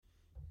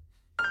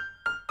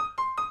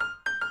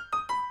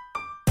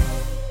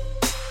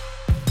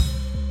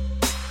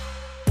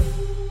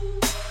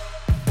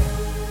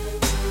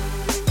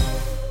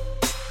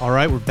All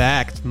right, we're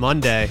back. It's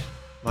Monday.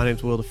 My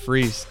name's Will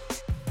DeFries.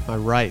 My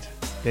right,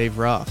 Dave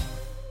Ruff.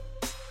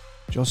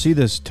 Did y'all see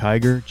this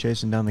tiger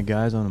chasing down the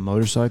guys on a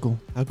motorcycle?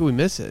 How could we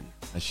miss it?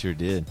 I sure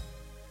did.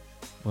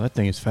 Well, that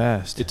thing is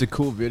fast. It's a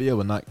cool video,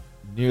 but not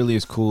nearly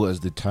as cool as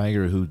the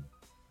tiger who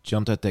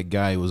jumped at that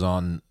guy who was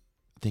on,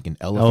 I think, an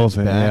elephant's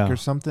back or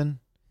something.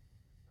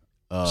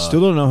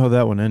 Still don't know how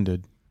that one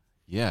ended.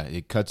 Yeah,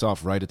 it cuts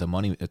off right at the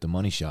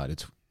money shot.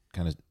 It's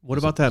kind of. What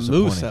about that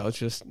moose that was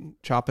just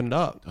chopping it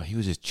up? Oh, he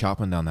was just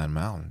chopping down that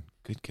mountain.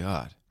 Good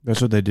God.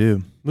 That's what they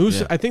do.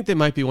 Moose, Yeah. I think they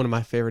might be one of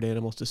my favorite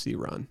animals to see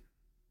run.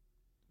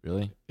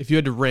 Really? If you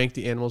had to rank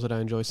the animals that I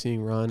enjoy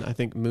seeing run, I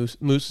think moose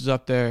is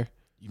up there.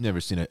 You've never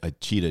seen a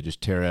cheetah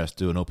just tear ass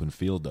through an open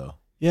field, though.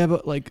 Yeah,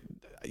 but like,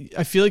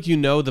 I feel like you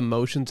know the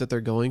motions that they're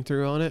going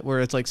through on it,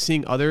 where it's like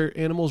seeing other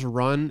animals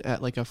run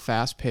at like a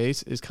fast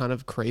pace is kind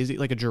of crazy.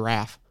 Like a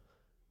giraffe.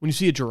 When you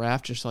see a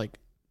giraffe just like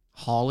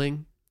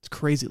hauling, it's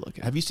crazy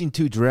looking. Have you seen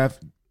two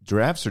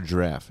giraffes or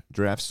giraffe?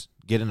 Giraffes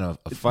get in a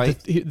fight?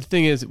 The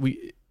thing is,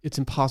 it's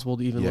impossible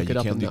to even look it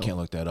up. You can't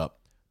look that up.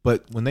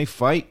 But when they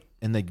fight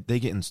and they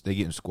get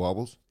in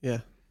squabbles, yeah,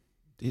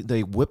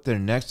 they whip their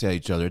necks at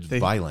each other. It's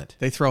violent.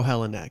 They throw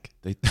hella neck.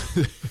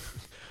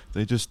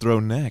 They just throw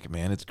neck,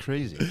 man. It's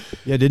crazy.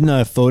 Yeah, didn't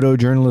a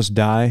photojournalist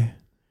die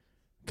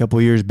a couple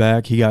of years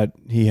back? He had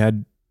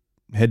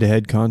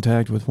head-to-head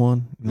contact with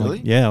one.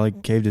 Really?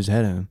 Like caved his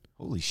head in.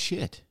 Holy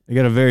shit. They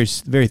got a very,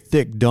 very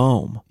thick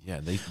dome. Yeah,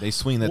 they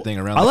swing that thing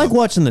around. I like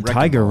watching the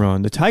tiger ball.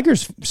 run. The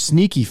tiger's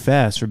sneaky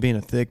fast for being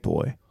a thick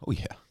boy. Oh,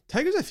 yeah.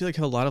 Tigers, I feel like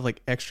have a lot of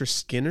like extra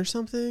skin or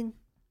something.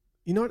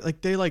 You know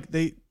what?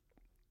 They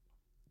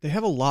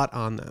have a lot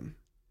on them.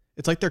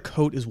 It's like their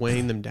coat is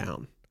weighing them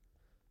down.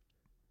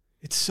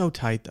 It's so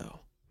tight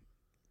though.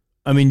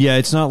 I mean, yeah,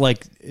 it's not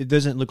like, it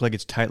doesn't look like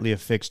it's tightly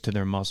affixed to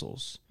their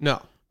muscles.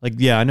 No. Like,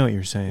 yeah, I know what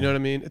you're saying. You know what I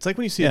mean? It's like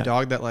when you see a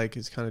dog that like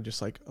is kind of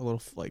just like a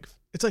little like,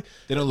 it's like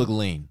they don't look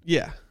lean.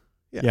 Yeah.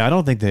 Yeah, I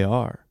don't think they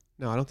are.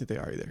 No, I don't think they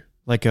are either.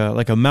 Like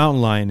a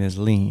mountain lion is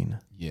lean.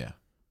 Yeah.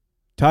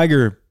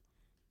 Tiger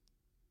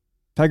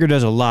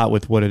does a lot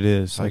with what it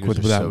is, Tigers like with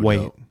are that so weight.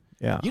 dope.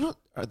 Yeah. You know,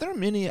 are there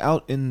many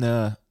out in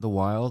the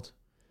wild?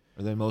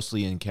 Or are they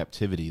mostly in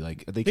captivity?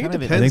 Like, are they I think kind it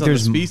of? depends think on the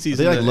there's- species.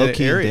 Are they like in low the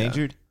key area.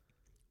 endangered?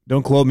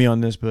 Don't quote me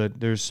on this, but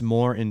there's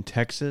more in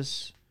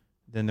Texas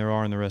than there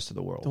are in the rest of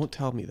the world. Don't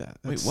tell me that.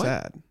 That's Wait, what?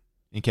 sad.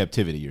 In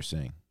captivity, you're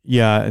saying?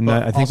 Yeah, and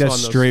But I think also that's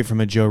on those- straight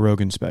from a Joe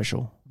Rogan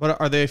special. But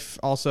are they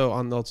also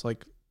on those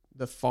like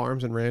the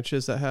farms and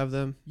ranches that have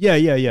them? Yeah.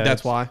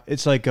 That's why.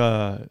 It's like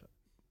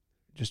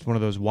just one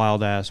of those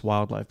wild-ass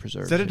wildlife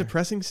preserves. Is that a here.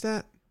 depressing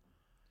stat?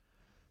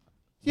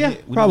 Yeah,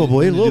 We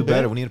probably need a to little do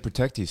better. bit. We need to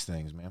protect these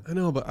things, man. I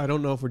know, but I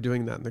don't know if we're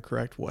doing that in the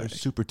correct way. They're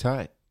super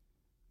tight.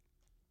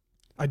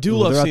 I do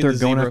Well, love they're out seeing there the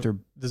going zebra, after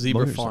the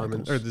zebra farm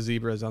motorcycles. or the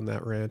zebras on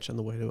that ranch on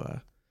the way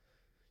to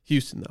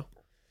Houston, though.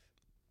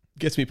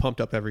 Gets me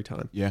pumped up every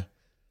time. Yeah.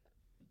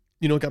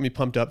 You know what got me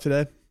pumped up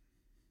today?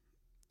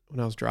 When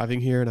I was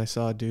driving here and I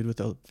saw a dude with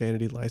a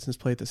vanity license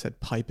plate that said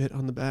 "Pipe It"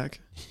 on the back.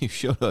 You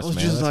showed us, I was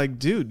man. just That's- like,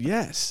 dude,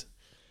 yes,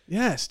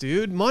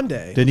 dude,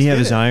 Monday. Didn't he have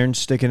Let's his get it. irons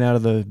sticking out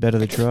of the bed of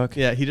the truck?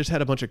 Yeah, he just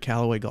had a bunch of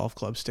Callaway golf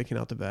clubs sticking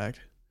out the back.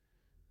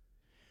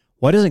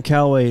 Why doesn't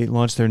Callaway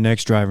launch their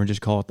next driver and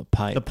just call it the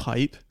pipe? The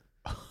pipe.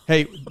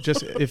 Hey,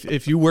 just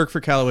if you work for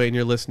Callaway and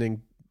you're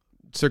listening,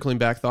 circling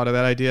back, thought of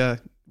that idea,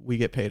 we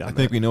get paid on I that.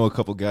 think we know a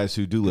couple guys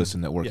who do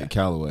listen that work Yeah. at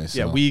Callaway. So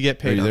Yeah, we get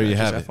paid on there that, you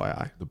just have it.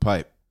 FYI. The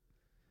pipe.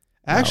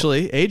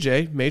 Actually,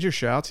 AJ, major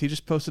shouts. He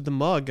just posted the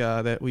mug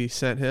that we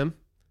sent him.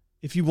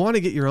 If you want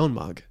to get your own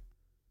mug,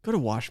 go to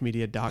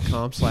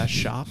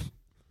washmedia.com/shop.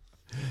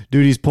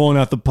 Dude, he's pulling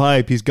out the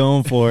pipe. He's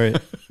going for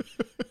it.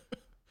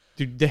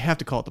 Dude, they have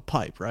to call it the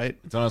pipe, right?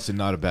 It's honestly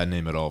not a bad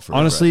name at all. For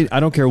Honestly, I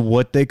don't care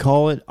what they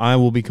call it. I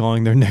will be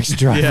calling their next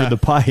driver Yeah. the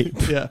pipe.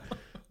 Yeah.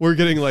 We're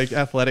getting like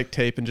athletic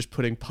tape and just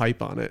putting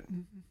pipe on it.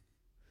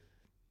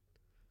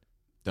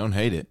 don't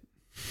hate it.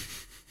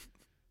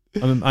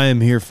 I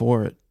am here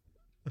for it.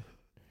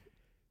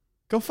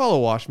 Go follow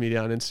Wash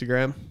Media on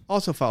Instagram.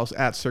 Also follow us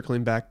at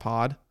Circling Back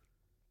Pod.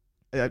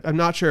 I'm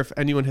not sure if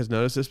anyone has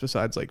noticed this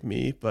besides like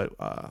me, but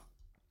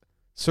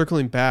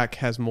Circling Back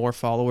has more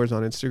followers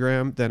on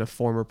Instagram than a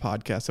former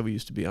podcast that we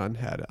used to be on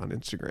had on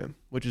Instagram,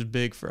 which is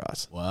big for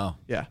us. Wow.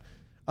 Yeah.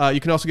 You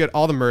can also get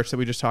all the merch that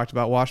we just talked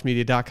about,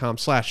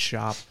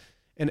 washmedia.com/shop.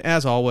 And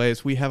as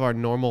always, we have our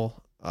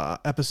normal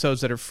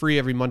episodes that are free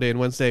every Monday and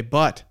Wednesday,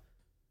 but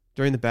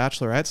during the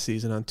Bachelorette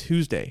season on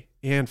Tuesday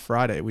and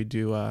Friday, we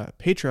do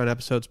Patreon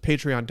episodes,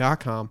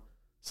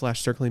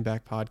 patreon.com/Circling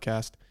Back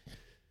Podcast.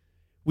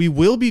 We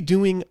will be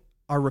doing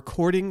our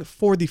recording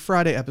for the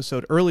Friday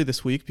episode early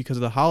this week because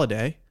of the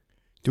holiday.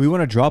 Do we want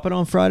to drop it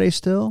on Friday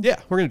still? Yeah,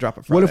 we're going to drop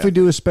it Friday. What if we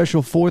do a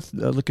special fourth,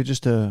 look at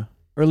just a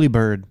early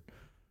bird,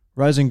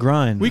 rise and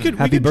grind? We could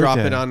Happy drop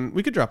birthday. it on.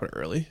 We could drop it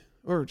early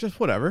or just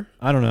whatever.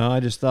 I don't know.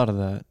 I just thought of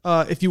that.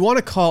 If you want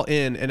to call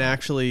in and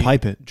actually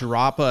Pipe it.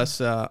 drop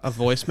us a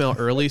voicemail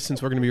early,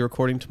 since we're going to be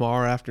recording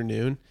tomorrow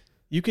afternoon,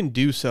 you can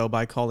do so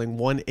by calling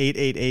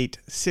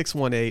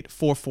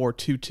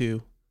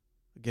 1-888-618-4422.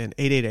 Again,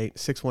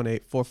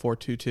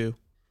 888-618-4422.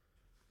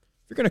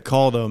 you're gonna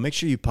call though, make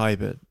sure you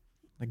pipe it.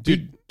 Like,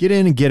 Dude, get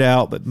in and get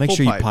out, but make full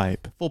sure you pipe.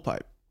 pipe. Full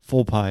pipe.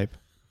 Full pipe.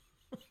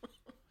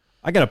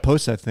 I gotta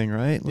post that thing,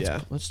 right?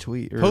 Let's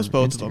tweet. Or Post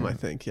both of them, Instagram. I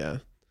think. Yeah.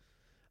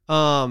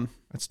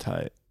 That's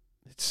tight.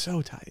 It's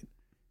so tight.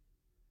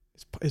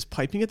 Is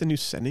piping it the new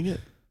sending it?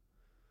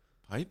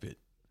 Pipe it.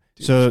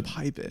 Dude, So just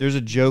pipe it. there's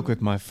a joke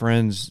with my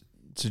friends.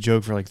 It's a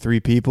joke for like 3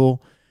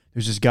 people.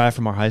 There's this guy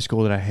from our high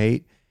school that I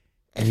hate,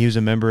 and he was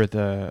a member at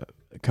the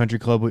country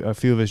club. A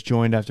few of us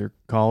joined after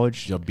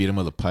college. Did y'all beat him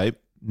with a pipe?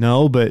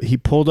 No, but he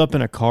pulled up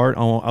in a cart.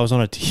 I was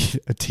on a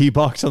tee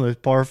box on the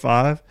par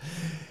 5.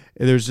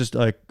 And there's just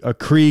like a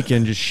creek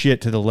and just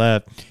shit to the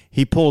left.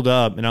 He pulled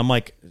up, and I'm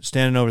like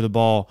standing over the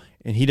ball,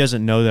 and he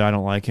doesn't know that I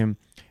don't like him.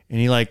 And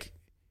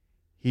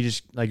he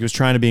just was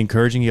trying to be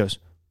encouraging. He goes,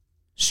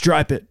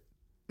 "Stripe it,"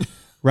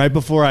 right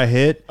before I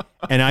hit,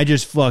 and I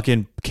just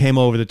fucking came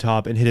over the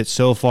top and hit it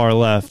so far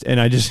left,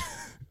 and I just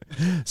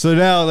so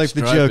now like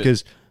the joke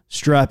is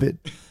strap it.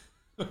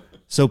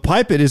 So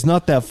pipe it is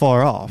not that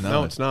far off.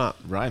 No, it's not.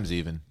 Rhymes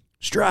even.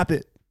 Strap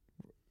it.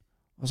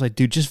 I was like,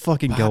 dude, just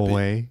fucking go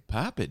away.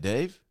 Pop it,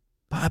 Dave.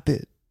 Pop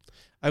it.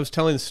 I was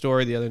telling the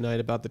story the other night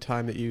about the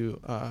time that you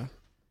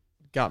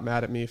got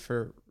mad at me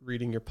for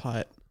reading your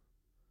putt.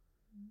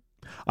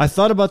 I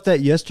thought about that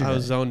yesterday. I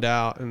was zoned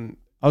out, and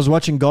I was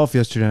watching golf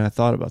yesterday, and I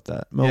thought about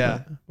that moment.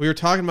 yeah, we were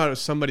talking about it with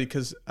somebody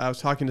because I was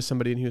talking to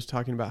somebody, and he was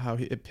talking about how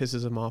it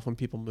pisses him off when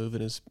people move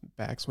in his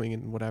backswing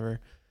and whatever.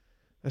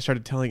 I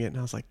started telling it, and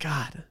I was like,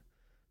 God,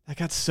 I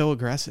got so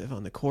aggressive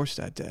on the course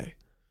that day.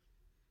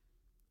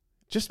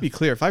 Just to be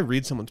clear, if I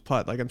read someone's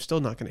putt, like I'm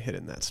still not going to hit it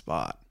in that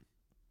spot.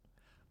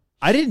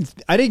 I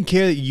didn't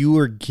care that you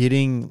were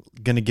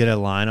gonna get a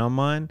line on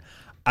mine.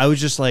 I was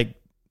just like,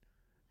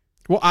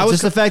 well, I was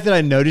just the fact that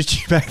I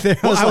noticed you back there.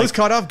 I was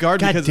caught off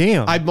guard God because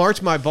damn. I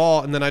marked my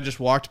ball and then I just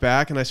walked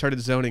back and I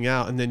started zoning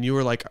out. And then you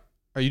were like,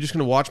 "Are you just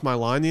going to watch my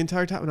line the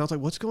entire time?" And I was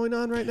like, "What's going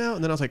on right now?"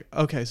 And then I was like,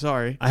 "Okay,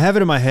 sorry." I have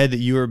it in my head that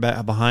you were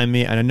behind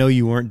me, and I know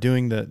you weren't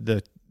doing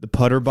the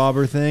putter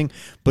bobber thing,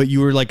 but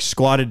you were like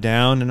squatted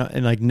down,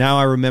 and like now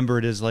I remember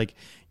it as like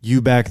you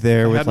back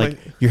there with like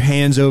your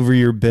hands over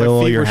your bill,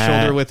 my feet your were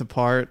hat. shoulder width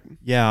apart.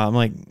 Yeah, I'm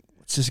like,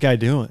 what's this guy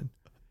doing?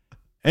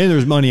 And there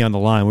was money on the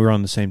line. We were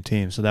on the same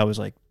team, so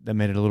that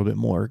made it a little bit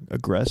more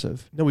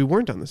aggressive. No, we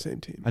weren't on the same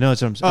team. I know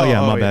that's what I'm saying. Oh,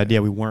 yeah, my bad. Yeah,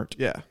 we weren't.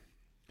 Yeah.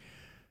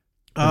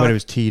 Everybody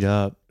was teed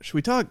up. Should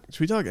we talk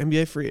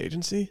NBA free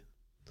agency?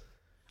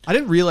 I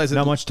didn't realize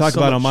not much to talk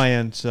about on my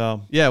end.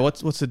 So yeah,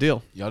 what's the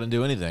deal? Y'all didn't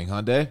do anything,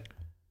 huh, Dave?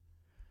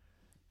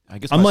 I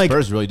guess I'm my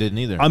Spurs really didn't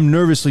either. I'm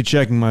nervously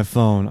checking my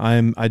phone.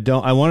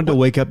 I wanted to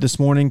wake up this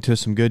morning to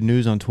some good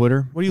news on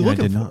Twitter. What are you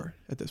looking for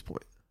at this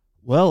point?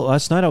 Well,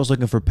 last night I was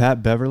looking for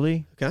Pat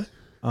Beverly. Okay.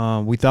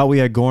 We thought we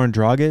had Goran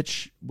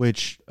Dragic,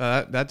 which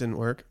that didn't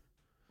work.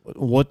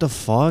 What the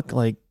fuck?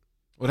 Like,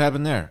 what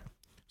happened there?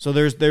 So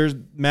there's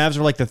Mavs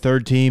are like the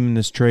third team in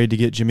this trade to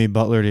get Jimmy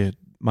Butler to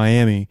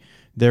Miami.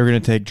 They're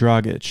going to take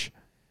Dragic,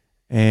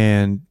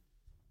 and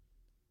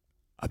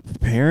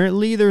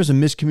apparently there's a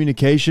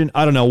miscommunication.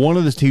 I don't know. One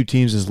of the two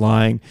teams is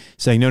lying,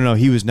 saying no,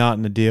 he was not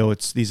in the deal.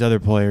 It's these other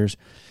players.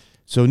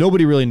 So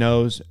nobody really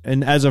knows.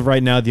 And as of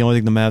right now, the only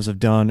thing the Mavs have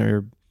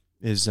done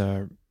is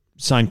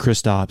sign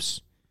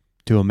Kristaps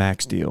to a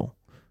max deal,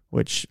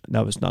 which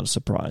that was not a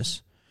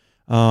surprise.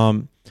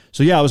 So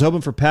yeah, I was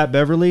hoping for Pat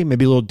Beverly,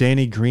 maybe a little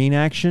Danny Green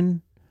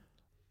action.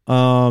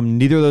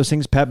 Neither of those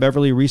things. Pat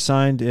Beverly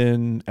re-signed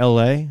in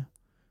L.A.,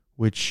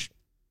 which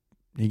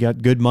he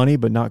got good money,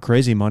 but not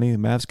crazy money. The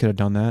Mavs could have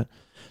done that.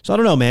 So I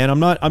don't know, man. I'm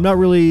not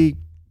really.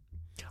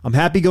 I'm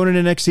happy going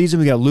into next season.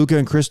 We got Luka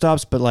and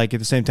Kristaps, but like at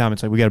the same time,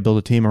 it's like we got to build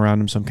a team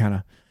around him. So I'm kind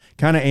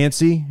of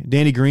antsy.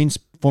 Danny Green's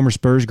former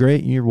Spurs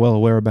great. You're well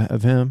aware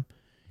of him.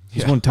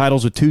 He's won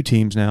titles with 2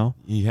 teams now.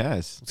 He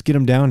has. Let's get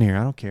him down here.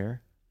 I don't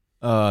care.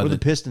 What are the the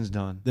Pistons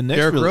done? The Knicks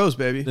Derrick really, Rose,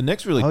 baby. The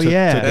Knicks really Oh, took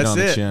yeah. it on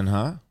the That's it. chin,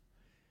 huh?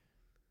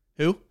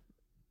 Who?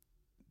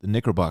 The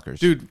Knickerbockers.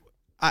 Dude,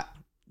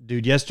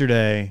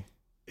 Yesterday.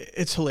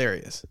 it's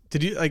hilarious.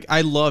 Did you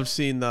I loved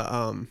seeing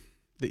the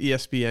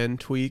ESPN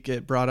tweet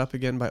get brought up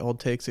again by Old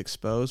Takes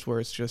Exposed, where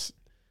it's just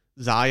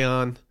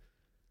Zion,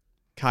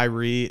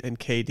 Kyrie, and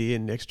KD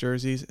in Knicks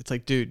jerseys. It's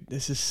like, dude,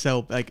 this is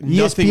so nothing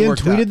ESPN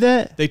worked tweeted out.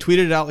 that? They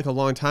tweeted it out like a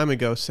long time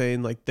ago,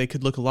 saying like they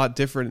could look a lot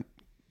different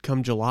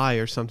come July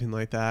or something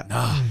like that.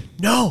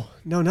 No,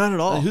 not at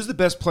all. Who's the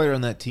best player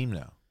on that team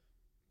now?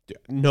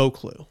 No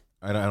clue.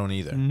 I don't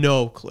either.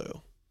 No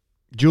clue.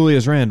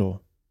 Julius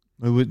Randle,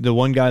 the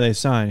one guy they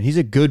signed. He's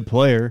a good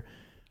player.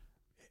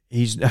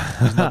 He's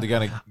not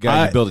the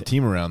guy you build a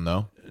team around,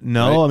 though.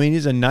 No, right? I mean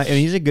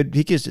he's a good.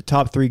 He gets a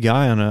top 3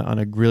 guy on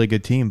a really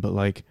good team. But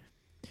like,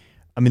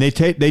 I mean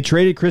they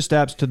traded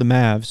Kristaps to the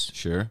Mavs,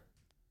 Sure,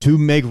 to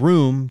make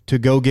room to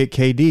go get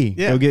KD.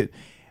 Yeah.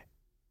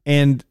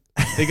 And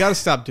They got to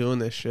stop doing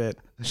this shit.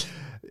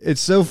 it's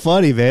so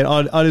funny, man.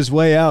 On his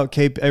way out,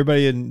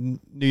 everybody in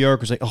New York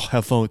was like, "Oh,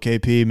 have fun with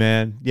KP,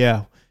 man.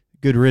 Yeah,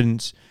 good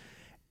riddance."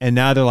 And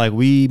now they're like,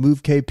 we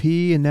moved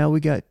KP, and now we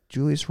got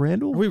Julius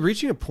Randle. Are we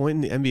reaching a point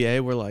in the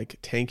NBA where like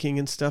tanking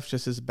and stuff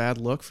just is a bad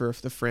look for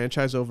the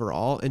franchise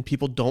overall, and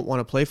people don't want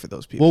to play for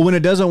those people? Well, when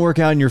it doesn't work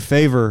out in your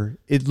favor,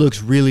 it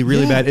looks really,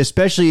 really bad,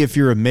 especially if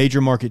you're a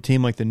major market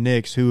team like the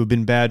Knicks, who have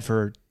been bad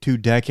for 2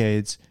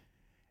 decades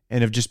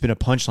and have just been a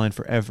punchline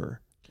forever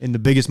in the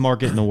biggest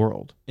market in the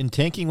world. In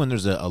tanking, when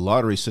there's a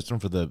lottery system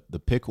for the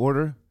pick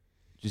order,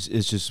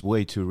 it's just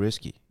way too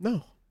risky.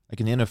 No. Like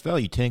in the NFL,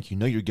 you tank, you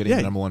know you're getting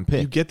the number 1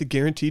 pick. You get the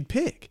guaranteed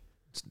pick.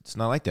 It's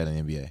not like that in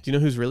the NBA. Do you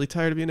know who's really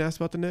tired of being asked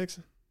about the Knicks?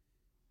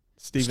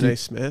 Stephen A.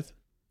 Smith.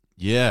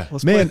 Yeah.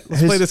 Let's play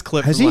this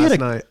clip from last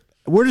night.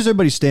 Where does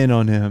everybody stand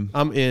on him?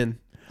 I'm in.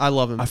 I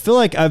love him. I feel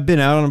like I've been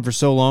out on him for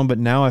so long, but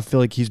now I feel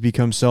like he's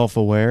become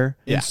self-aware.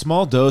 In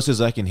small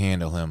doses, I can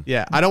handle him.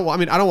 Yeah, I don't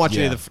watch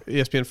any of the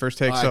ESPN First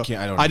Take, so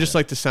I just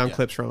like the sound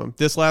clips from him.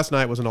 This last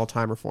night was an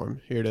all-timer for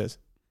him. Here it is.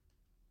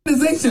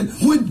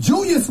 With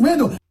Julius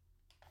Randle.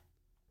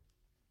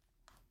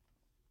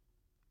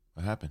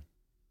 What happened?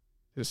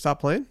 Did it stop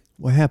playing?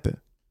 What happened?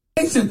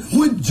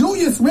 With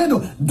Julius Randle,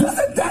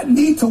 doesn't that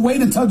need to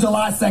wait until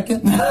July 2nd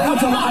or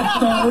July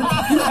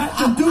 3rd? You have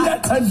to do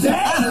that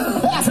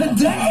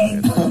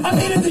today. I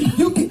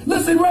mean,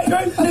 listen, right?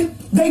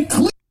 They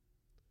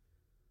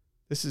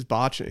This is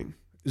botching.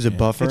 Is it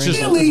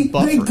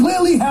buffering? They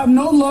clearly have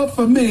no love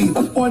for me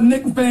or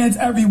Knicks fans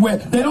everywhere.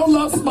 They don't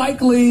love Spike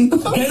Lee.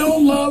 They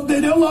don't love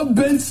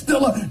Ben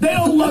Stiller. They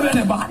don't love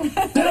anybody.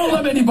 They don't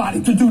love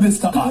anybody to do this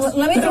to us.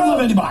 They don't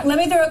love anybody. Let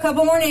me throw a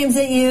couple more names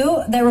at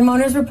you that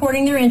Ramona's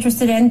reporting they're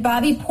interested in.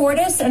 Bobby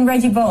Portis and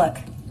Reggie Bullock.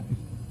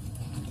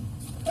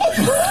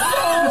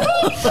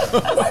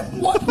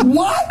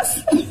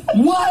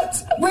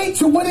 What?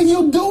 Rachel, what are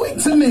you doing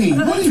to me?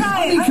 Could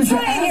you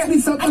ask me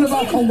something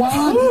about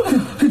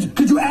Kawhi?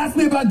 Could you ask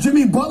me about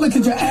Jimmy Butler?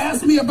 Could you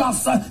ask me about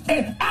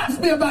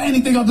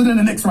anything other than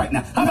the Knicks right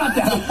now? How about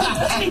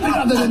that? Anything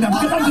other than that?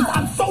 Because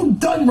I'm so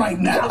done right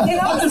now.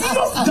 I'm just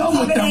so done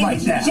with them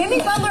right now. Jimmy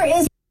Butler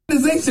is...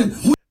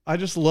 I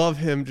just love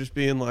him just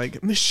being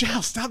like,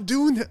 Michelle, stop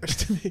doing that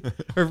to me.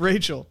 Or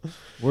Rachel.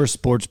 We're a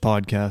sports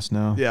podcast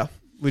now. Yeah,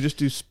 we just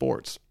do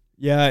sports.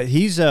 Yeah,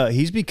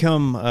 he's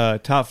become a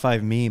top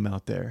 5 meme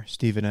out there,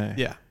 Stephen A.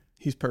 Yeah,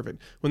 he's perfect.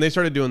 When they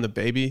started doing the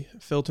baby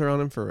filter on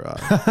him for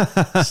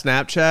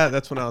Snapchat,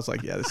 that's when I was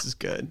like, yeah, this is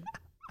good.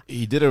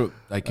 He did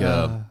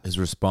his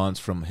response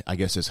from, I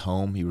guess, his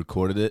home. He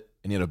recorded it,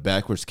 and he had a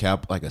backwards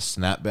cap, like a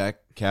snapback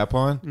cap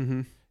on.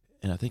 Mm-hmm.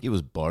 And I think it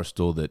was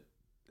Barstool that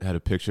had a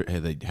picture.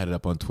 They had it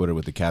up on Twitter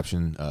with the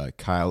caption,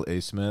 Kyle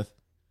A. Smith.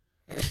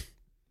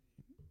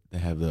 They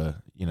have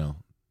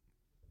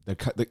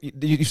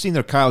you've seen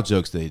their Kyle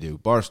jokes they do.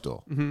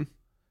 Barstool. Mm-hmm.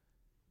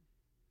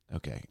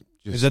 Okay.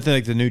 Is that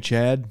the new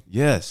Chad?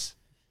 Yes.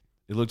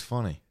 It looked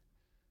funny.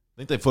 I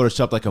think they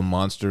photoshopped like a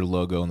monster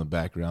logo in the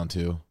background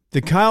too. The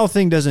Kyle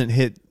thing doesn't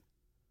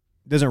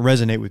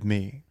resonate with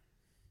me.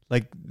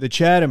 Like the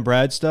Chad and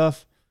Brad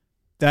stuff,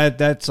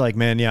 that's like,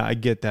 man, yeah, I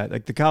get that.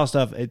 Like the Kyle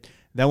stuff,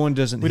 that one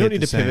doesn't. We don't need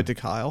to pivot to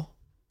Kyle.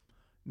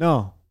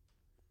 No,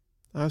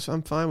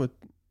 I'm fine with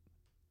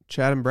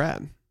Chad and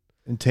Brad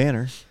and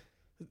Tanner.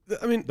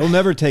 I mean, they'll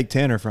never take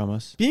Tanner from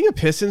us. Being a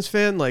Pistons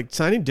fan, like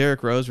signing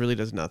Derrick Rose really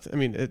does nothing. I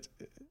mean,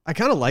 I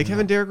kind of like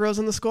having Derrick Rose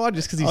on the squad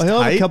just because he's he'll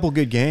tight. have a couple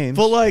good games,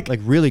 but like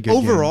really good.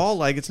 Overall,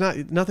 games. like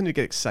it's nothing to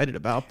get excited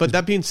about. But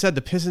that being said,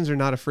 the Pistons are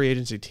not a free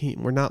agency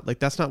team. We're not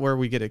that's not where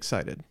we get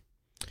excited.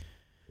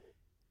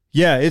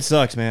 Yeah, it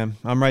sucks, man.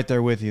 I'm right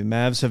there with you.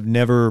 Mavs have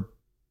never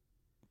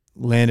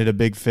landed a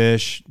big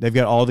fish. They've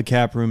got all the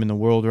cap room in the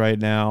world right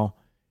now,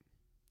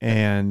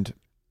 and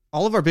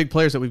all of our big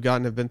players that we've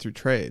gotten have been through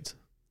trades.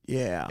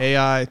 Yeah,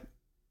 AI,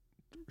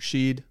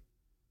 Sheed.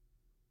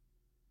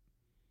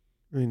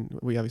 I mean,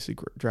 we obviously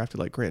drafted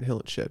like Grant Hill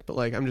and shit, but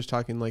like I'm just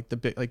talking like the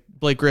big, like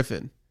Blake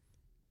Griffin.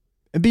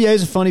 NBA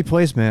is a funny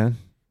place, man.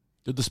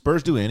 Did the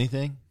Spurs do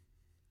anything?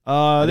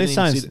 They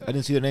signed. I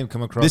didn't see their name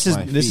come across. This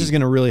is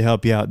going to really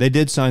help you out. They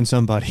did sign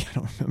somebody. I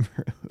don't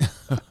remember.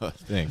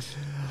 Thanks.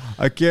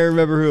 I can't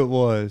remember who it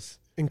was.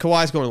 And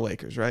Kawhi's going to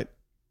Lakers, right?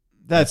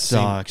 That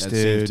sucks, dude. That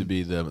seems to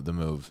be the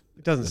move.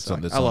 It doesn't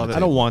suck. I love it. I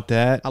don't want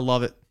that. I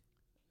love it.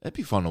 That'd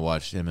be fun to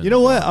watch him. You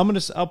know what?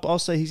 I'll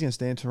say he's gonna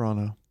stay in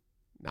Toronto.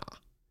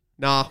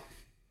 Nah.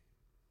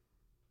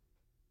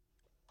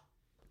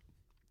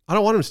 I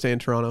don't want him to stay in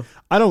Toronto.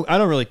 I don't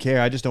really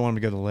care. I just don't want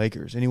him to go to the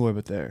Lakers anywhere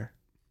but there.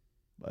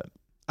 But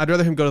I'd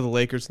rather him go to the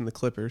Lakers than the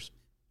Clippers.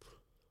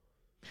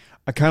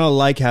 I kind of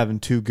like having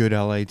 2 good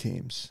LA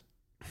teams.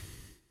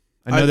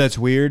 I know that's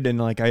weird, and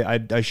like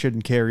I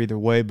shouldn't care either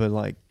way, but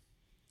like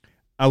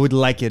I would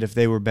like it if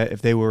they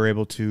were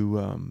able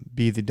to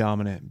be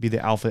the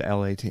alpha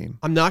LA team.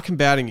 I'm not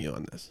combating you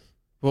on this.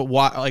 But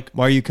why? Like,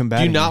 why are you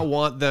combating? Do you not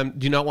want them?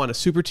 Do you not want a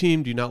super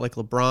team? Do you not like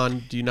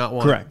LeBron? Do you not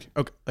want? Correct.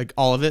 Okay, like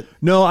all of it.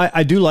 No,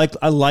 I do like.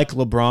 I like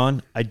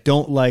LeBron. I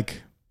don't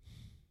want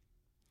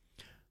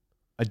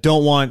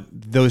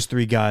those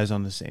 3 guys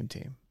on the same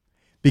team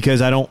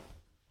because I don't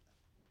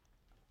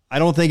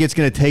think it's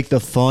going to take the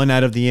fun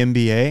out of the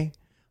NBA.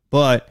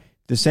 But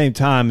at the same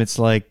time, it's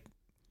like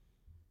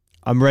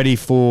I'm ready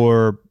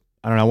for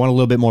I don't know. I want a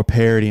little bit more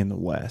parity in the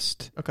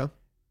West. Okay.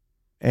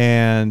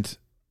 And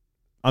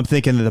I'm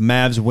thinking that the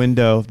Mavs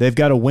window, they've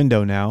got a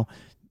window now.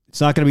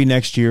 It's not going to be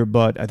next year,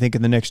 but I think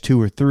in the next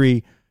 2 or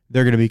 3,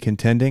 they're going to be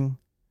contending.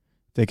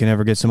 They can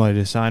ever get somebody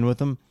to sign with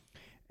them.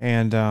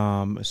 And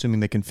assuming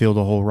they can field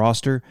a whole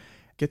roster.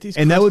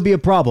 And that would be a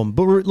problem.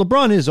 But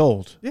LeBron is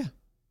old. Yeah.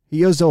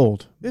 He is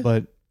old, yeah.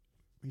 but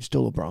he's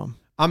still LeBron.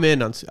 I'm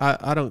in on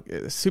I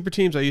don't super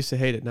teams. I used to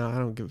hate it. Now I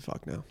don't give a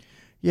fuck now.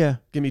 Yeah.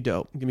 Give me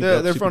dope. Give me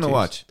They're dope fun to teams.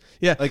 watch.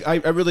 Yeah. Like I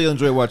really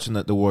enjoy watching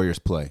the Warriors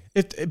play.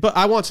 But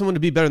I want someone to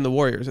be better than the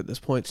Warriors at this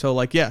point. So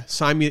like, yeah,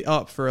 sign me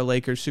up for a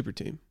Lakers super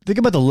team. Think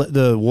about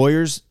the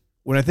Warriors.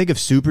 When I think of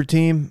super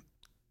team,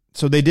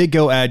 so they did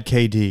go add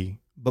KD,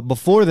 but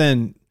before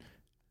then,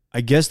 I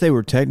guess they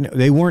weren't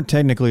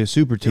technically a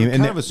super team.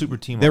 Kind of a super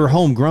team. They were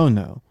homegrown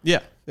though.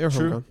 Yeah, they were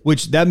homegrown.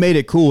 Which that made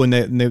it cool, and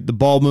the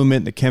ball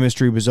movement, the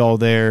chemistry was all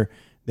there.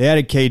 They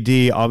added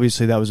KD.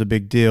 Obviously, that was a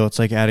big deal. It's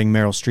like adding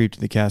Meryl Streep to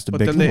the cast of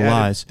Big Little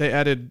Lies. They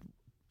added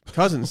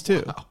Cousins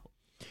too. Wow.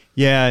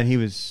 Yeah, and he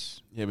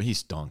was. Yeah, but he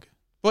stunk.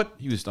 But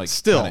he was like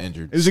still kind of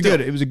injured.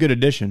 It was a good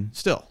addition.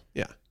 Still,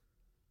 yeah.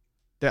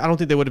 I don't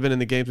think they would have been in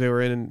the games they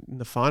were in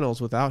the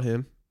finals without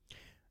him.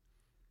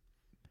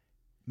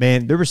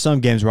 Man, there were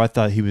some games where I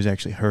thought he was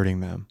actually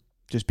hurting them,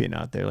 just being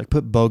out there. Like,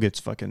 put Bogut's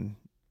fucking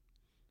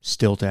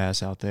stilt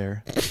ass out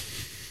there.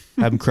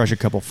 Have him crush a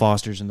couple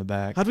Fosters in the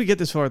back. How'd we get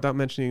this far without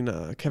mentioning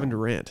Kevin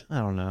Durant? I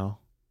don't know.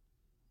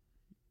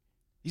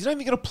 He's not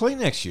even going to play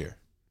next year,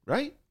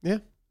 right? Yeah.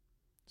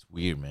 It's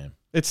weird, man.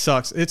 It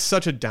sucks. It's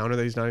such a downer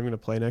that he's not even going to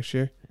play next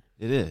year.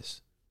 It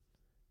is.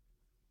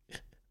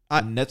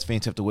 The Nets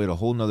fans have to wait a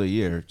whole nother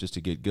year just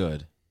to get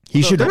good.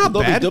 They're not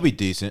bad. They'll be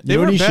decent. They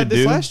weren't bad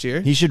this last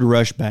year. He should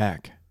rush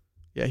back.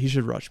 Yeah, he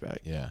should rush back.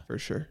 Yeah. For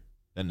sure.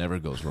 That never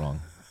goes wrong.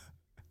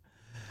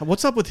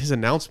 What's up with his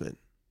announcement?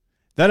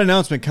 That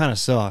announcement kind of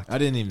sucked. I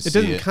didn't even see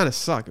it. It didn't kind of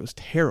suck. It was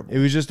terrible. It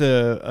was just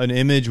an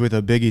image with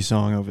a Biggie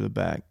song over the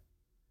back.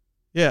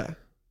 Yeah.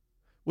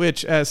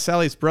 Which, as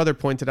Sally's brother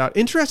pointed out,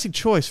 interesting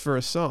choice for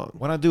a song.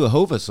 Why not do a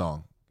Hova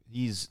song?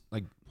 He's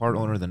like part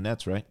owner of the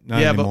Nets, right?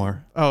 Not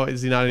anymore.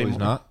 Is he not anymore? He's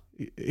not?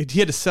 He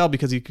had to sell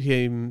because he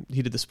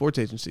did the sports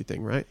agency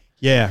thing, right?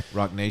 Yeah.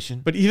 Rock Nation.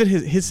 But even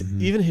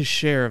his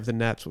share of the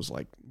Nets was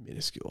like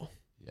minuscule.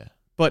 Yeah.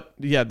 But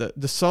yeah,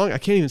 the song, I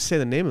can't even say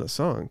the name of the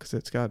song because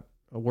it's got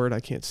a word I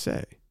can't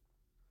say.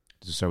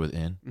 Does it start with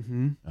N?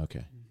 Mm-hmm.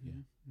 Okay. Yeah.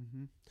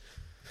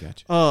 Mm-hmm.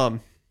 Gotcha.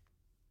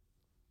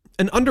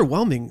 An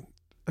underwhelming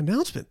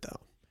announcement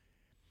though.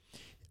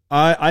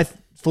 I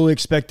fully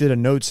expected a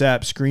Notes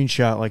app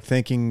screenshot, like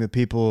thanking the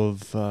people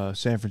of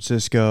San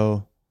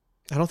Francisco.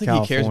 I don't think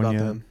California. he cares about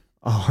them.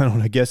 Oh, I don't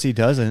know. I guess he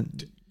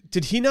doesn't.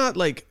 Did he not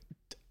like?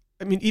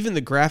 I mean, even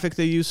the graphic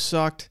they used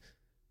sucked.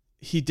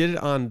 He did it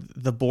on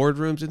the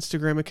Boardroom's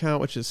Instagram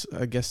account, which is,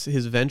 I guess,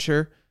 his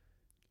venture.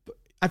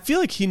 I feel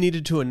like he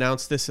needed to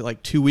announce this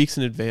like 2 weeks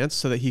in advance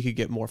so that he could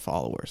get more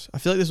followers. I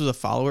feel like this was a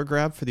follower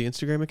grab for the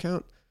Instagram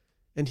account.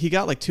 And he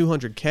got like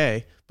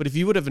 200K. But if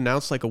you would have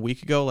announced like a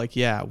week ago, like,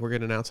 yeah, we're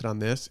going to announce it on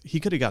this, he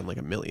could have gotten like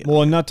 1 million.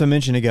 Well, not to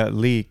mention it got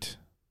leaked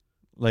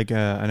like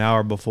an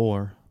hour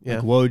before. Yeah.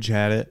 Like Woj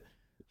had it.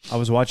 I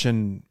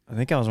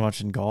think I was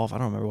watching golf. I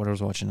don't remember what I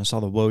was watching. I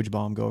saw the Woj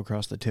bomb go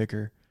across the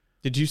ticker.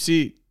 Did you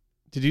see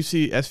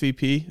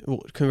SVP?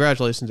 Well,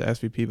 congratulations to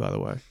SVP, by the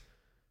way,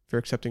 for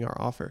accepting our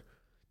offer.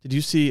 Did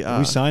you see? Did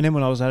we signed him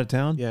when I was out of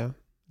town? Yeah,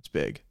 it's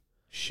big.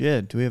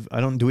 Shit. Do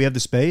we have the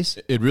space?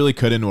 It really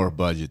cut into our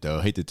budget, though.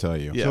 I hate to tell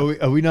you. Yeah. So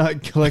are we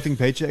not collecting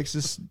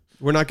paychecks?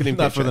 We're not getting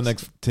Not for the paychecks.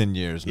 next 10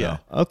 years, Yeah.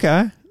 no.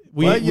 Okay.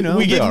 We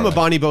gave him a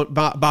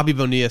Bobby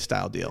Bonilla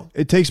style deal.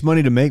 It takes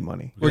money to make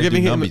money. We're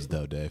giving him nummies,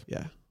 though, Dave.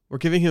 Yeah, we're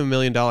giving him $1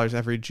 million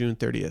every June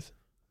 30th.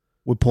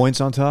 With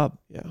points on top?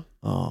 Yeah.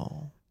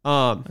 Oh.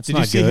 Did you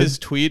not see good. his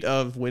tweet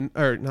of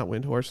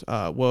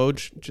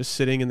Woj just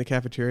sitting in the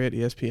cafeteria at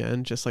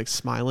ESPN, just like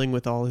smiling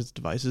with all his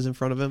devices in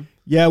front of him?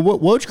 Yeah,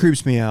 Woj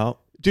creeps me out.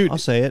 Dude, I'll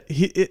say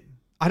it.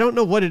 I don't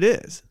know what it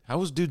is. How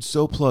was dude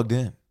so plugged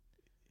in?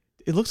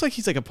 It looks like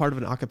he's like a part of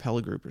an a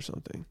cappella group or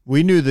something.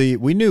 We knew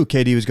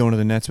KD was going to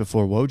the Nets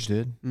before Woj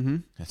did. Mm-hmm.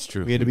 That's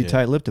true. We had to be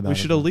tight-lipped about it. We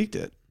should have leaked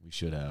it. We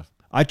should have.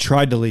 I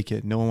tried to leak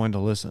it. No one wanted to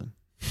listen.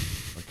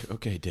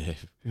 Okay,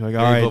 Dave. You're like,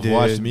 all right, dude.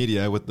 Watch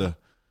media with the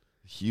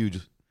huge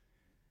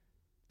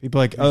People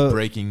like,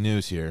 breaking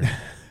news here.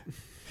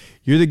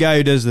 You're the guy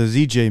who does the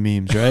ZJ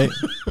memes, right?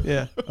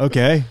 Yeah.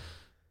 Okay.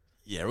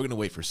 Yeah, we're going to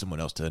wait for someone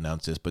else to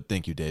announce this, but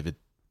thank you, David.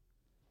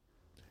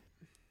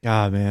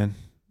 God, man.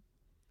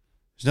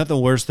 There's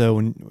nothing worse, though,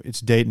 when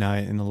it's date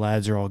night and the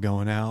lads are all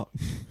going out.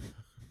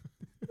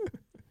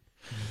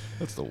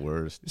 That's the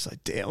worst. It's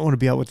like, damn, I want to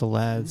be out with the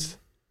lads.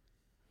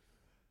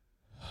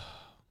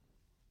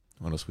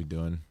 What else we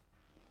doing?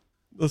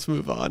 Let's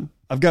move on.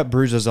 I've got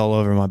bruises all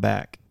over my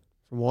back.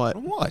 From what?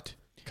 From what?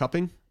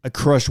 Cupping? I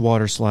crushed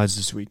water slides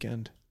this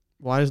weekend.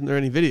 Why isn't there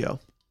any video?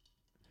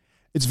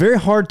 It's very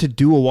hard to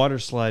do a water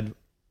slide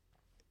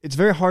it's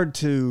very hard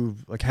to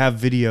like have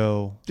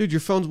video. Dude,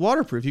 your phone's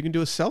waterproof. You can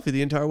do a selfie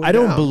the entire way I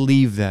don't down.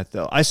 believe that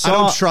though. I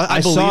saw believe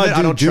it. a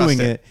I don't dude doing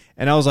trust it,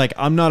 and I was like,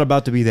 I'm not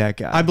about to be that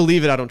guy. I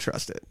believe it. I don't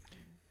trust it.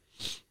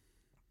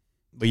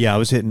 But yeah, I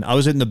was hitting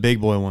the big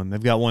boy one.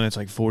 They've got one that's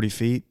like 40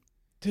 feet.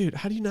 Dude,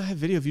 how do you not have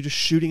video of you just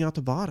shooting out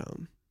the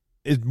bottom?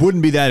 It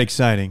wouldn't be that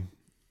exciting.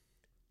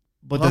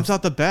 But Bumps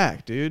out the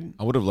back, dude.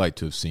 I would have liked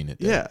to have seen it.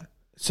 Yeah.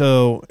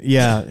 So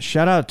yeah,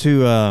 shout out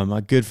to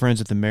my good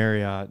friends at the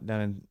Marriott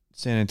down in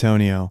San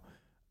Antonio.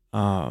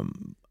 I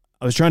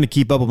was trying to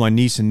keep up with my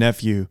niece and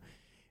nephew.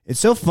 It's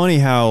so funny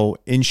how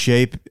in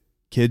shape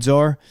kids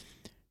are,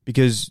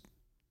 because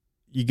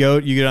you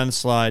get on the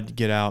slide, you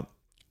get out,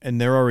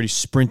 and they're already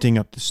sprinting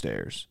up the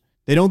stairs.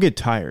 They don't get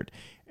tired.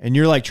 And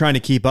you're like trying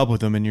to keep up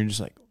with them, and you're just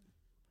like,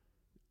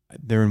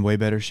 they're in way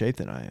better shape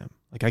than I am.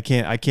 Like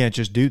I can't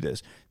just do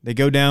this. They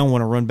go down,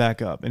 want to run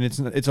back up, and it's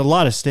a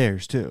lot of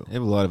stairs too. They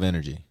have a lot of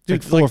energy.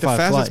 Dude, like 4 or the 5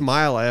 fastest flights.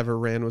 mile I ever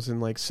ran was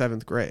in like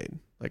 7th grade.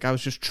 Like I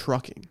was just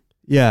trucking.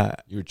 Yeah,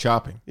 You were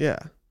chopping. Yeah.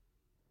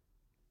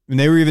 and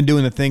they were even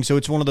doing the thing. So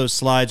it's one of those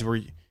slides where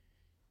you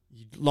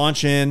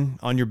launch in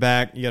on your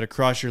back. You got to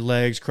cross your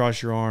legs,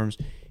 cross your arms.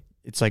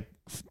 It's like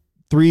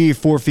 3 or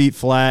 4 feet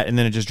flat, and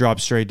then it just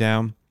drops straight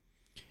down.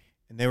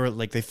 And they were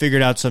like, they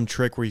figured out some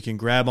trick where you can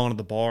grab onto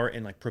the bar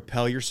and like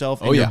propel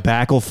yourself, and your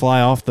back will fly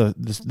off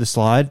the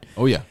slide.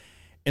 Oh yeah.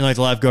 And like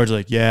the lifeguards are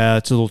like, yeah,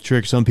 it's a little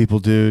trick some people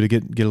do to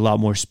get a lot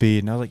more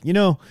speed. And I was like,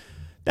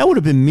 that would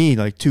have been me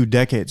like 2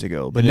 decades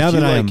ago. But And now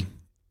that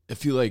I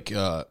feel like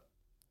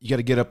you got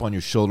to get up on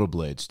your shoulder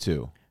blades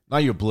too.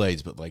 Not your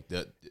blades, but like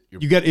it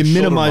it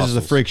minimizes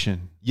the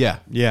friction. Yeah.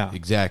 Yeah.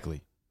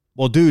 Exactly.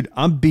 Well, dude,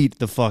 I'm beat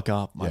the fuck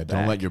up. My Yeah. back.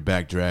 Don't let your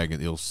back drag.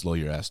 It'll slow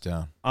your ass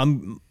down.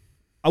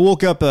 I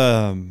woke up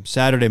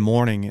Saturday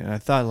morning and I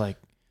thought like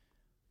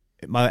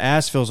my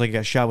ass feels like I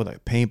got shot with a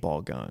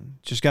paintball gun.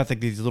 Just got like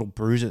these little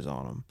bruises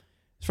on them.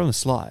 It's from the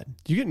slide.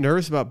 Do you get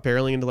nervous about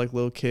barreling into like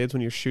little kids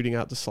when you're shooting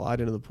out the slide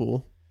into the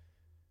pool?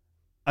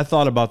 I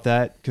thought about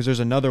that because there's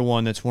another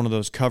one that's one of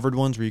those covered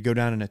ones where you go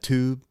down in a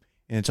tube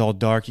and it's all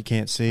dark, you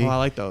can't see. Oh, I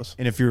like those.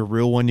 And if you're a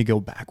real one, you go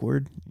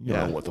backward. You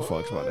don't know what the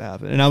fuck's about to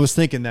happen. And I was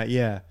thinking that,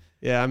 yeah.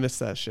 Yeah, I miss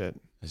that shit.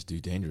 That's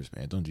too dangerous,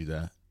 man. Don't do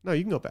that. No,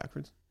 you can go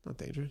backwards. Not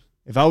dangerous.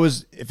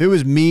 If it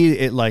was me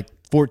at like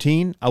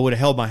 14, I would have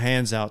held my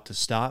hands out to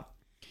stop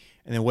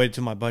and then waited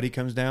till my buddy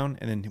comes down,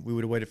 and then we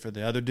would have waited for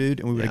the other dude,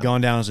 and we would have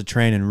gone down as a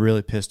train and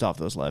really pissed off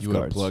those You would have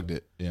lifeguards. plugged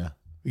it. Yeah.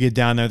 We get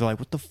down there, they're like,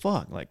 what the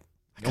fuck? Like,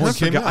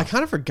 I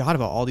kind of forgot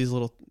about all these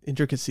little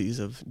intricacies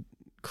of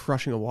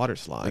crushing a water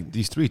slide. Like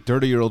these 3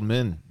 30-year-old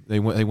men, they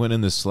went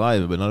in this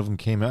slide, but none of them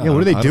came out. Yeah,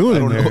 what are they doing I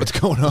in don't know there? what's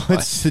going on.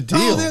 what's the deal?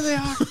 Oh, there they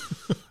are.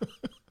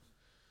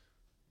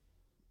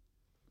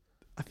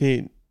 I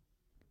mean,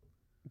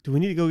 do we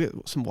need to go get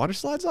some water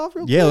slides off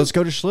real quick? Yeah, let's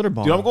go to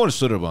Schlitterbahn. Dude, I'm going to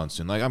Schlitterbahn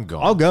soon. Like, I'm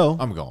going. I'll go.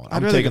 I'm going. I'd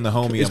I'm rather taking go- the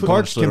homie. Is I'm going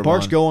Parks, to can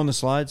Parks Schlitterbahn. go on the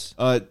slides?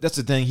 That's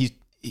the thing.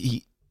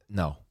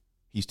 No,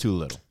 he's too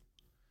little.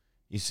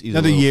 He's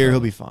Another a little year, fella. he'll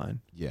be fine.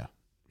 Yeah.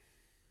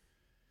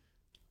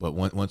 But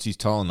once he's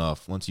tall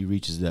enough, once he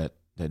reaches that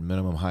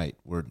minimum height,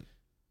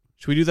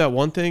 Should we do that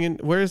one thing?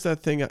 And where is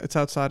that thing? It's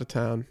outside of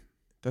town.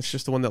 That's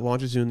just the one that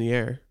launches you in the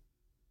air.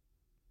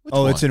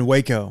 It's in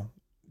Waco.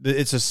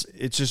 It's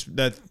just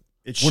that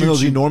it shoots one of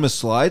those you. enormous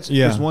slides.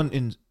 Yeah. There's one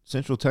in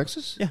Central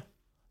Texas. Yeah.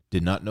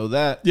 Did not know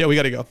that. Yeah, we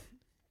got to go.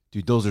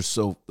 Dude, those are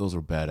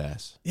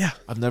badass. Yeah,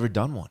 I've never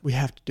done one. we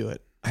have to do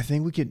it. I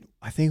think we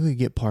could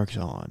get Parks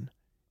on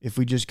if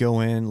we just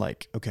go in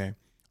like, okay,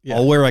 Yeah.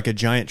 I'll wear like a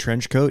giant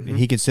trench coat and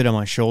he can sit on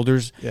my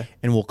shoulders. Yeah.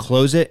 And we'll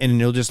close it and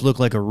it'll just look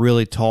like a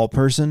really tall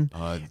person.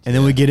 And then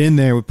yeah. we get in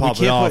there, we We pop it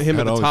can't off. put him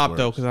That at the always top works.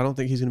 though, because I don't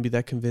think he's going to be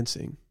that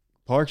convincing.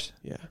 Parks?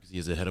 Yeah. He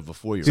is ahead of a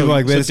 4-year-old. So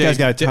like, man, this guy's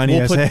Dave- got a tiny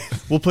we'll ass put,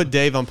 head. we'll put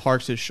Dave on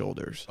Parks'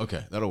 shoulders,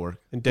 Okay, that'll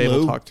work. and Dave Hello?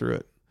 will talk through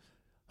it.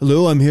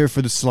 Hello, I'm here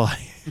for the slide.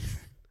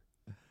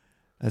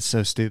 That's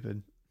so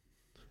stupid.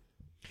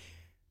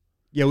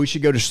 Yeah, we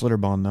should go to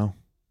Schlitterbahn though.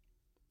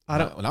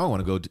 Now I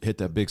want to go hit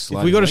that big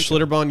slide. If we go to in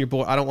Waco. Schlitterbahn, your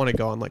boy, I don't want to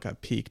go on like a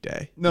peak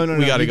day. No,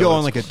 We gotta you go go on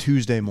on like a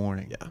Tuesday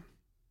morning. Yeah.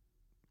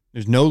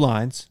 There's no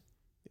lines.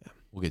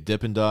 We'll get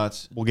Dippin'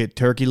 Dots. We'll get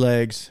turkey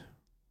legs.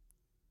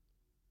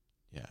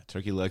 Yeah,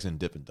 turkey legs and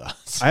Dippin'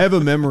 Dots. I have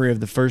a memory of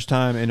the first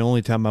time and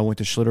only time I went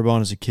to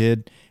Schlitterbahn as a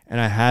kid, and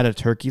I had a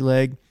turkey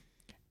leg,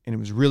 and it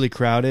was really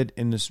crowded,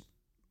 and this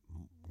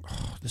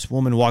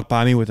woman walked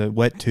by me with a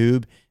wet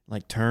tube,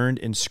 like turned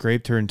and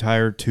scraped her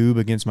entire tube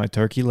against my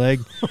turkey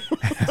leg.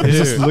 I was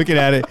just looking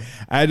at it.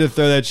 I had to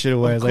throw that shit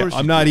away. I was like, course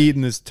I'm you not did.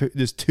 eating this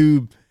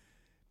tube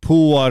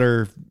pool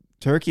water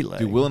turkey leg.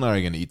 Dude, Will and I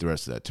are going to eat the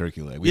rest of that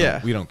turkey leg. We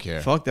don't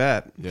care. Fuck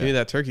that. Yeah. Give me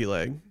that turkey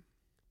leg.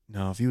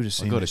 No, if you would have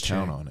I'll seen go this to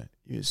town chick, on it.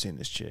 you would have seen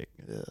this chick.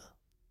 Ugh.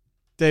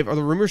 Dave, are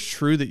the rumors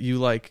true that you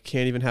like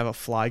can't even have a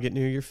fly get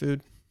near your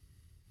food?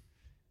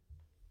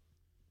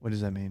 What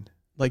does that mean?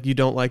 Like you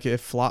don't like it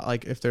if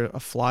a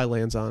fly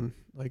lands on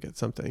like at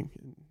something.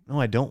 No,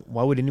 I don't.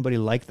 Why would anybody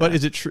like that? But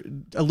is it true?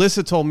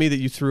 Alyssa told me that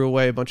you threw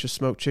away a bunch of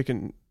smoked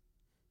chicken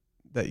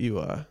that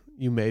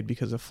you made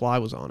because a fly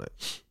was on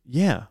it.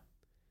 Yeah.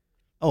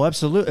 Oh,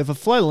 absolutely. If a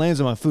fly lands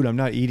on my food, I'm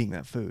not eating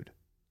that food.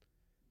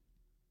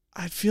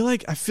 I feel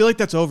like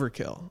that's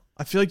overkill.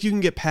 I feel like you can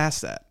get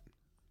past that.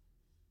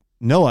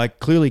 No, I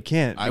clearly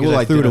can't. I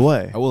threw it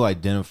away. I will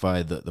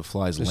identify the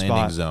fly's landing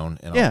spot. zone,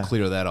 and I'll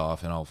clear that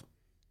off, and I'll.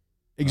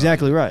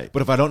 Exactly right.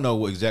 But if I don't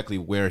know exactly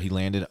where he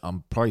landed,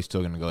 I'm probably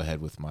still going to go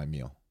ahead with my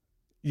meal.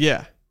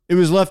 Yeah. It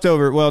was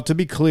leftover. Well, to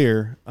be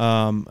clear,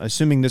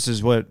 assuming this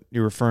is what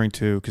you're referring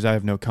to, because I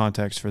have no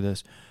context for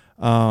this.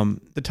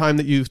 The time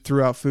that you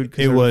threw out food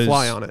because there was a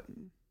fly on it.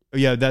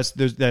 Yeah,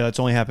 that's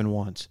only happened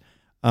once.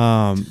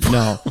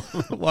 No.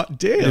 What?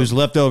 Damn. It was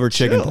leftover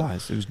chicken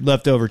thighs. It was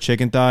leftover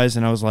chicken thighs,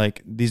 and I was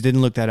like, these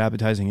didn't look that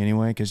appetizing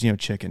anyway, because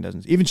chicken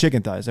doesn't. Even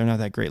chicken thighs, they're not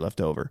that great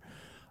leftover.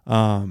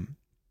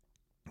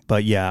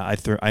 But yeah,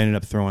 I ended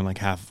up throwing like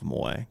half of them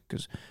away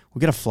because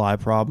we got a fly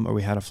problem, or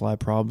we had a fly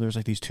problem. There's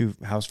like these 2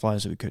 house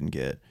flies that we couldn't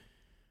get.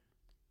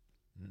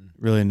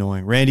 Really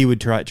annoying. Randy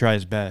would try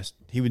his best.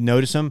 He would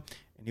notice them,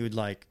 and he would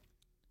like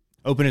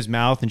open his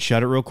mouth and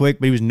shut it real quick,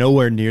 but he was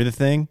nowhere near the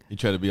thing. He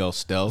tried to be all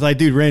stealth. I was like,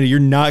 dude, Randy, you're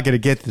not gonna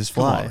get this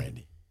fly. Come on,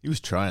 Randy. He was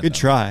trying. Good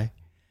try.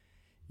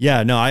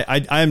 Yeah, no,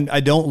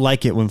 I don't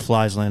like it when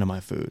flies land on my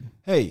food.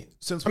 Hey,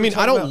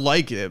 I don't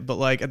like it, but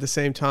like at the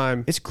same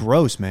time, it's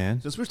gross,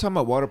 man. Since we're talking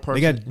about water parks,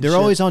 they're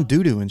always on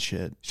doo-doo and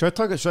shit. Should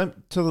I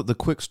tell the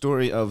quick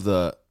story of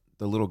the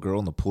little girl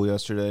in the pool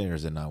yesterday, or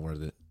is it not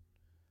worth it?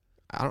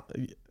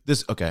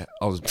 Okay,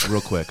 I was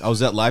real quick. I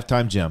was at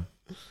Lifetime Gym.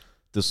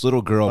 This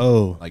little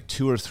girl, like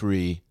 2 or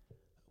 3,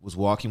 was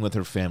walking with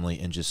her family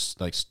and just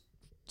like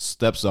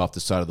steps off the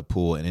side of the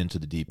pool and into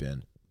the deep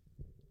end.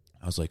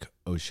 I was like,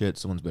 oh shit,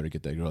 someone's better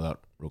get that girl out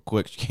real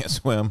quick. She can't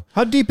swim.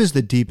 How deep is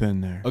the deep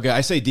end there? Okay,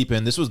 I say deep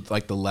end. This was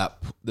like the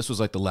lap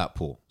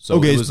pool. So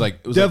okay, it was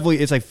definitely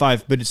it's like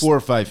 5, but it's 4 or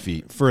 5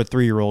 feet for a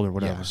 3-year-old or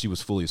whatever. Yeah, she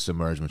was fully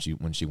submerged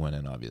when she went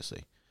in,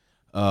 obviously.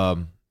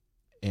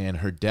 And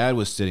her dad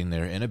was sitting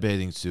there in a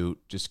bathing suit,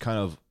 just kind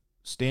of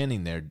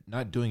standing there,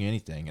 not doing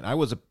anything. And I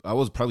was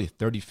probably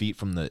 30 feet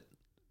from the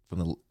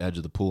edge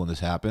of the pool when this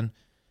happened.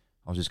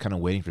 I was just kind of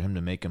waiting for him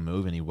to make a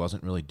move, and he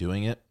wasn't really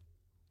doing it.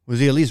 Was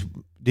he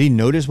did he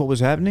notice what was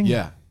happening?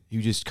 Yeah. He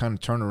just kind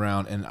of turned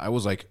around, and I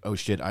was like, oh,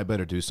 shit, I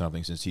better do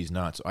something since he's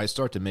not. So I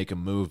start to make a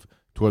move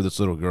toward this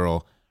little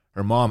girl.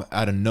 Her mom,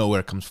 out of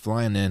nowhere, comes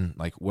flying in,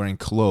 like, wearing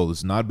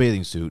clothes, not a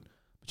bathing suit.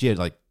 But she had,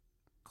 like,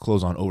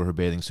 clothes on over her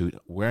bathing suit,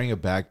 wearing a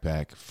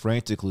backpack,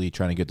 frantically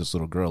trying to get this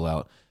little girl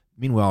out.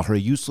 Meanwhile, her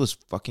useless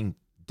fucking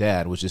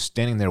dad was just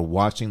standing there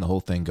watching the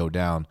whole thing go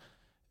down.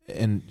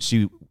 And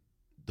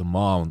the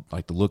mom,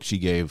 like, the look she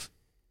gave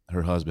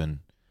her husband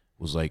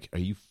was like, are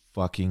you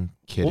fucking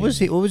kidding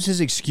me? What was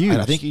his excuse?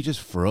 I think he just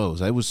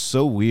froze. It was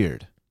so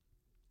weird.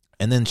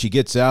 And then she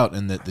gets out,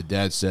 and the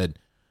dad said,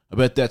 I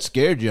bet that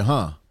scared you,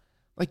 huh?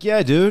 Like,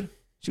 yeah, dude.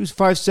 She was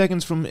 5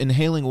 seconds from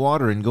inhaling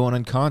water and going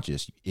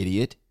unconscious, you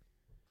idiot.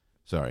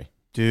 Sorry.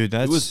 Dude,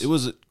 it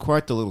was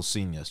quite the little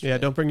scene yesterday. Yeah,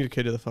 don't bring your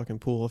kid to the fucking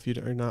pool if you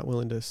are not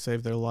willing to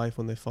save their life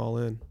when they fall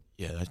in.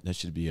 Yeah, that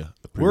should be a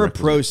We're a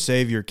pro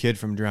save your kid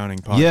from drowning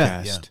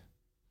podcast.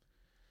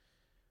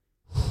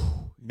 Yeah.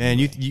 Man,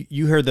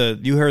 you heard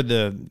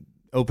the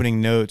opening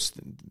notes.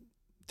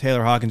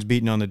 Taylor Hawkins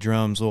beating on the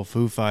drums, little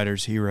Foo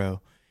Fighters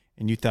hero,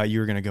 and you thought you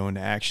were going to go into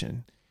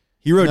action.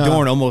 Hero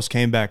Dorn almost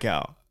came back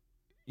out.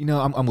 You know,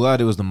 I'm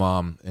glad it was the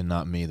mom and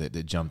not me that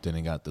jumped in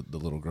and got the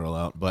little girl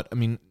out. But I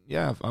mean,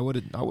 yeah, I would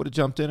have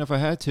jumped in if I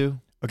had to.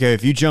 Okay,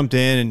 if you jumped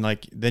in and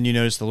like then you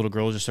notice the little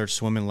girl just starts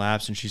swimming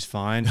laps and she's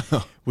fine,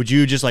 would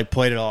you just like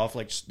played it off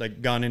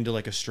like gone into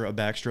like a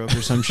backstroke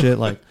or some shit?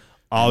 Like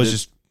I was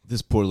just.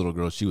 This poor little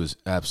girl, she was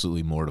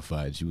absolutely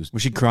mortified. Was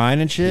she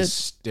crying and shit?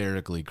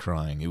 Hysterically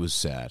crying. It was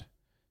sad.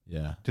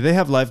 Yeah. Do they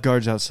have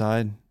lifeguards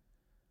outside?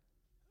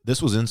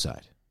 This was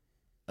inside.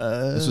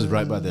 This was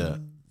right by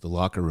the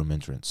locker room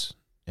entrance,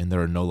 and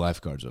there are no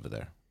lifeguards over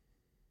there.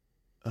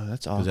 Oh,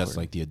 that's awkward. Because that's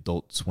like the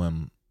adult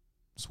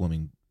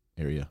swimming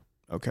area.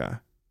 Okay.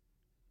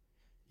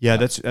 Yeah,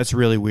 that's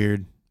really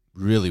weird.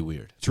 Really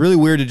weird. It's really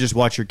weird to just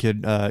watch your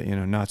kid,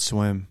 not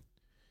swim.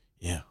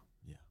 Yeah.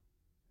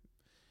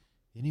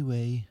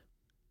 Anyway.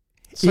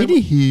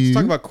 Let's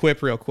talk about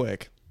Quip real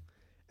quick.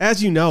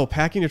 As you know,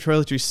 packing your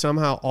toiletries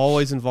somehow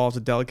always involves a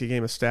delicate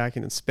game of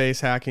stacking and space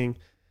hacking.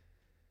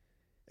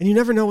 And you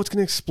never know what's going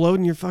to explode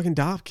in your fucking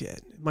DOP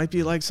kit. It might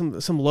be like some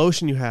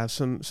lotion you have,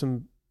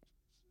 some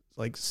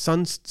like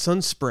sun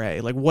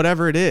spray, like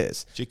whatever it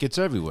is. Shit gets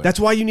everywhere. That's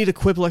why you need a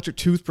Quip electric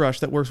toothbrush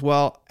that works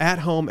well at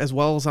home as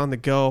well as on the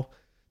go.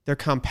 They're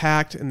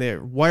compact and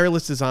they're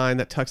wireless design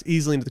that tucks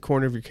easily into the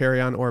corner of your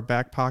carry-on or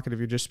back pocket if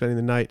you're just spending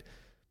the night.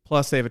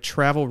 Plus, they have a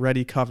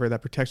travel-ready cover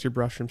that protects your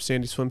brush from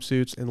sandy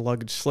swimsuits and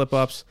luggage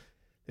slip-ups.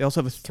 They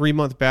also have a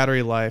 3-month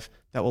battery life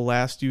that will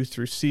last you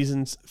through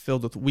seasons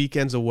filled with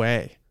weekends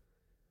away.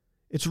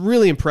 It's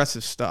really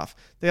impressive stuff.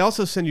 They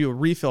also send you a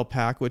refill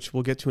pack, which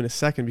we'll get to in a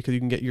second because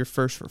you can get your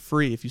first for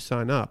free if you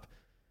sign up.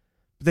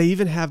 They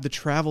even have the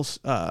travel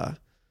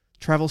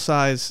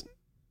size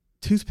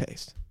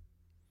toothpaste.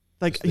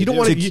 Like yes, you don't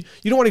want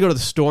to go to the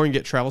store and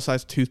get travel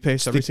size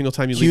toothpaste every single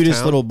time you leave town.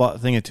 Cutest little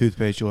thing of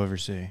toothpaste you'll ever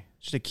see.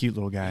 Just a cute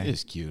little guy. It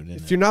is cute. Isn't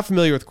If it? you're not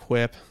familiar with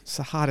Quip, it's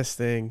the hottest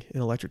thing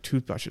in electric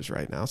toothbrushes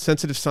right now.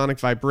 Sensitive sonic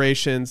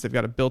vibrations. They've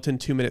got a built-in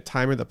 2-minute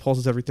timer that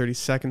pulses every 30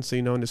 seconds, so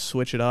you know when to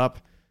switch it up.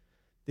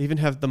 They even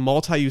have the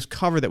multi-use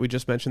cover that we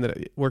just mentioned that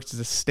it works as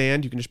a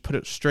stand. You can just put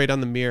it straight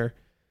on the mirror.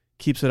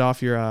 Keeps it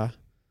off your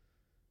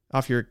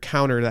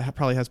counter that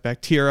probably has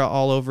bacteria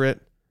all over it.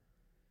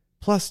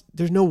 Plus,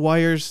 there's no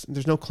wires,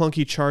 there's no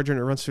clunky charger, and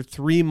it runs for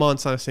 3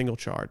 months on a single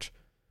charge.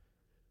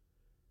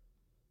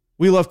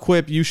 We love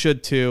Quip. You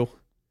should too.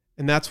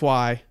 And that's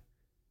why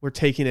we're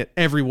taking it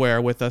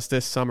everywhere with us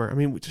this summer. I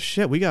mean,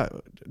 shit,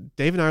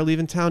 Dave and I are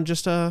leaving town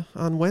just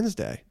on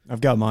Wednesday.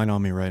 I've got mine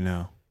on me right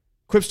now.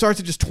 Quip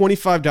starts at just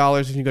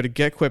 $25. If you go to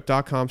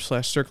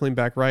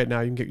getquip.com/circlingback right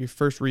now, you can get your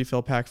first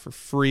refill pack for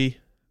free.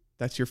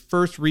 That's your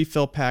first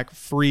refill pack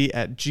free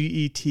at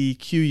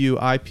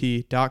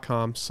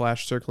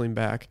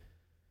getquip.com/circlingback.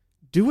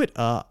 Do it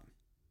up.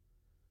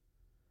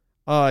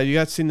 You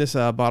guys seen this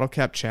bottle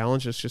cap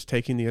challenge that's just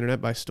taking the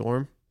internet by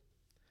storm?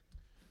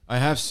 I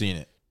have seen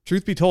it.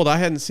 Truth be told, I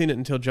hadn't seen it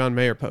until John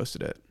Mayer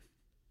posted it.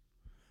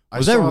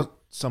 I saw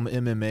some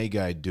MMA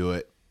guy do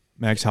it.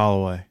 Max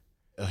Holloway.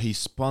 He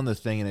spun the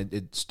thing and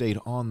it stayed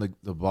on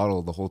the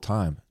bottle the whole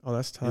time. Oh,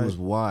 that's tight. It was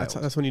wild.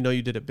 That's when you know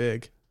you did it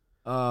big.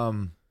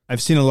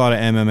 I've seen a lot of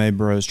MMA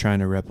bros trying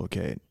to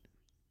replicate.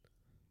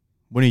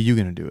 When are you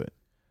going to do it?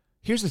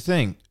 Here's the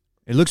thing.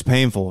 It looks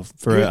painful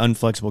for an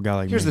unflexible guy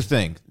like me. Here's the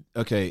thing.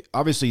 Okay,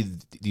 obviously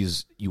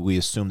we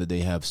assume that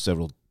they have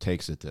several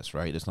takes at this,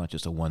 right? It's not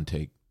just a one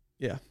take.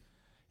 Yeah.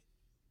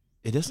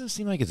 It doesn't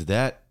seem like it's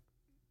that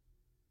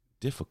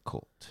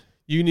difficult.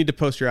 You need to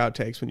post your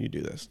outtakes when you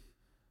do this.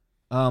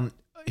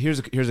 Here's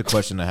a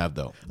question I have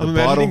though. I'm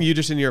imagining you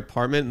just in your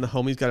apartment and the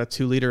homie's got a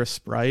 2-liter of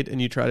Sprite and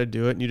you try to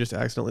do it and you just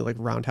accidentally like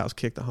roundhouse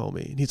kick the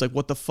homie and he's like,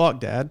 "What the fuck,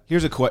 Dad?"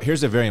 Here's a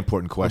very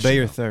important question. Obey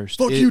your thirst.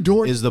 Fuck you,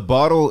 dork. Is the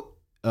bottle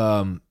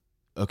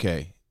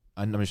okay?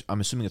 I'm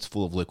assuming it's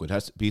full of liquid. There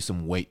has to be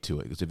some weight to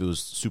it because if it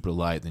was super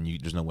light, then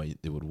there's no way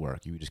it would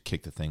work. You would just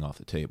kick the thing off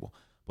the table.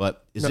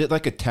 But is it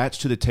like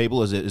attached to the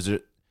table? Is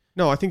it?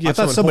 No, I think you I have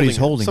thought somebody's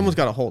holding it. Someone's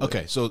got to hold it.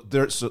 Okay,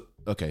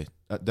 okay.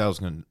 That was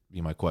going to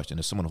be my question.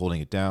 Is someone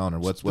holding it down, or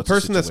what's the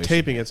person that's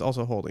taping it's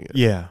also holding it?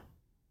 Yeah.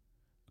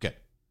 Okay.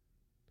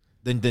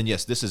 Then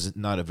yes, this is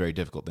not a very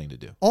difficult thing to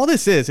do. All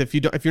this is, if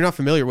you're not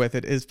familiar with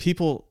it, is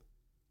people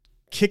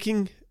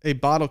kicking a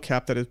bottle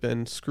cap that has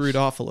been screwed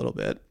off a little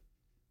bit.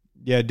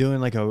 Yeah, doing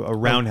like a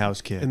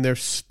roundhouse kick. And they're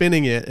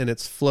spinning it and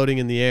it's floating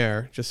in the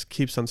air, just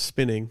keeps on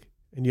spinning,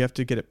 and you have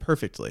to get it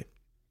perfectly.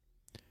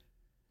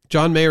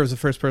 John Mayer was the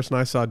first person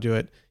I saw do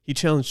it. He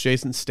challenged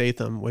Jason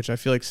Statham, which I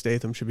feel like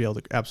Statham should be able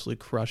to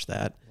absolutely crush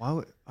that.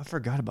 Wow, I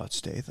forgot about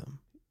Statham.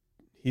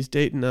 He's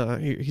dating,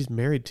 he's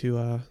married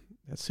to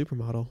that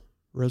supermodel,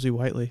 Rosie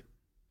Whiteley.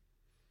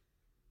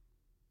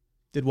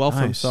 Did well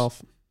for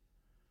himself.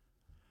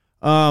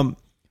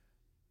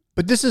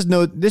 But this is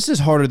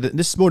harder.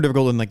 This is more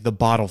difficult than like the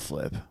bottle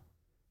flip,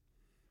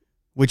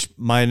 which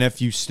my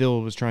nephew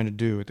still was trying to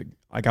do.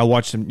 Like I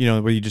watched him,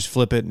 where you just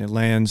flip it and it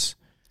lands,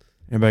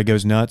 everybody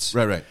goes nuts.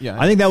 Right. Yeah.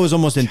 I think that was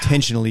almost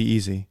intentionally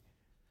easy,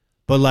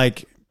 but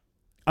like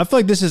I feel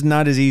like this is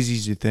not as easy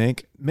as you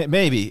think.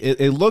 Maybe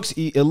it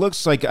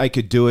looks like I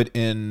could do it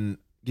in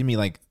give me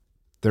like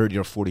 30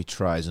 or 40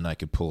 tries and I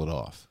could pull it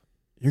off.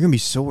 You're gonna be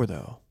sore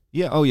though.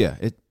 Yeah. Oh yeah.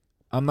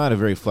 I'm not a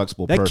very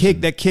flexible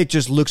person. That kick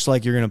just looks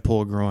like you're gonna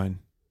pull a groin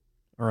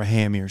or a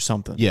hammy or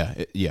something.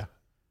 Yeah.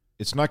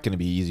 It's not going to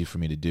be easy for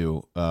me to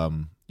do.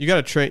 You got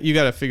to train. You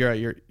got to figure out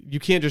you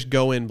can't just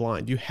go in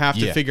blind. You have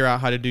to figure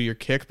out how to do your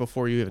kick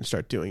before you even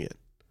start doing it.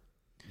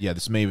 Yeah,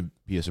 this may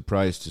be a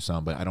surprise to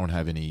some, but I don't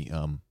have any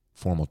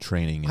formal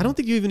training. I don't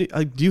think you even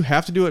do you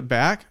have to do it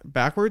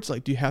backwards?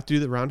 Like, do you have to do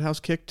the roundhouse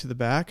kick to the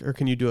back, or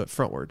can you do it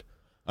frontward?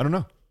 I don't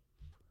know.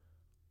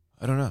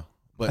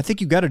 But I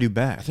think you got to do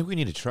back. I think we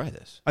need to try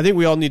this. I think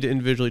we all need to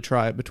individually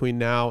try it between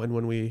now and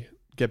when we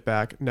get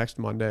back next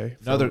Monday.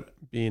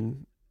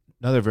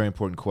 Another very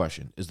important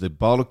question: is the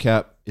bottle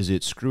cap? Is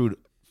it screwed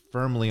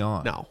firmly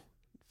on? No,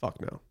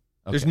 fuck no.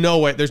 Okay.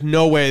 There's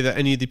no way that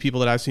any of the people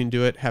that I've seen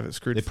do it have it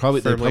screwed. They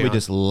probably on.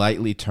 just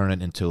lightly turn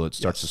it until it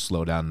starts to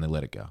slow down and they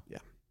let it go. Yeah.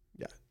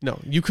 No,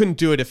 you couldn't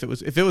do it if it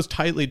was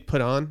tightly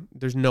put on.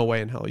 There's no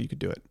way in hell you could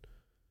do it.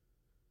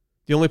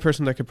 The only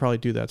person that could probably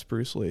do that's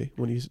Bruce Lee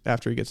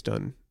after he gets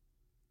done.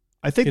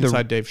 I think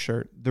inside Dave's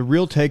shirt. The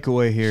real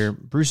takeaway here,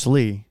 Bruce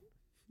Lee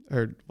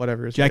or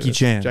whatever his Jackie name is.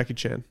 Chan. Jackie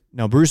Chan.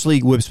 No, Bruce Lee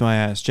whips my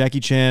ass.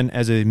 Jackie Chan,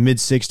 as a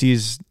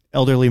mid-60s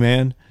elderly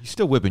man, he's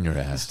still whipping your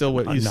ass.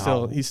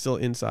 He's still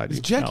inside.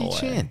 He's Jackie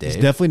Chan, Dave.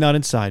 He's definitely not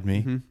inside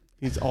me. Mm-hmm.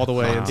 He's all the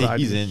way inside.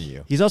 He's in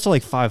you. He's also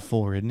like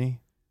 5'4", isn't he?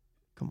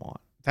 Come on.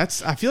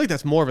 I feel like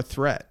that's more of a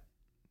threat.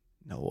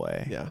 No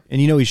way. Yeah. And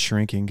he's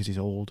shrinking because he's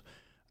old.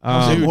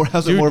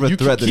 How's it more of a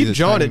threat than keep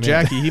jawing at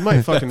Jackie. He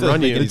might fucking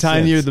run you. The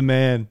tinier the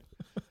man.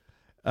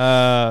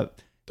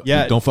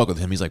 Don't fuck with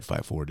him. He's like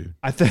 5'4", dude.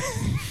 I think,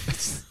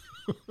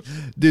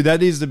 dude,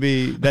 that needs to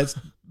be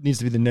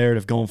the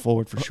narrative going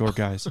forward for short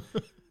guys.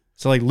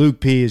 So like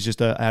Luke P is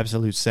just an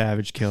absolute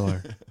savage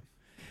killer.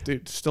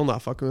 Dude, still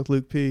not fucking with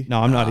Luke P.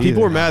 No, I'm not either.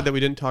 People were mad that we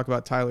didn't talk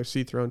about Tyler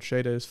C throwing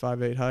shade at his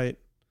 5'8" height.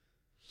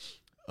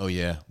 Oh,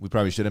 yeah. We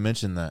probably should have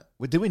mentioned that.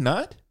 Wait, did we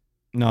not?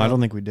 No, I don't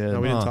think we did. No,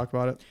 we didn't talk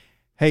about it.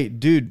 Hey,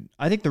 dude,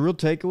 I think the real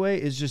takeaway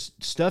is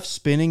just stuff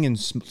spinning in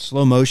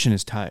slow motion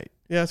is tight.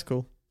 Yeah, that's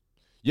cool.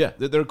 Yeah,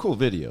 they're cool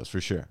videos for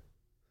sure.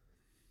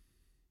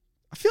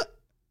 I feel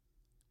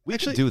We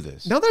actually should do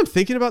this. Now that I'm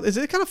thinking about, is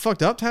it kind of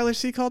fucked up? Tyler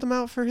C called him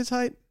out for his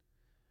height.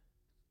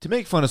 To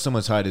make fun of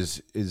someone's height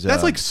is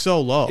That's like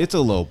so low. it's a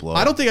low blow.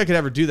 I don't think I could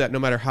ever do that, no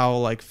matter how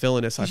like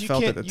villainous I You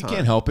felt can't- at the time. You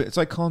can't help it. It's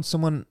like calling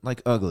someone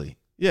like ugly.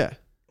 Yeah,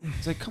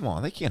 It's like, come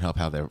on, they can't help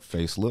how their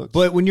face looks.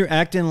 But when you're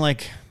acting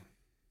like,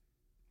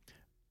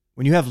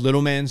 when you have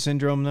little man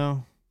syndrome,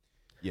 though,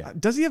 yeah,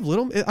 does he have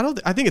little? I don't.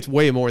 I think it's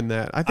way more than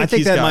that. I I think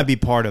he's that got- might be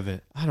part of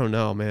it. I don't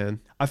know, man.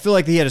 I feel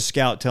like he had a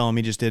scout tell him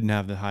he just didn't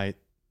have the height.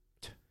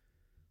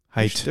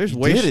 There's you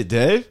way did it,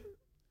 Dave.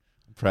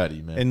 I'm proud of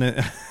you, man. And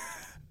then,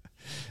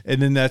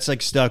 and then that's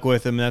like stuck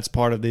with him. That's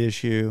part of the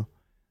issue.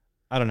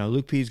 I don't know.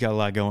 Luke P's got a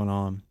lot going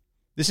on.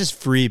 This is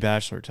free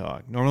Bachelor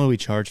talk. Normally we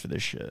charge for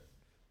this shit.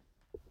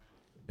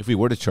 If we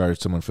were to charge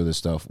someone for this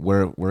stuff,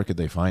 where could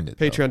they find it?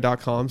 though?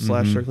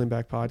 Patreon.com/Circling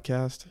Back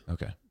Podcast.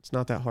 Okay. It's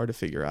not that hard to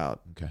figure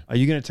out. Okay. Are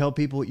you going to tell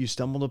people what you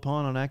stumbled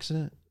upon on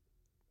accident?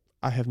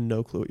 I have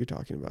no clue what you're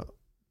talking about.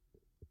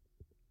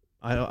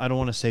 I don't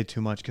want to say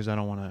too much because I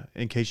don't want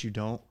to, in case you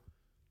don't.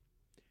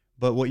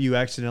 But what you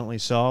accidentally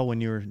saw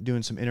when you were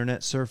doing some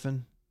internet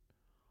surfing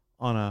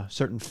on a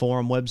certain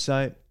forum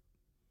website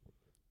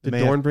Did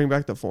Dorn bring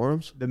back the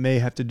forums? that may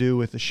have to do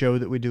with the show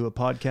that we do a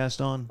podcast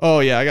on.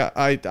 Oh yeah,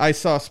 I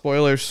saw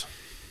spoilers.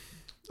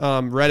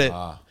 Reddit.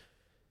 Ah.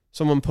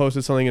 Someone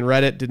posted something in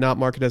Reddit, did not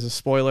mark it as a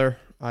spoiler.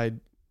 I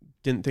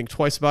didn't think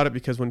twice about it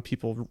because when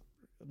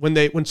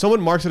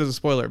someone marks it as a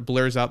spoiler, it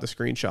blurs out the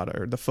screenshot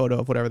or the photo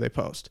of whatever they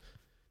post.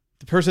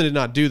 The person did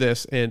not do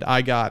this, and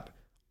I got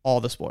all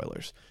the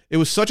spoilers. It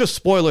was such a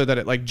spoiler that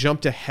it like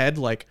jumped ahead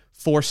like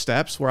 4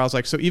 steps where I was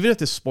like, so even if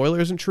this spoiler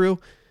isn't true,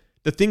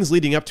 the things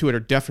leading up to it are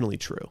definitely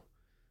true.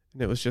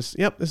 And it was just,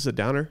 yep, this is a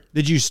downer.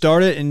 Did you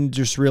start it and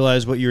just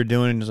realize what you were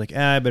doing and was like,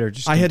 I better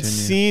just I had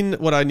continue? seen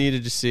what I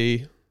needed to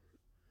see,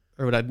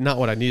 or not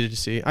what I needed to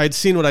see. I had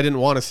seen what I didn't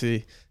want to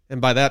see. And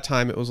by that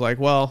time it was like,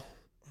 well,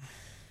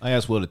 I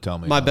asked Will to tell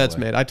me. my by the bed's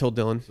way. made. I told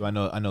Dylan. So I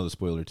know the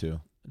spoiler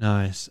too.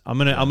 Nice. I'm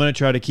gonna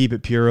try to keep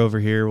it pure over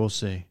here. We'll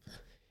see.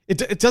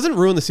 It doesn't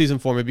ruin the season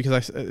for me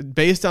because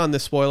based on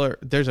this spoiler,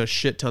 there's a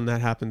shit ton that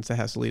happens that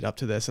has to lead up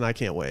to this, and I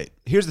can't wait.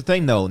 Here's the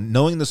thing, though.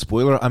 Knowing the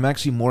spoiler, I'm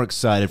actually more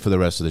excited for the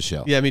rest of the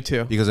show. Yeah, me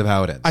too. Because of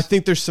how it ends. I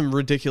think there's some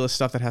ridiculous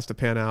stuff that has to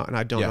pan out, and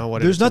I don't know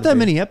what There's it's not gonna that be.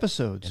 many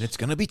episodes. and it's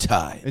going to be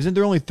tied. Isn't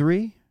there only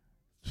 3?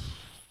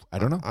 I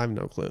don't know. I have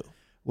no clue.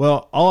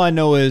 Well, all I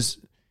know is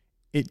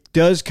it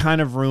does kind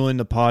of ruin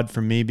the pod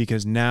for me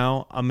because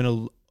now I'm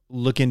going to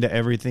look into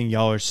everything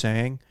y'all are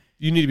saying.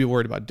 You need to be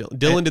worried about Dylan.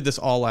 Dylan did this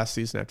all last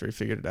season after he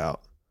figured it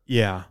out.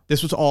 Yeah.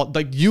 This was all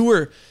like you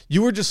were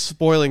just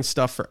spoiling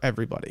stuff for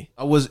everybody.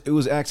 It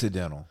was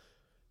accidental.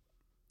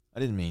 I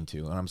didn't mean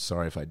to, and I'm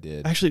sorry if I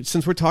did. Actually,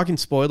 since we're talking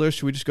spoilers,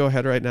 should we just go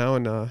ahead right now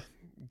and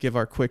give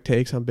our quick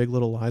takes on Big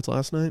Little Lies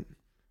last night?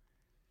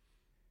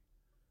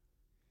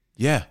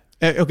 Yeah.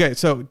 Okay,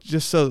 so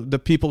just so the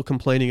people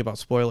complaining about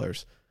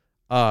spoilers,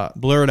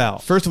 Blur it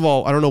out. first of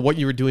all, I don't know what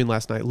you were doing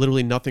last night.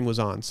 Literally nothing was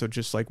on. So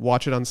just like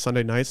watch it on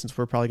Sunday night since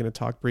we're probably going to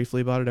talk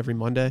briefly about it every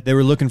Monday. They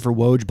were looking for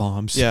Woj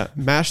bombs. Yeah,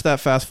 mash that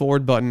fast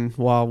forward button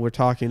while we're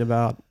talking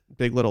about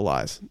Big Little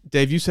Lies.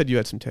 Dave, you said you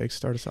had some takes.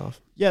 Start us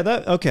off.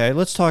 Yeah, okay,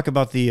 let's talk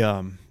about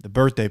the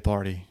birthday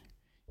party.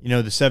 You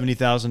know, the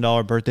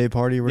 $70,000 birthday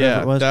party or whatever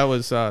Yeah, it was. that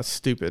was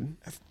stupid.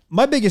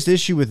 My biggest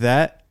issue with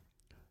that,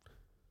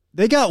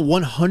 they got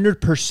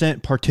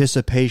 100%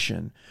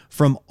 participation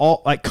from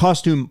all, like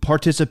costume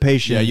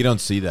participation. Yeah, you don't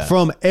see that.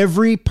 From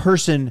every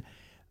person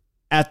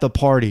at the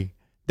party.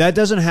 That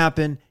doesn't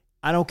happen.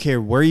 I don't care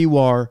where you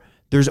are.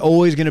 There's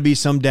always going to be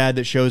some dad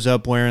that shows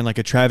up wearing like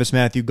a Travis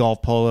Matthew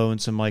golf polo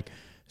and some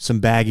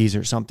baggies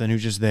or something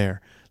who's just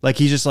there. Like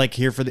he's just like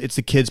here it's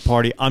the kids'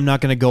 party. I'm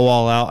not going to go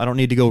all out. I don't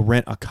need to go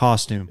rent a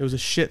costume. It was a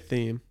shit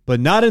theme. But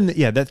not in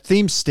that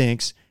theme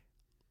stinks.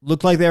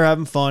 Looked like they were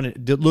having fun.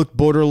 It looked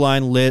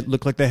borderline lit.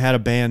 Looked like they had a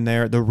band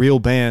there. The real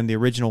band, the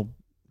original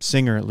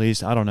singer at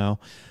least. I don't know.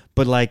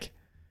 But like,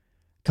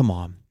 come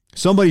on.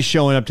 Somebody's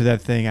showing up to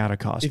that thing out of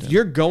costume. If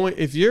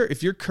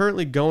you're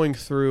currently going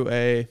through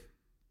a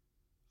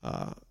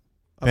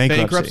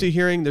bankruptcy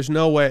hearing,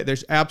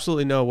 there's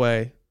absolutely no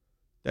way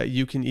that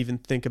you can even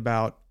think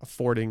about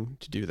affording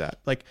to do that.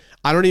 Like,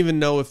 I don't even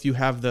know if you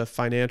have the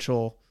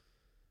financial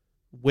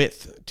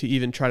width to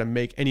even try to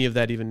make any of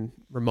that even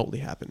remotely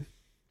happen.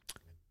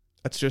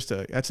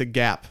 That's a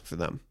gap for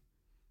them.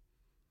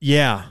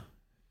 Yeah.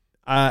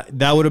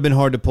 That would have been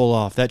hard to pull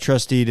off. That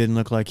trustee didn't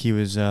look like he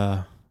was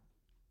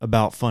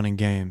about fun and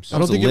games. I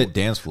don't think lit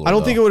dance floor. I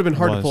don't think it would have been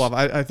hard It to pull was.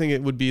 off. I think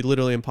it would be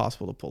literally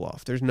impossible to pull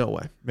off. There's no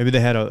way. Maybe they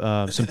had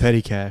some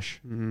petty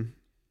cash. Mm-hmm.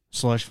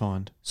 Slush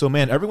fund. So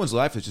man, everyone's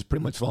life is just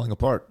pretty much falling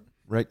apart,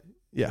 right?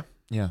 Yeah.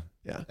 Yeah.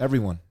 Yeah.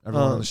 Everyone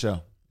on the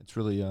show. It's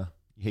really you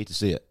hate to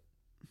see it.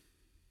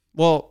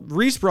 Well,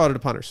 Reese brought it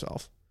upon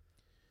herself.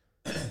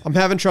 I'm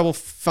having trouble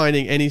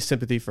finding any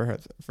sympathy for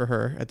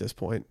her at this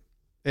point.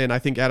 And I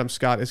think Adam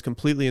Scott is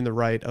completely in the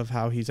right of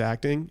how he's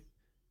acting.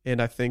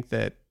 And I think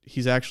that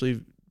he's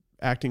actually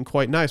acting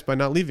quite nice by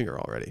not leaving her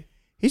already.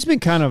 He's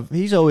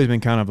always been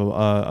kind of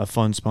a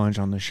fun sponge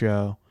on the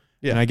show.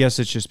 Yeah. And I guess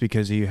it's just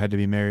because he had to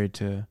be married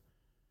to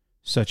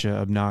such an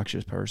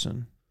obnoxious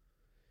person.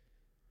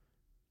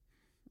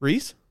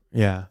 Reese?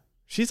 Yeah.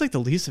 She's like the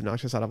least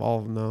obnoxious out of all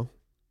of them, though.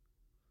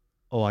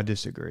 Oh, I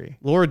disagree.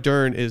 Laura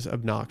Dern is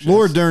obnoxious.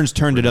 Laura Dern's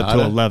turned it up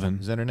to 11.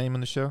 Is that her name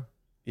in the show?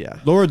 Yeah.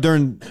 Laura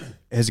Dern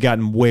has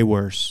gotten way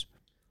worse.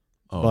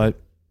 Oh.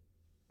 But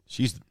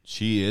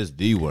she is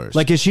the worst.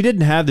 like, if she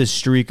didn't have this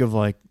streak of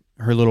like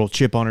her little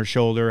chip on her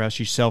shoulder, how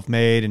she's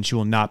self-made and she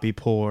will not be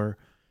poor.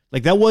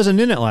 Like, that wasn't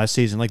in it last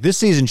season. Like, this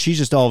season, she's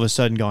just all of a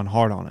sudden gone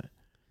hard on it.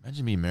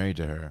 Imagine being married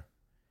to her,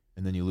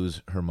 and then you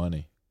lose her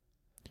money.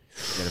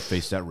 You got to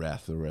face that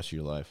wrath for the rest of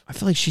your life. I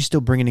feel like she's still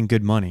bringing in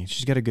good money.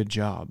 She's got a good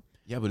job.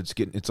 Yeah, but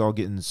it's all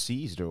getting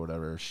seized or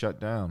whatever, or shut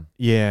down.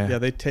 Yeah. Yeah,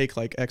 they take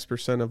like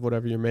X% of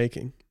whatever you're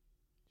making.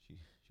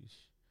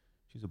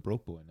 She's a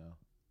broke boy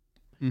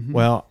now. Mm-hmm.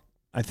 Well,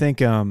 I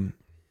think I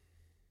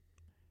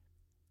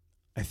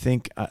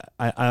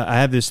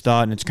have this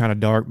thought, and it's kind of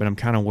dark, but I'm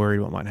kind of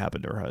worried what might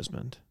happen to her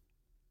husband.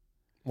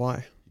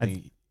 Why? I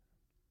think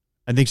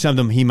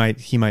he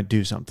might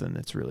do something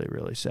that's really,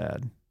 really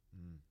sad.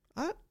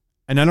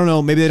 And I don't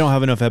know, maybe they don't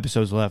have enough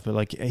episodes left, but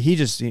like, he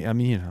just, I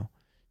mean, you know,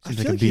 I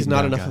feel like he's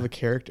not enough of a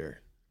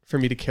character for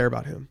me to care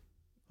about him.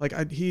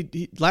 Like,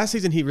 he last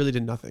season he really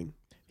did nothing.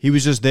 He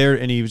was just there,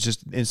 and he was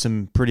just in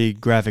some pretty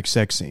graphic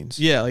sex scenes.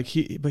 Yeah, like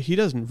but he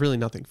does really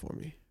nothing for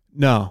me.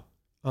 No.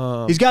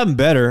 He's gotten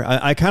better.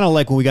 I kind of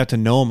like when we got to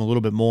know him a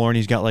little bit more, and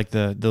he's got like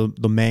the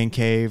man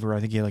cave, or I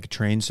think he had like a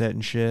train set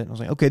and shit. I was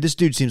like, okay, this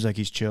dude seems like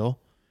he's chill.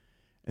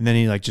 And then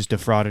he like just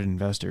defrauded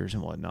investors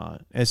and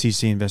whatnot.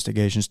 SEC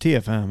investigations,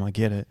 TFM, I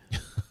get it.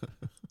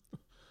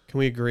 Can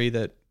we agree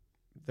that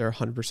they're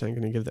 100%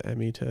 going to give the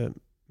Emmy to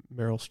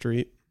Meryl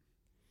Streep?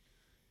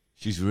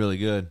 She's really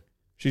good.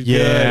 She's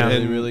good.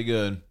 Really, really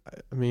good.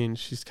 I mean,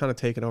 she's kind of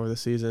taken over the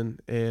season,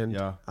 and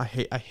yeah. I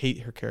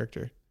hate her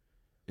character.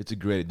 It's a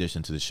great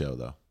addition to the show,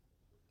 though.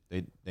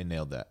 They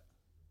nailed that.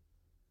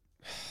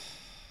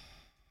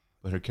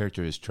 But her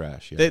character is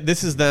trash. Yeah.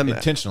 This is them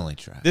intentionally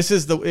trash. This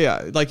is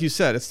like you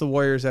said, it's the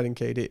Warriors adding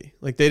KD.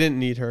 Like, they didn't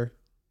need her,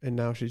 and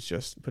now she's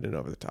just putting it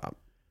over the top.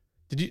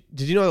 Did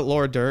you know that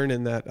Laura Dern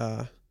and that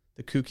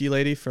the kooky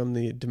lady from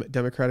the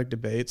Democratic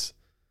debates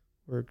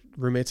were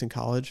roommates in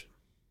college?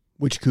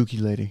 Which kooky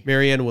lady?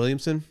 Marianne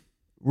Williamson.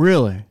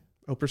 Really?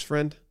 Oprah's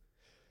friend.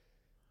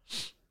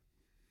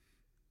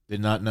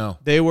 Did not know.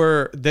 They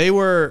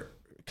were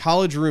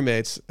college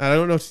roommates. I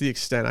don't know to the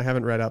extent. I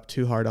haven't read up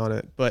too hard on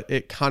it, but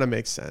it kind of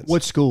makes sense.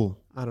 What school?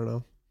 I don't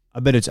know.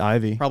 I bet it's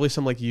Ivy. Probably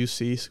some like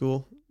UC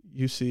school.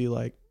 UC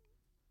like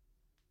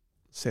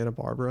Santa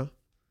Barbara.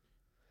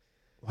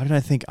 Why did I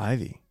think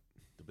Ivy?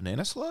 The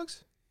banana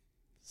slugs?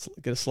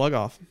 Get a slug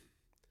off.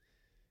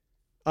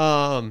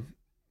 I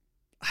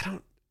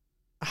don't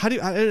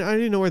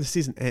even know where the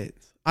season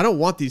ends. I don't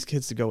want these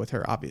kids to go with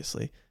her,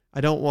 obviously.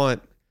 I don't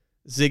want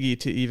Ziggy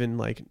to even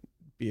like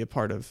be a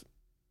part of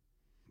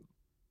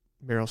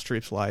Meryl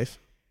Streep's life.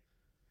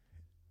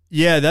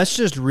 Yeah, that's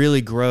just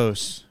really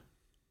gross.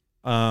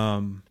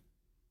 And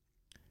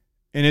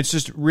it's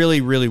just really,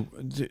 really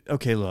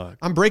okay. Look,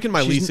 I'm breaking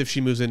my lease if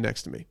she moves in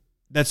next to me.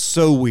 That's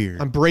so weird.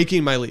 I'm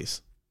breaking my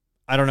lease.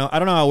 I don't know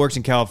how it works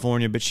in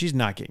California, but she's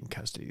not getting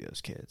custody of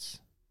those kids.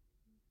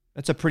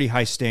 That's a pretty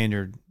high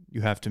standard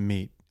you have to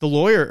meet.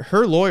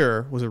 Her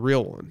lawyer was a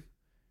real one.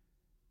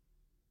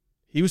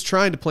 He was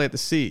trying to plant the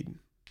seed.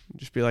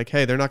 Just be like,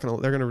 hey, they're going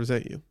to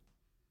resent you.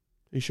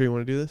 Are you sure you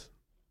want to do this?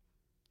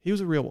 He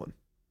was a real one.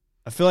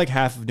 I feel like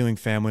half of doing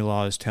family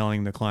law is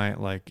telling the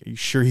client, like, are you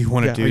sure you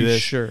want to do are you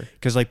this? Sure.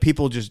 Because like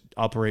people just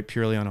operate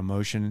purely on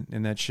emotion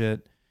in that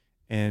shit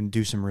and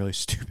do some really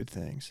stupid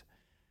things.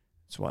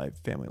 That's why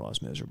family law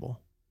is miserable.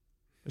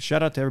 But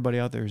shout out to everybody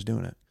out there who's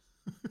doing it.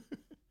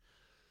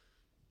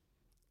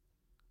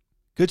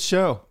 Good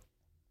show.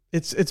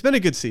 It's been a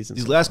good season.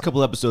 These last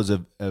couple episodes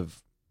have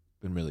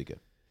been really good.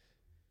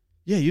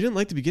 Yeah, you didn't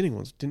like the beginning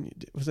ones, didn't you?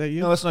 Was that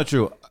you? No, that's not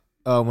true.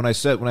 When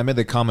I made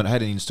the comment, I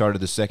hadn't even started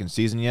the second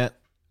season yet.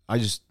 I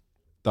just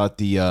thought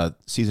the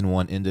season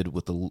one ended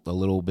with a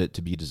little bit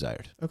to be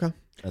desired. Okay.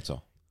 That's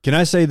all. Can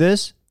I say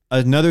this?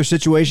 Another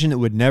situation that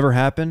would never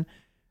happen.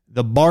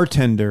 The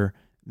bartender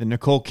that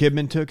Nicole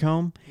Kidman took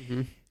home,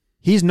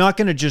 he's not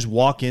going to just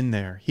walk in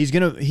there. He's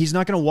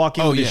not going to walk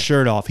in with his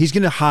shirt off. He's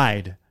going to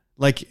hide.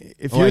 Like,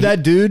 if you're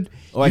that dude,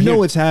 you know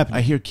what's happening.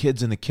 I hear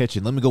kids in the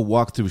kitchen. Let me go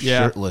walk through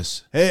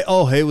shirtless. Hey,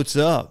 what's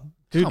up?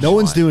 Dude, no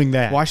one's doing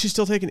that. Why is she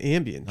still taking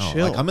Ambien? No,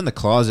 Chill. like, I'm in the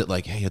closet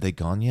like, hey, are they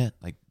gone yet?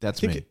 Like,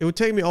 that's me. It would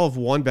take me all of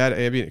one bad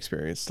Ambien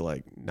experience to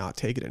like not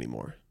take it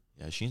anymore.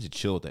 Yeah, she needs to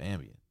chill with the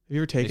Ambien. Have you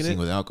ever taken it?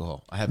 With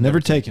alcohol. I have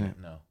never taken it.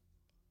 No.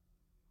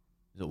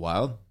 Is it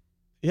wild?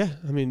 Yeah.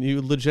 I mean,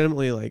 you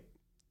legitimately like...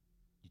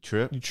 You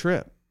trip? You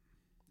trip.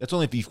 That's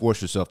only if you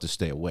force yourself to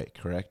stay awake,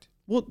 correct?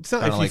 Well, it's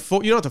not Kinda like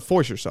you don't have to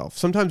force yourself.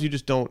 Sometimes you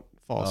just don't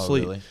fall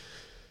asleep. Really?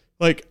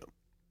 Like,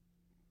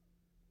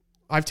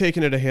 I've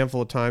taken it a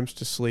handful of times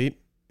to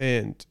sleep,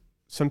 and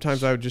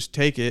sometimes I would just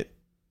take it,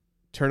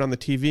 turn on the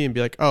TV, and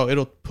be like, oh,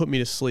 it'll put me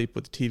to sleep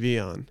with the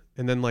TV on.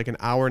 And then like an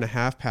hour and a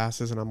half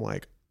passes, and I'm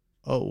like,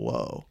 oh,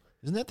 whoa.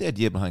 Isn't that the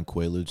idea behind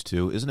Quaaludes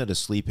too? Isn't it a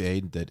sleep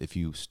aid that if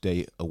you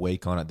stay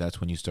awake on it, that's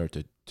when you start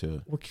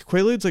to Well,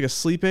 Quaaludes like a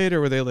sleep aid,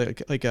 or were they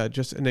like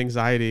just an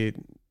anxiety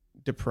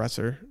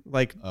depressor?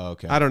 Like, Oh,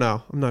 okay. I don't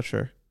know. I'm not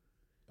sure.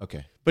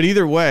 Okay. But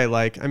either way,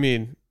 like, I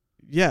mean,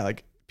 yeah,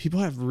 like people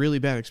have really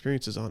bad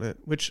experiences on it,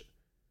 which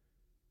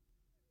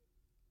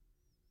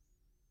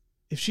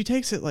if she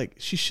takes it, like,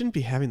 she shouldn't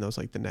be having those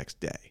like the next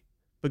day.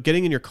 But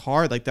getting in your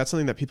car, like, that's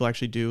something that people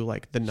actually do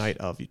like the night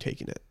of you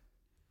taking it.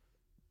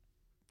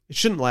 It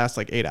shouldn't last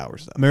like 8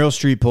 hours though. Meryl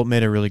Streep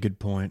made a really good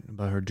point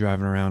about her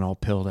driving around all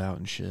pilled out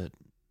and shit.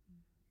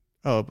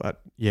 Oh, about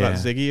Yeah.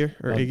 Ziggy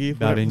or About- Iggy?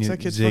 about What's that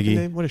kid's fucking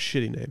name? What a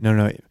shitty name.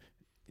 No.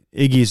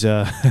 Iggy's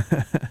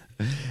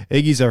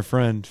Iggy's our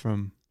friend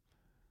from.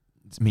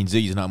 I mean,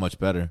 Ziggy's not much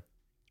better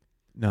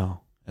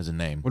No. as a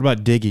name. What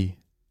about Diggy?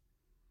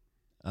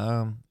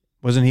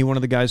 Wasn't he one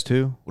of the guys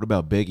too? What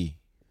about Biggie?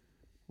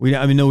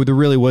 No, there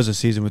really was a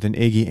season with an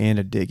Iggy and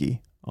a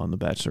Diggy on The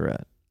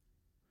Bachelorette.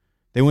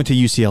 They went to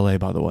UCLA,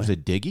 by the way. Was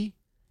it Diggy?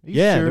 Are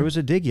you Yeah, sure? there was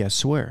a Diggy, I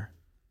swear.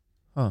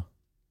 Huh.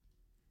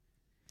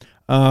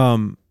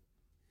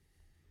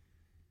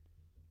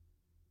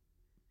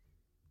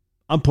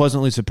 I'm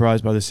pleasantly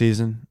surprised by the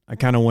season. I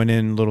kind of went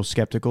in a little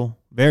skeptical,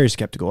 very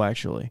skeptical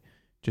actually,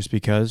 just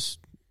because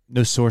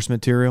no source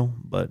material,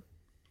 but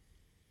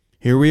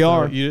here we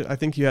are. I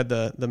think you had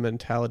the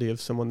mentality of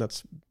someone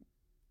that's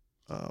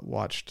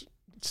watched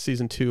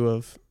season 2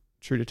 of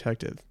True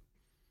Detective.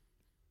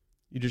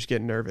 You just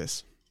get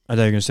nervous. I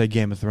thought you were going to say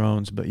Game of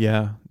Thrones, but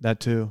yeah, that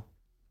too.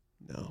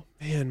 No,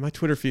 man, my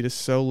Twitter feed is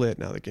so lit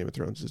now that Game of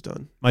Thrones is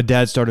done. My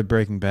dad started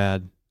Breaking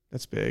Bad.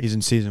 That's big. He's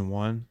in season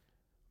 1.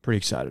 Pretty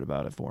excited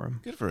about it for him.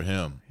 Good for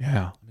him.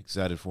 Yeah. I'm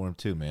excited for him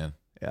too, man.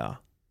 Yeah.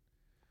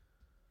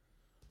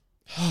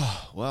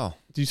 Well,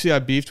 Do you see I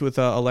beefed with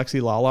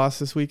Alexi Lalas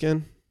this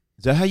weekend?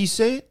 is that how you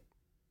say it?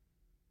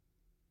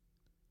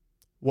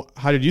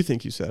 How did you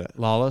think you said it?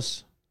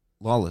 Lalas?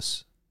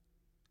 Lawless.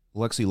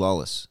 Alexi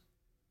Lawless.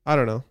 I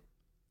don't know.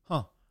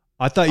 Huh.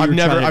 I thought you I've were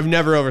never trying to-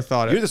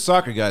 overthought it. You're the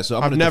soccer guy, so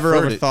I'm I've gonna never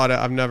defer to- overthought it.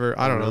 I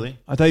don't know. Really?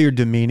 I thought you were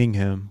demeaning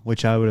him,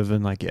 which I would have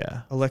been like,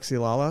 yeah. Alexi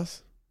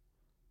Lalas?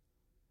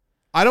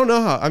 I don't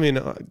know how. I mean,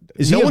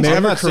 Is no he a one's man? I'm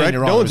ever not saying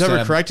you're wrong. no one's I'm ever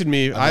saying corrected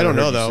me. I've I don't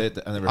never know heard you though.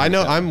 say it. I've never I heard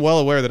know that I'm before. well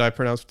aware that I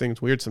pronounce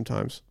things weird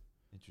sometimes,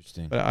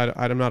 Interesting. but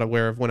I'm not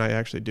aware of when I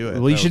actually do it.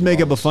 Well, you that should was make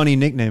up a Lawless. funny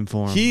nickname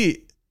for him.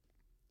 He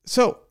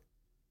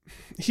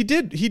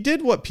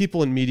did what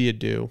people in media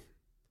do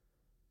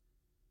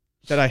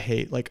that I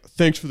hate, like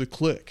thanks for the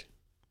click.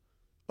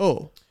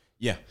 Oh,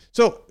 Yeah.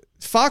 so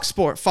Fox,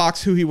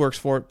 who he works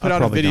for, put I've out a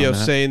probably video done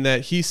that. saying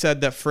that he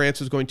said that France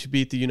was going to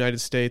beat the United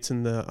States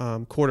in the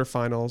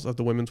quarterfinals of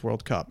the Women's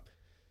World Cup.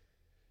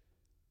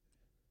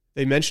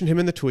 They mentioned him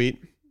in the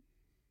tweet,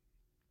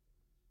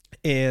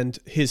 and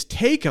his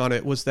take on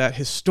it was that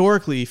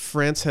historically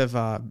France have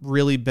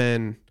really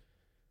been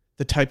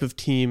the type of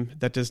team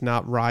that does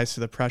not rise to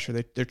the pressure.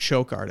 They're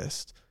choke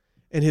artists.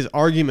 And his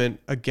argument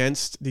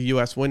against the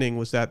U.S. winning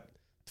was that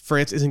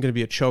France isn't going to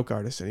be a choke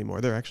artist anymore.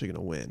 They're actually going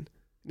to win.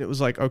 And it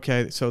was like,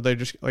 okay, so they're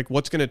just like,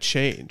 what's going to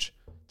change?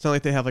 It's not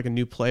like they have like a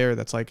new player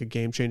that's like a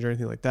game changer or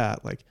anything like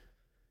that. Like,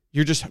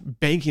 you're just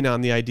banking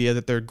on the idea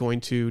that they're going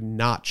to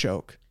not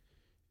choke.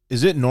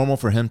 Is it normal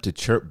for him to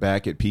chirp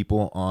back at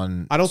people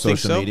on I don't think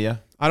social so.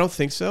 media? I don't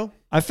think so.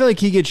 I feel like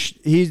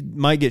he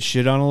might get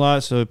shit on a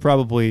lot, so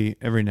probably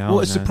every now Well,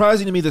 and it's then.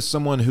 surprising to me that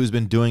someone who's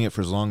been doing it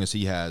for as long as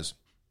he has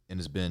and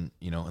has been,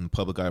 in the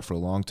public eye for a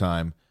long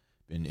time,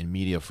 been in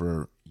media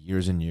for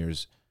years and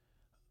years,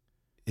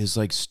 is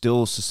like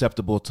still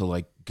susceptible to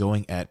like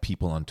going at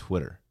people on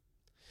Twitter.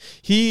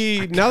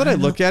 Now that I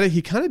look at it,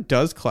 he kind of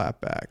does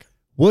clap back.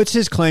 What's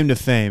his claim to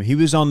fame? He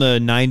was on the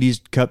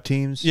 90s Cup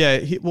teams. Yeah,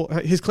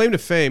 his claim to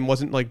fame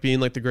wasn't like being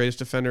like the greatest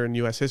defender in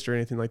U.S. history or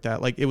anything like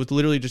that. Like, it was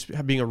literally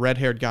just being a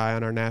red-haired guy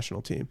on our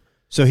national team.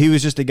 So he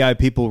was just a guy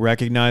people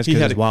recognized He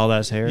because had his a-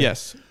 wild-ass hair?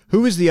 Yes,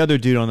 Who was the other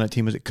dude on that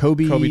team? Was it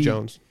Kobe? Kobe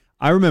Jones,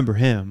 I remember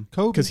him.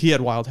 because he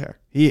had wild hair.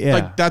 Yeah.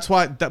 Like, that's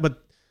why.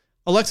 But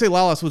Alexei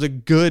Lalas was a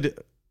good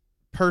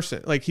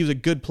person. Like, he was a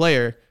good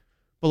player.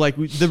 But like,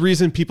 the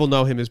reason people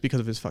know him is because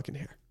of his fucking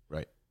hair.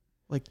 Right.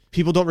 Like,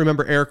 people don't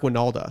remember Eric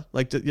Winalda.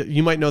 Like,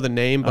 you might know the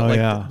name, but Oh, like,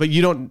 yeah. but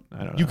you don't.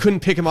 I don't You know. couldn't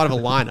pick him out of a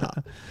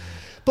lineup.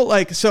 But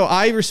like, so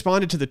I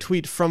responded to the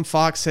tweet from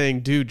Fox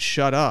saying, "Dude,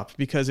 shut up,"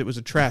 because it was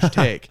a trash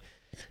take.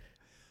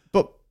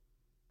 But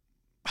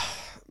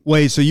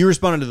Wait, so you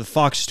responded to the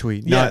Fox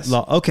tweet? yes,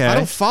 Okay. I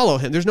don't follow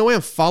him. There's no way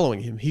I'm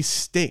following him. He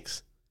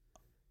stinks.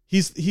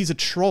 He's a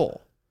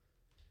troll.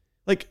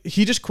 Like,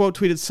 he just quote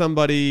tweeted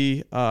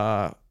somebody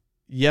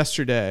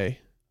yesterday,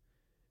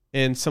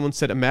 and someone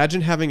said,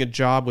 "Imagine having a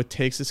job with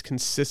takes as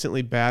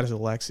consistently bad as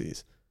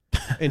Alexi's."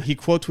 And he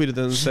quote tweeted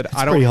them and said,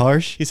 "I don't." pretty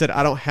harsh. He said,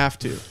 "I don't have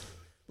to."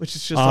 which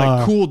is just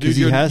like cool, dude. 'cause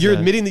he has You're that.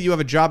 admitting that you have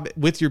a job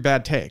with your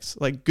bad takes.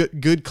 Like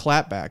good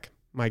clapback,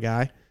 my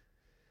guy.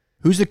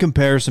 Who's the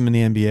comparison in the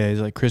NBA? Is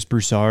it like Chris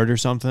Broussard or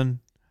something?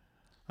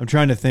 I'm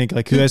trying to think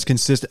like who has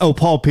consistent. Oh,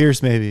 Paul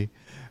Pierce maybe,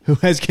 who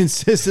has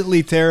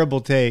consistently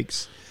terrible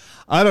takes.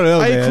 I don't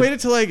know. I man. equate it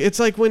to like it's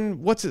like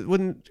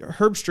when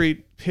Herb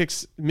Street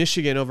picks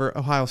Michigan over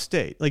Ohio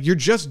State. Like you're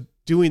just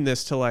doing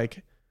this to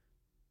like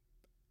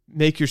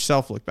make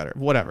yourself look better,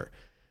 whatever.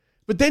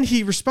 But then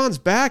he responds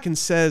back and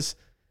says,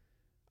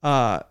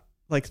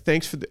 like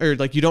thanks for or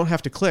like you don't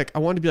have to click. I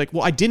wanted to be like,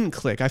 well, I didn't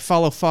click. I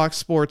follow Fox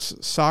Sports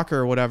Soccer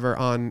or whatever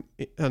on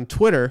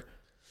Twitter,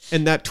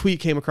 and that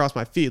tweet came across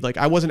my feed. Like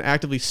I wasn't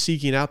actively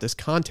seeking out this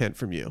content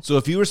from you. So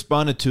if you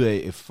responded to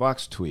a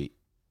Fox tweet,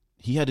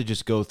 he had to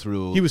just go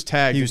through. He was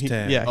tagged. He was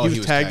tagged. Yeah, he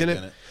was tagged in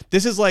it.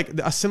 This is like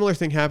a similar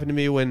thing happened to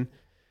me when.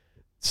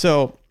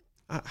 So,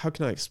 how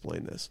can I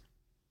explain this?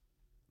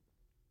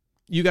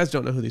 You guys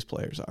don't know who these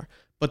players are,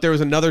 but there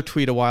was another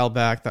tweet a while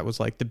back that was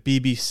like the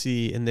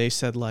BBC, and they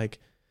said like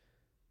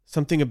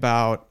something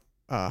about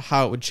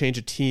how it would change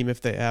a team if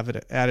they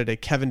added a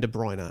Kevin De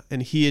Bruyne,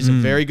 and he is a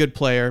very good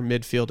player,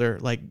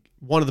 midfielder, like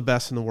one of the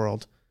best in the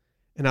world.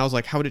 And I was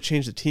like, how would it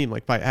change the team?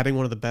 Like by adding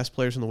one of the best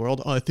players in the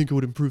world? Oh, I think it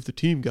would improve the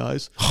team,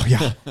 guys. Oh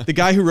yeah. The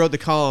guy who wrote the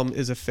column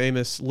is a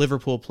famous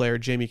Liverpool player,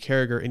 Jamie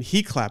Carragher, and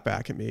he clapped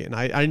back at me. And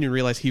I didn't even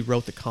realize he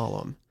wrote the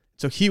column.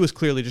 So he was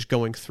clearly just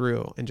going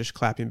through and just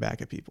clapping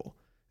back at people.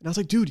 And I was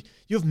like, dude,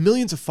 you have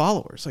millions of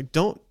followers. Like,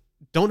 don't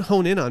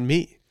hone in on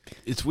me.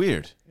 It's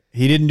weird.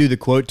 He didn't do the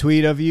quote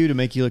tweet of you to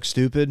make you look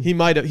stupid. He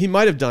might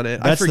have done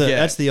it. I forget.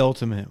 That's the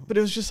ultimate. But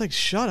it was just like,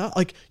 shut up.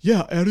 Like,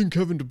 yeah, adding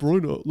Kevin De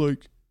Bruyne,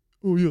 like,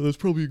 oh yeah, that's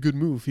probably a good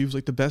move. He was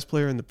like the best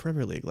player in the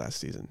Premier League last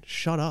season.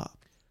 Shut up.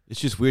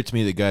 It's just weird to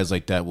me that guys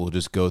like that will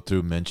just go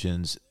through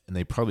mentions and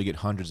they probably get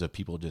hundreds of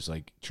people just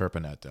like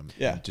chirping at them.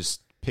 Yeah. And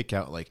just pick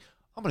out like,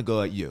 I'm going to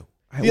go at you.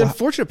 The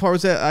unfortunate part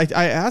was that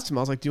I asked him,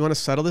 I was like, do you want to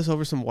settle this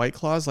over some White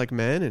Claws like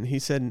men? And he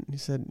said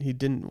he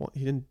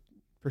didn't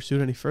pursue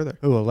it any further.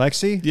 Oh,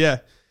 Alexi? Yeah.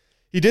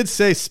 He did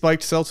say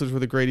spiked seltzers were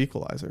the great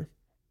equalizer.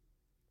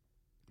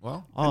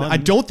 Well, I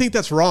don't think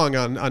that's wrong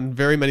on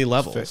very many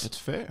levels. it's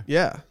fair.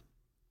 Yeah.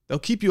 They'll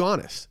keep you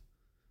honest.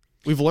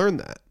 We've learned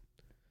that.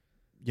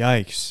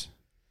 Yikes.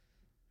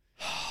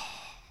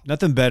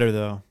 Nothing better,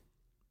 though.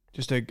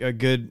 Just a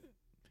good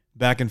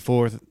back and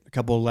forth. A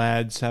couple of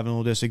lads having a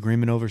little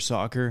disagreement over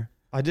soccer.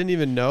 I didn't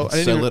even know.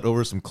 Sell it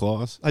over some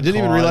claws. I didn't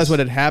even realize what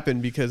had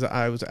happened because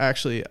I was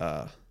actually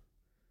I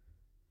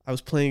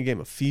was playing a game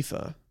of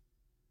FIFA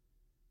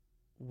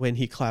when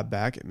he clapped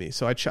back at me.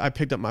 So I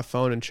picked up my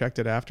phone and checked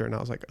it after, and I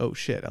was like, oh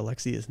shit,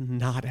 Alexi is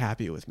not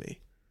happy with me.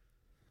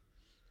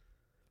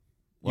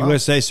 Wow.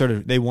 USA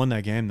they won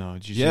that game though.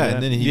 Did you see that?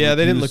 And then they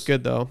didn't look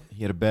good though.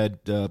 He had a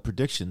bad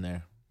prediction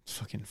there.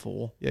 Fucking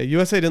fool. Yeah,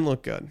 USA didn't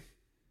look good.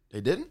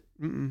 They didn't?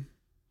 Mm-mm.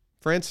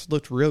 France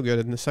looked real good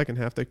in the second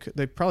half.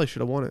 They probably should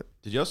have won it.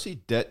 Did y'all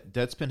see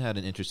Deadspin had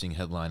an interesting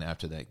headline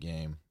after that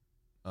game?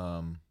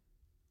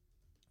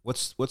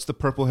 What's the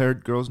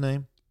purple-haired girl's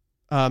name?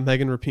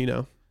 Megan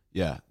Rapinoe.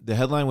 Yeah, the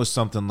headline was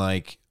something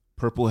like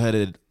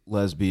purple-headed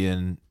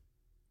lesbian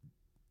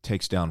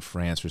takes down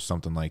France or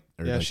something like.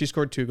 Or yeah, like, she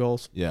scored 2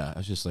 goals. Yeah, I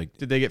was just like.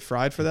 Did they get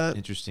fried for that?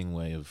 Interesting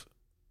way of.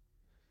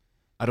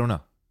 I don't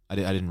know. I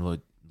didn't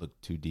really look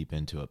too deep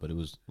into it, but it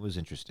was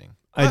interesting.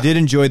 I did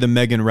enjoy the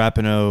Megan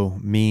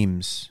Rapinoe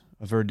memes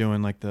of her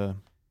doing like the.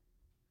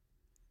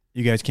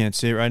 You guys can't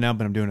see it right now,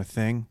 but I'm doing a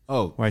thing.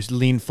 Oh, where I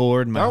lean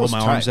forward and hold my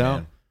arms out.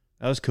 Man.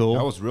 That was cool.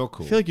 That was real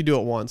cool. I feel like you do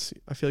it once.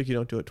 I feel like you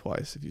don't do it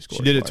twice if you score.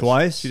 She did it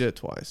twice? She did it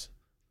twice.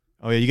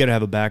 Oh yeah, you got to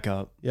have a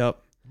backup. Yep.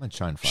 I'm gonna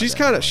try and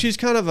find She's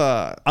kind of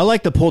a. I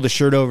like to pull the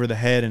shirt over the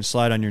head and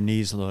slide on your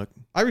knees look.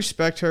 I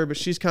respect her, but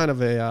she's kind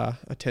of a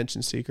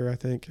attention seeker, I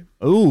think.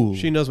 Ooh.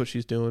 She knows what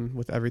she's doing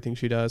with everything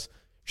she does.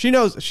 She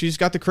knows she's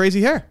got the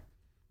crazy hair.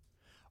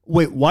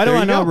 Wait, why do There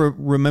I you not go.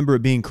 remember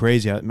it being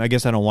crazy? I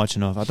guess I don't watch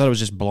enough. I thought it was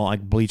just blonde,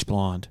 like bleach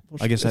blonde. Well,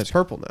 I guess it's that's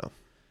purple now.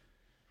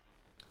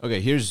 Okay,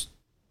 here's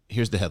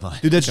the headline.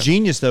 dude. That's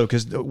genius though,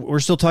 because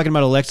we're still talking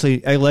about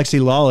Alexi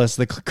Lalas,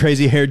 the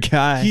crazy haired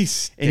guy,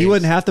 and he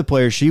wasn't half the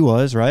player she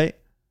was, right?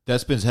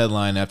 Deadspin's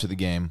headline after the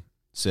game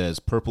says,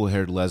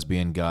 "Purple-haired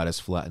lesbian goddess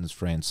flattens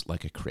France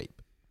like a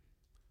crepe."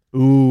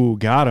 Ooh,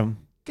 got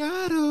him.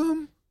 Got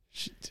him.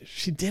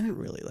 She didn't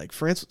really like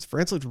France.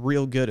 France looked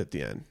real good at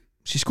the end.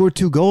 She scored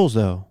 2 goals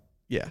though.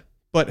 Yeah,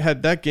 but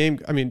had that game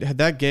had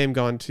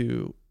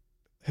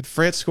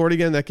France scored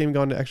again, that game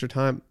gone to extra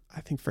time,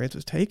 I think France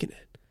was taking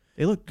it.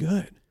 They look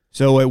good.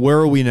 So wait, where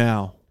are we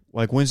now?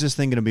 Like, when's this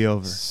thing going to be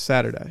over?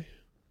 Saturday.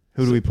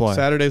 Who do we play?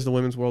 Saturday's the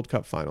Women's World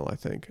Cup final, I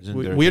think.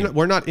 Isn't there a We're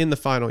game? not in the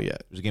final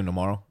yet. There's a game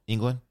tomorrow.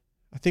 England.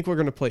 I think we're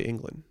going to play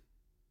England.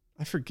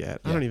 I forget.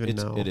 I don't even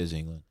know. It is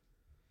England.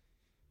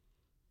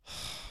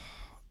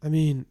 I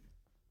mean,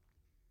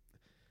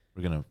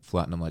 We're gonna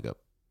flatten them like a.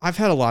 I've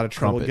had a lot of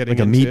trouble Crumpet. getting Like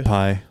a into meat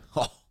pie.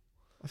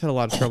 I've had a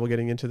lot of trouble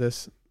getting into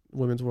this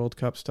Women's World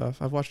Cup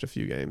stuff. I've watched a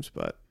few games,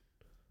 but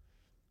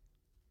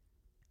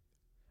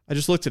I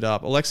just looked it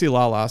up. Alexi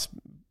Lalas,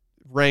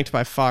 ranked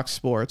by Fox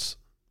Sports,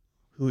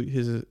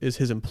 who is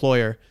his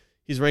employer.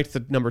 He's ranked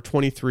the number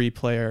 23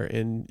 player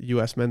in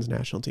U.S. men's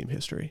national team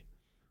history.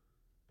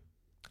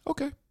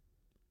 Okay.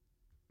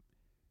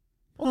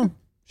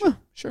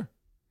 Sure.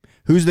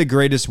 Who's the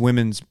greatest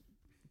women's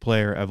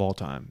player of all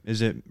time?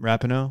 Is it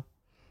Rapinoe?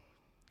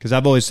 Because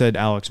I've always said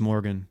Alex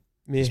Morgan.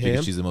 Mia Just Hamm.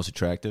 because she's the most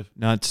attractive.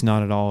 No, it's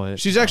not at all it.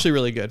 She's actually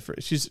really good.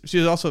 She's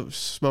also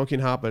smoking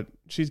hot, but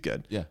she's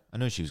good. Yeah, I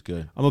know she was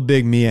good. I'm a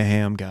big Mia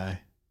Hamm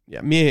guy.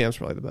 Yeah, Mia Hamm's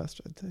probably the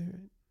best, I'd say.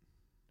 Right?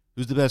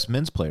 Who's the best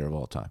men's player of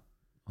all time?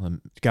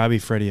 It's got to be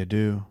Freddie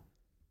Adu.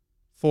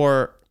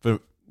 For For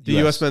the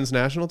U.S. men's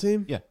national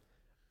team? Yeah.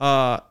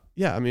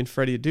 Yeah, I mean,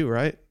 Freddie Adu,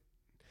 right?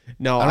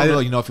 No, I don't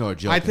really know if y'all are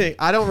joking.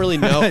 I don't really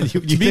know. You to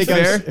be think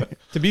I'm fair,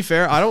 to be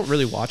fair, I don't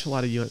really watch a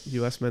lot of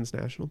U.S. men's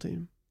national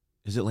team.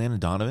 Is it Landon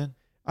Donovan?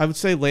 I would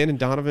say Landon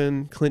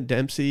Donovan, Clint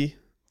Dempsey.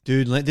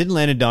 Dude, didn't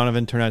Landon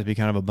Donovan turn out to be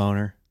kind of a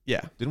boner?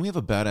 Yeah, Didn't we have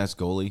a badass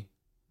goalie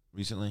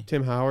recently?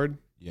 Tim Howard.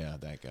 Yeah,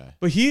 that guy.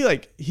 But he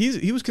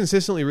was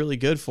consistently really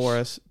good for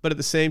us. But at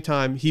the same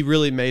time, he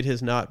really made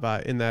his nut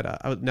in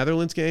that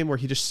Netherlands game where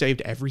he just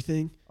saved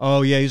everything.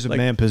 Oh, yeah, he's a Like,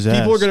 man possessed.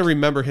 People are going to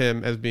remember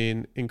him as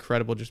being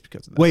incredible just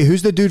because of that. Wait,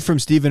 who's the dude from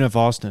Stephen F.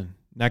 Austin?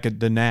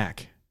 The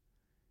Knack.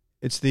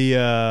 It's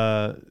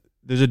the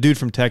there's a dude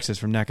from Texas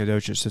from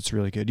Nacogdoches that's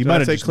really good. You might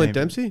have say just Clint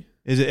named him. Dempsey?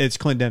 It's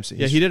Clint Dempsey.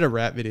 Yeah, he did a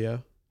rap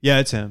video. Yeah,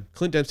 it's him.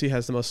 Clint Dempsey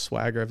has the most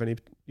swagger of any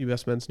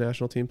U.S. men's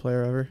national team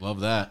player ever. Love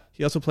that.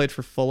 He also played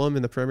for Fulham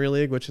in the Premier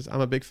League, which is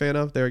I'm a big fan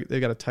of. They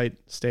got a tight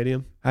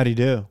stadium. How'd he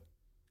do?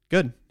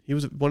 Good. He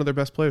was one of their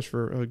best players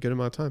for a good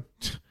amount of time.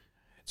 It's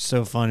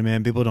so funny,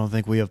 man. People don't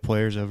think we have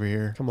players over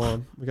here. Come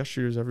on, we got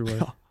shooters everywhere.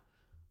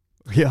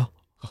 Yeah.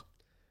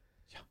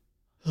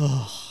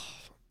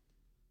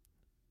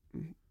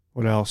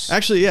 What else?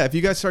 Actually, yeah. If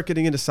you guys start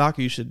getting into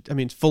soccer, you should. I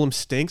mean, Fulham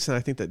stinks, and I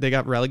think that they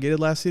got relegated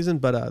last season,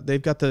 but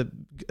they've got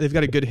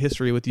a good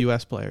history with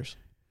U.S. players.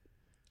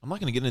 I'm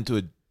not going to get into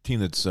a team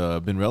that's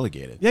been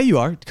relegated. Yeah, you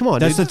are. Come on,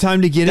 That's dude. the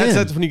time to get in.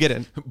 That's when you get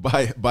in.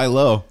 Buy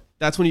low.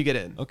 That's when you get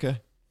in. Okay.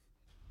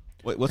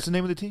 What's the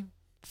name of the team?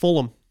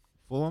 Fulham.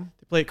 Fulham?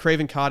 They play at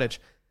Craven Cottage.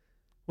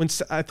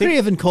 I think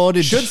Craven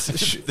Cottage.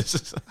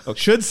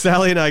 should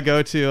Sally and I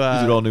go to These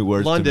are all new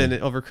words to London me.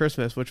 over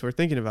Christmas, which we're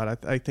thinking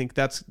about, I think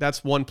that's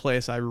one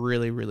place I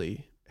really,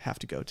 really have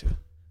to go to.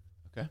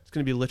 Okay. It's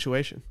going to be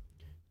Lituation.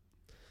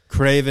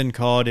 Craven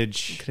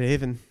Cottage.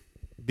 Craven.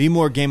 Be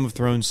more Game of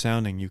Thrones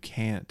sounding. You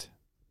can't.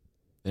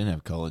 They didn't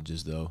have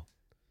colleges, though.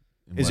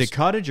 Is it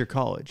cottage or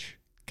college?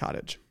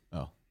 Cottage. Oh.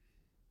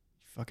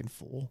 You fucking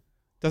fool.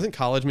 Doesn't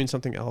college mean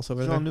something else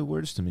over These are there? all new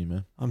words to me,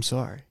 man. I'm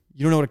sorry.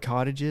 You don't know what a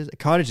cottage is? A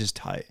cottage is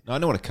tight. No, I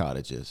know what a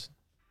cottage is.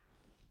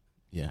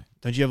 Yeah.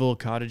 Don't you have a little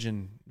cottage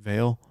in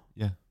Vale?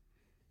 Yeah.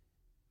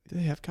 Do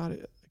they have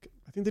cottage?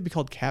 I think they'd be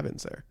called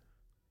cabins there.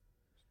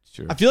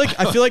 Sure. I feel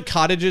like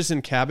cottages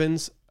and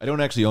cabins. I don't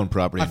actually own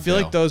property. I feel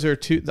like those are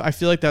two. I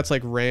feel like that's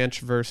like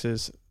ranch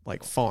versus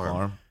like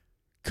farm.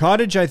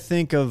 Cottage, I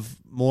think of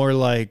more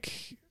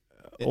like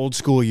old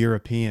school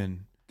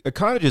European. A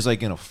cottage is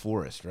like in a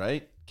forest,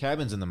 right?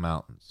 Cabins in the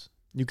mountains.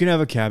 You can have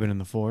a cabin in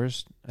the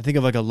forest. I think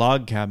of like a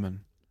log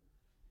cabin.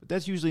 But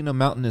that's usually in a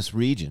mountainous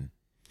region.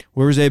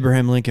 Where was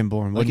Abraham Lincoln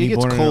born? Like Wasn't he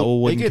born in an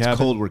old wooden it gets cabin?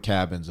 cold where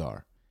cabins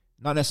are.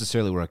 Not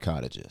necessarily where a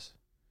cottage is.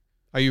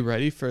 Are you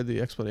ready for the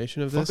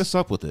explanation of Fuck this? us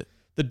up with it.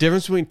 The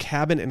difference between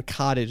cabin and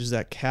cottage is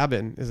that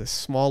cabin is a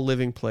small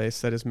living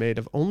place that is made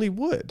of only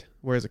wood,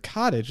 whereas a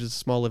cottage is a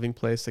small living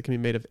place that can be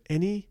made of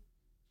any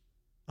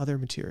other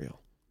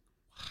material.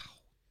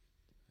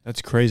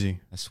 That's crazy.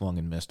 I swung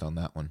and missed on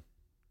that one.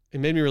 It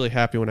made me really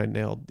happy when I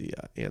nailed the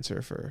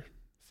answer for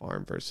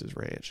farm versus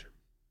ranch.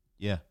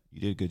 Yeah,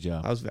 you did a good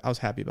job. I was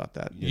happy about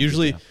that. You did a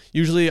good job.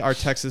 Usually our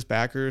Texas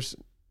backers,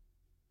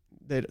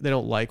 they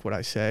don't like what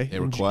I say. They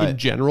were in quiet.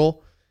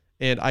 general.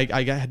 And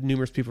I had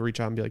numerous people reach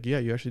out and be like, "Yeah,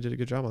 you actually did a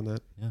good job on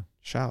that." Yeah.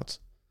 Shouts.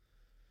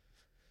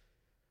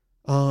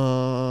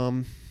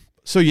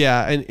 So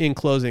yeah, and in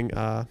closing,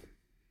 my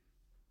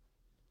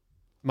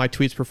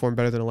tweets performed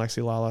better than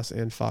Alexi, Lalas,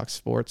 and Fox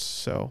Sports,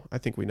 so I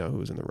think we know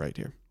who's in the right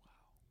here.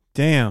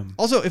 Damn.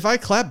 Also, if I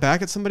clap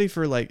back at somebody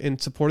for like in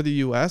support of the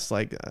U.S.,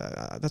 like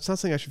that's not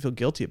something I should feel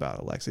guilty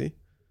about, Alexi.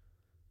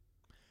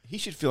 He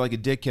should feel like a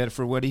dickhead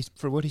for what he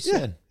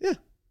said. Yeah.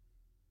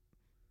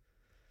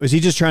 Was he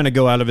just trying to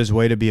go out of his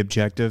way to be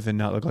objective and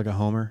not look like a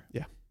homer?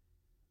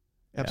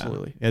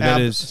 Absolutely. Yeah,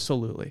 that is-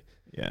 absolutely.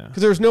 Yeah.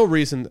 Because there was no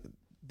reason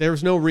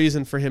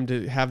for him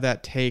to have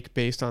that take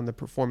based on the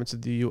performance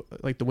of the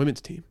women's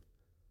team.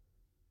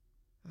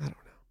 I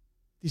don't know.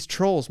 These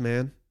trolls,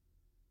 man.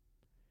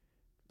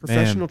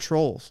 Professional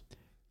trolls.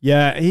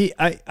 Yeah,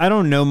 I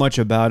don't know much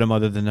about him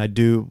other than I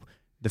do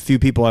the few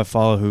people I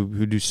follow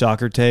who do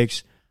soccer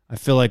takes. I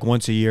feel like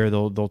once a year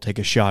they'll take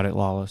a shot at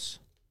Lalas.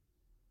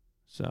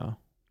 So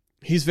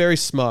He's very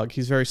smug.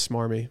 He's very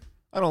smarmy.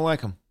 I don't like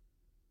him.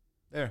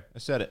 There, I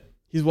said it.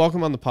 He's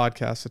welcome on the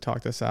podcast to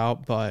talk this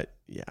out, but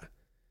yeah.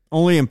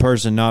 only in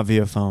person, not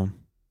via phone.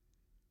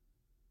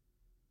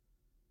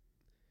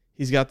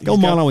 He's got Go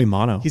mano y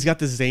mano. He's got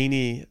the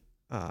zany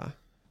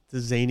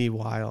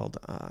wild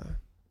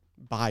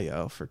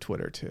bio for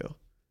Twitter too.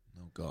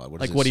 Oh God,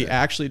 what like does what it he say?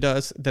 actually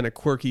does, then a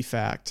quirky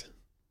fact,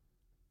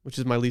 which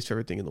is my least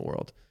favorite thing in the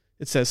world.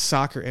 It says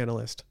soccer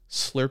analyst,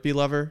 Slurpee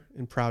lover,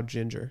 and proud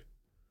ginger.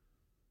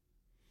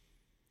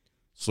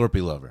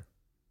 Slurpee lover.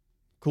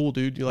 Cool,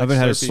 dude. You I like haven't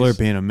had a Slurpees?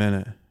 Slurpee in a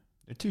minute.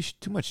 They're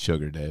too much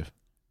sugar, Dave.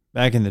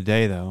 Back in the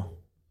day, though.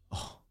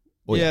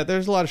 Well, yeah,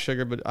 there's a lot of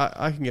sugar, but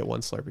I can get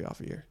one Slurpee off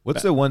a year.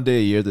 What's the one day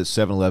a year that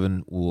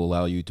 7-Eleven will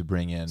allow you to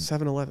bring in?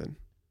 7-Eleven.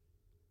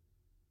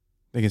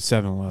 I think it's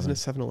 7-Eleven. Isn't it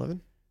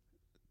 7-Eleven?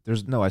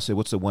 I said,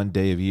 what's the one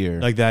day of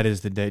year? Like that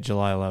is the date,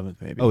 July 11th,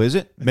 maybe. Oh, is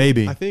it?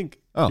 Maybe. I think.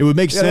 Oh, It would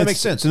make sense. That makes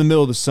sense. It's in the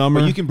middle of the summer.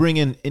 But you can bring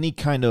in any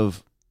kind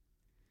of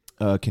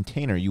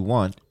container you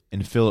want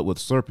and fill it with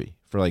Slurpee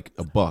for like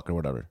 $1 or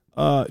whatever.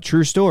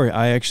 True story.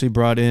 I actually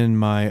brought in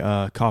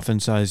my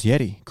coffin-sized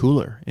Yeti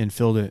cooler and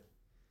filled it.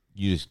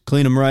 You just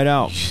Cleaned them right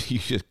out. you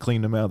just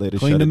cleaned them out. They just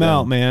Cleaned shut them it down.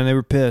 out, man. They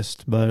were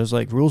pissed, but I was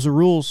like, rules are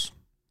rules.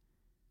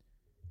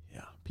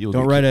 Yeah, people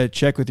Don't get write a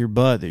check with your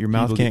butt that your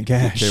mouth people can't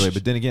get cash. carried away.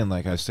 But then again,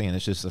 like I was saying,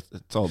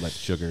 it's all that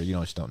sugar. You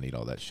just don't need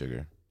all that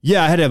sugar.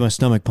 Yeah, I had to have my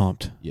stomach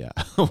pumped. Yeah.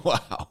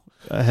 Wow.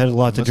 I had a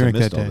lot to Must have drink that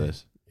missed all day.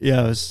 this.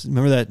 Yeah,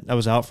 remember that I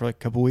was out for like a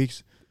couple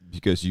weeks.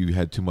 Because you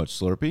had too much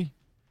Slurpee.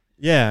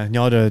 Yeah, and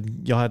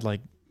y'all had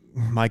like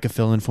Micah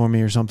fill in for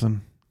me or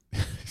something.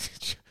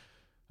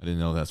 I didn't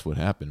know that's what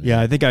happened.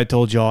 Yeah, I think I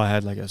told y'all I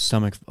had like a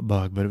stomach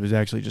bug, but it was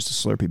actually just a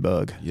Slurpee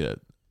bug. Yeah.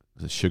 It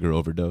was a sugar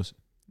overdose.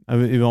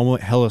 It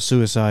almost hella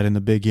suicide in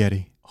the big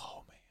Yeti.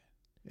 Oh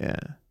man.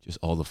 Yeah, Just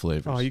all the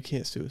flavors. Oh, you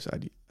can't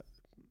suicide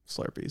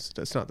Slurpees.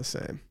 That's not the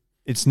same.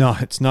 it's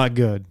not. It's not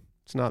good.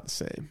 It's not the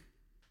same.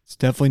 It's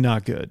definitely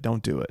not good.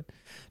 Don't do it.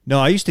 No,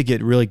 I used to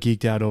get really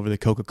geeked out over the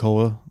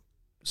Coca-Cola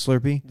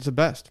Slurpee. It's the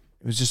best.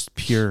 It was just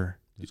pure.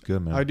 It's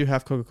good, man. I do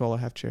half Coca-Cola,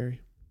 half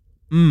cherry.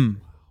 Wow.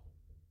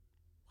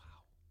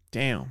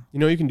 Damn. You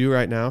know what you can do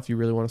right now if you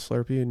really want a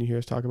Slurpee and you hear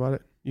us talk about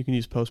it? You can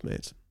use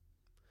Postmates.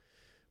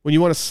 When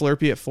you want a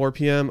Slurpee at 4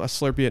 p.m., a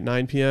Slurpee at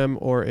 9 p.m.,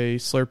 or a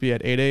Slurpee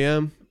at 8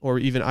 a.m., or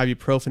even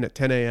ibuprofen at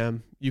 10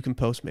 a.m., you can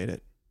Postmate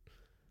it.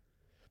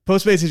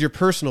 Postmates is your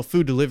personal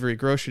food delivery,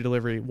 grocery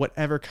delivery,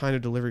 whatever kind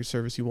of delivery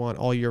service you want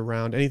all year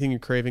round. Anything you're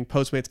craving,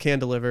 Postmates can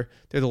deliver.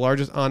 They're the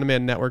largest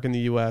on-demand network in the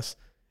U.S.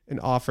 and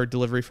offer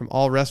delivery from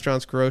all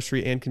restaurants,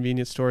 grocery, and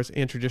convenience stores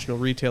and traditional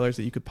retailers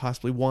that you could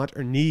possibly want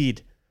or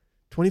need.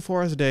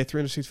 24 hours a day,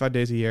 365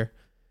 days a year.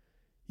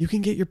 You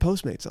can get your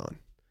Postmates on.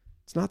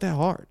 It's not that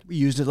hard. We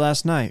used it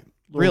last night.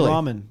 Really?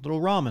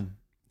 Little ramen.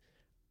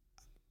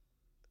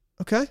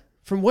 Okay.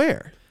 From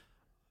where?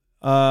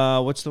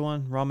 What's the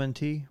one? Ramen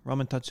tea?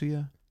 Ramen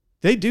Tatsuya?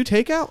 They do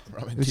takeout?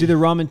 It was either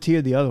ramen tea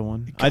or the other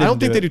one. I don't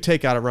think they do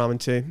takeout at Ramen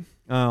Tea.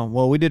 Oh,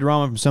 well, we did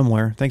ramen from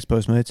somewhere. Thanks,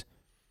 Postmates.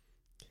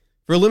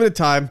 For a limited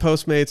time,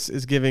 Postmates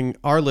is giving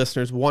our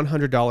listeners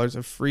 $100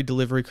 of free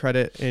delivery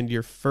credit and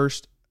your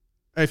first,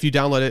 if you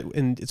download it,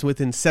 and it's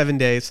within 7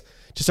 days.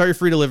 To start your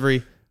free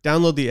delivery,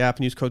 download the app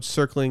and use code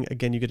CIRCLING.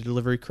 Again, you get a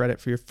delivery credit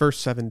for your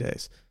first 7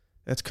 days.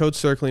 That's code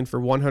CIRCLING for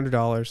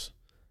 $100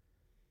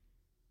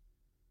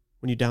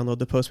 when you download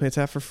the Postmates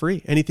app for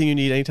free. Anything you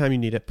need, anytime you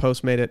need it,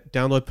 Postmate it,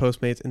 download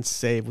Postmates, and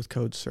save with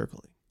code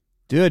CIRCLING.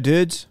 Do it,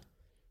 dudes.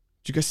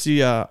 Did you guys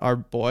see our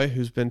boy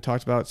who's been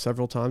talked about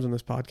several times on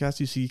this podcast?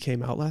 You see he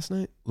came out last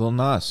night? Lil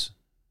Nas.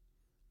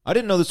 I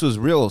didn't know this was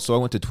real, so I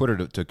went to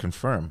Twitter to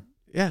confirm.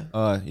 Yeah.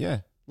 Yeah.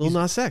 Lil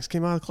Nas X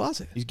came out of the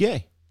closet. He's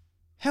gay.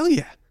 Hell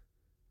yeah.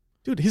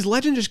 Dude, his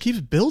legend just keeps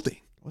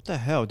building. What the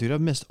hell, dude?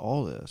 I've missed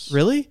all this.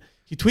 Really?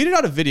 He tweeted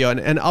out a video,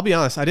 and I'll be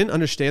honest, I didn't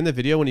understand the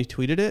video when he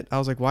tweeted it. I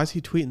was like, why is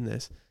he tweeting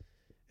this?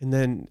 And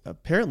then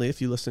apparently,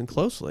 if you listen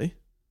closely,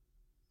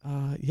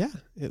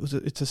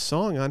 it's a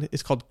song on.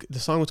 The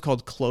song was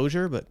called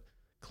Closure, but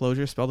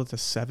Closure spelled with a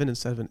 7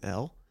 instead of an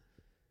L.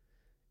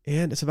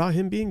 And it's about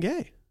him being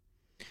gay.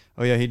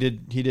 Oh yeah, he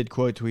did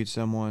quote tweet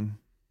someone.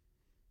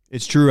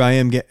 It's true, I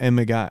am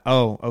a guy.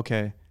 Oh,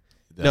 okay.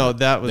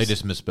 They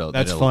just misspelled.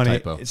 That's They did a little funny.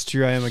 typo. It's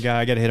true, I am a guy.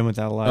 I got to hit him with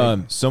that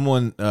light.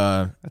 Someone.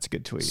 That's a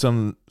good tweet.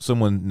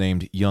 Someone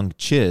named Young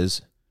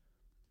Chiz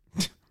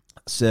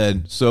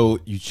said, "So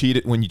you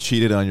cheated when you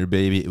cheated on your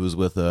baby? It was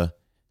with a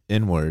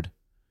N-word."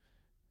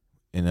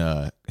 And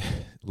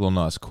Lil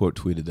Nas quote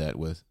tweeted that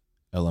with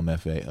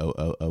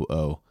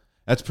LMFAOOOO.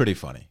 That's pretty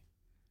funny.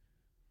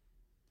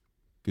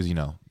 Because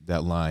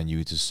that line you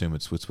just assume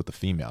it's with a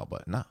female,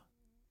 but no.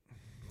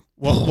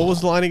 What was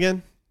the line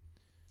again?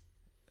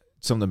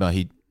 Something about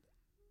he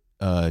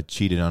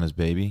cheated on his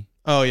baby.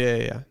 Oh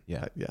yeah.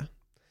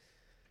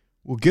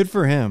 Well, good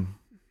for him.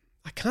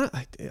 It kind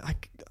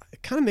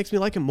of makes me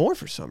like him more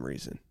for some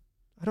reason.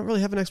 I don't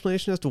really have an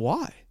explanation as to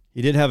why.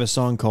 He did have a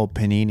song called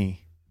Panini.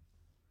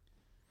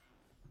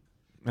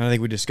 And I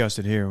think we discussed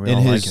it here. We in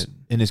all his like it.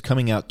 in his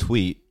coming out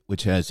tweet,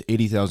 which has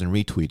 80,000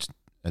 retweets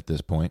at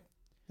this point,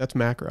 That's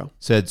macro.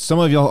 said, "Some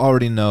of y'all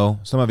already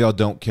know, some of y'all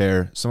don't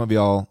care, some of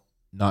y'all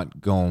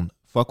not gon'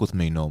 fuck with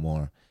me no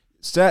more."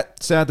 Sad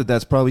that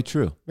that's probably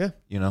true. Yeah.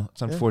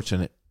 It's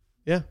unfortunate.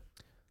 Yeah.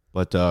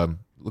 But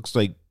looks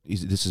like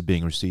this is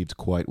being received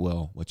quite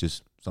well, which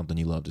is something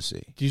you love to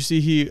see. Do you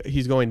see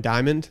he's going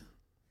diamond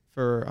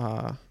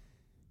for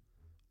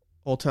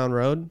Old Town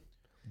Road?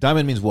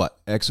 Diamond means what?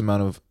 X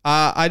amount of...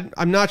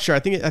 I'm not sure. I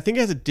think it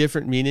has a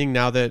different meaning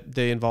now that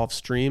they involve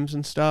streams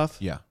and stuff.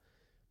 Yeah.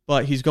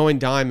 But he's going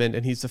diamond,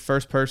 and he's the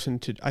first person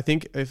to... I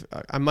think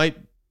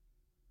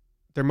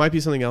there might be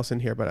something else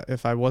in here, but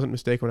if I wasn't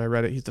mistaken when I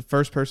read it, he's the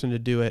first person to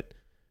do it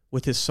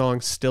with his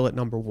song still at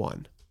number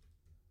 1.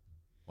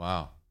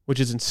 Wow. Which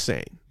is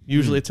insane.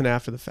 Usually it's an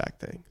after the fact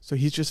thing. So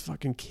he's just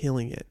fucking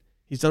killing it.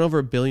 He's done over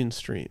 1 billion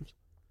streams.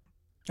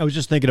 I was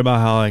just thinking about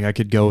how I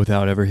could go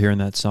without ever hearing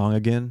that song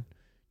again,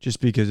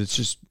 just because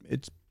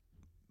it's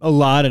a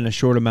lot in a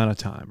short amount of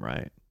time,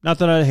 right? Not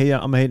that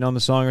I'm hating on the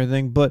song or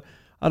anything, but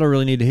I don't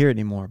really need to hear it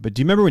anymore. But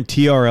do you remember when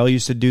TRL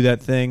used to do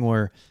that thing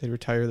where they'd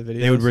retire the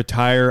videos? They would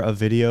retire a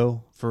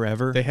video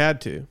forever. They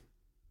had to.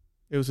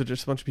 It was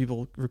just a bunch of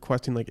people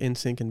requesting like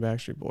NSYNC and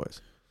Backstreet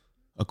Boys.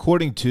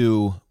 According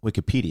to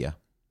Wikipedia,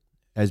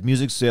 as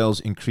music sales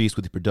increased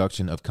with the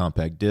production of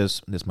compact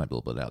discs, this might be a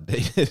little bit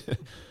outdated,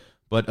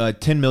 but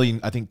 10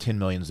 million. I think 10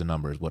 million is the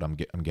number. Is what I'm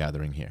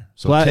gathering here.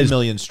 So 10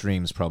 million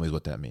streams probably is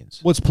what that means.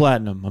 What's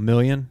platinum? 1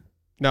 million?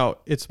 No,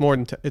 it's more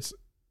than. It's.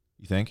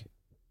 You think?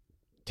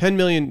 10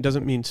 million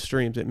doesn't mean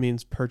streams; it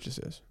means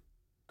purchases.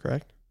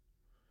 Correct?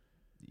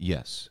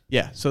 Yes.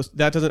 Yeah. So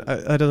that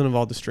doesn't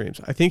involve the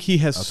streams. I think he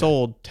has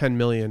sold 10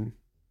 million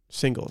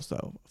singles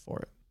though for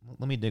it.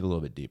 Let me dig a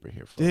little bit deeper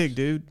here. Folks. Dig,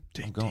 dude.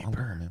 I'm going,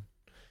 man.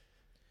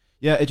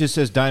 Yeah, it just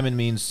says diamond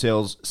means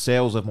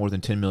sales of more than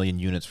 10 million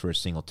units for a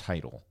single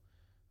title,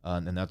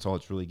 and that's all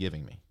it's really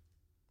giving me.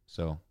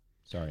 So,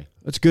 sorry.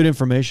 That's good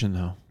information,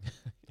 though.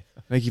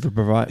 Thank you for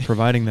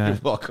providing that. You're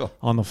welcome.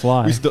 On the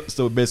fly.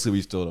 So basically,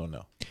 we still don't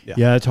know.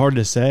 Yeah, it's hard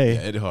to say.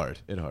 Yeah, it's hard.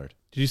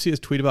 Did you see his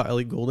tweet about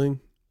Ellie Goulding?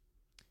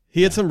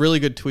 He had some really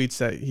good tweets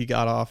that he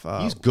got off.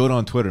 He's good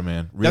on Twitter,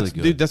 man. Really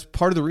good. Dude, that's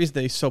part of the reason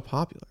that he's so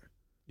popular.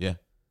 Yeah.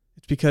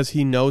 It's because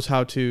he knows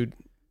how to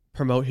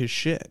promote his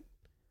shit.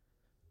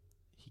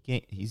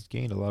 He's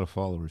gained a lot of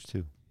followers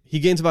too. He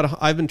gains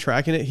I've been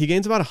tracking it. He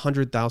gains about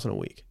 100,000 a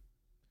week.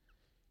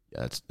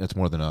 Yeah, that's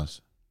more than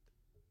us.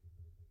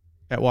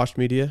 At Washed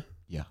Media?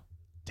 Yeah.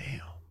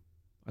 Damn.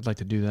 I'd like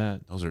to do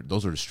that.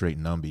 Those are straight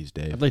numbies,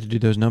 Dave. I'd like to do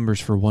those numbers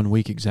for 1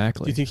 week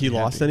exactly. Do you think he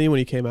lost any when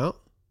he came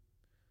out?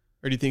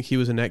 Or do you think he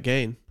was a net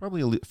gain?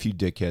 Probably a few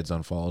dickheads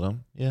unfollowed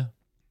him. Yeah.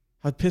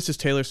 How pissed is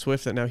Taylor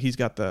Swift that now he's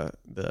got the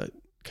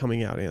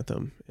coming out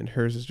anthem and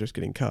hers is just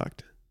getting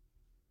cucked?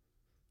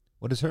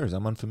 What is hers?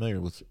 I'm unfamiliar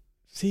with.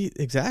 See,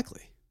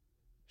 exactly.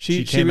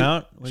 She came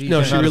out?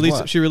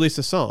 She released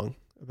a song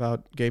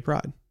about gay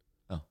pride.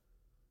 Oh.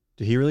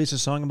 Did he release a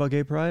song about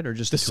gay pride or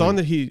just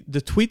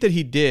the tweet that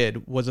he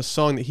did was a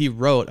song that he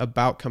wrote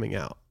about coming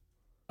out.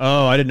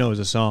 Oh, I didn't know it was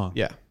a song.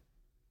 Yeah.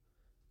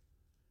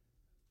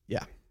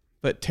 Yeah.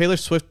 But Taylor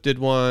Swift did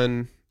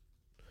one.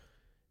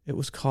 It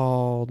was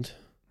called,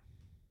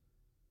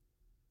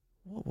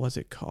 what was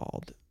it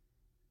called?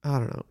 I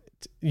don't know.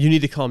 You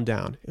Need to Calm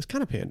Down. It was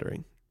kind of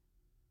pandering.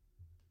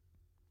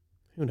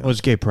 Who knows? It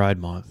was Gay Pride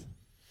Month.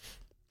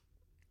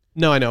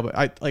 No, I know, but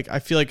I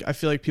feel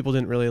like people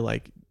didn't really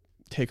like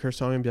take her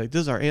song and be like, "This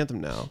is our anthem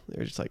now." They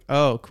were just like,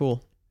 "Oh,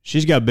 cool."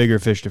 She's got bigger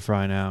fish to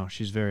fry now.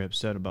 She's very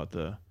upset about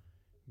the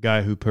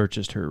guy who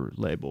purchased her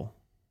label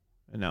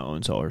and now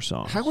owns all her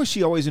songs. How was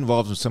she always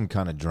involved in some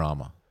kind of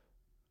drama?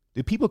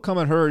 Do people come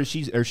at her, or is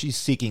she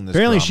seeking this?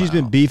 Apparently, she's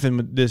been out? beefing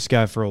with this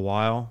guy for a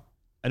while.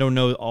 I don't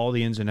know all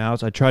the ins and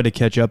outs. I tried to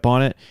catch up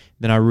on it.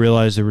 Then I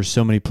realized there were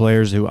so many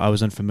players who I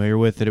was unfamiliar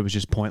with that it was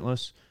just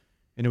pointless.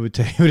 And it would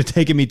have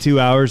taken me 2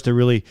 hours to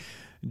really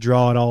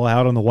draw it all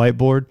out on the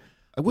whiteboard.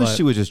 I wish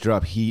she would just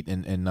drop heat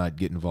and not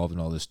get involved in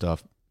all this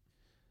stuff.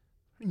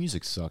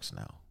 Music sucks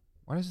now.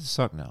 Why does it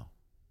suck now?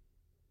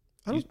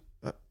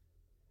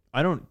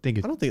 I don't think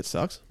it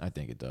sucks. I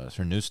think it does.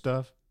 Her new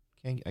stuff,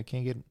 I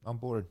can't get on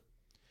board.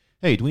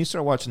 Hey, do we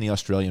start watching The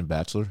Australian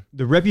Bachelor?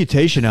 The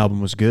Reputation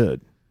album was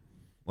good.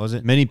 Was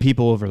it? Many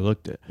people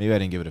overlooked it. Maybe I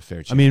didn't give it a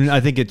fair chance. I mean,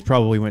 I think it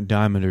probably went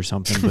diamond or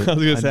something. But I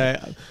was going to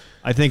say.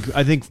 I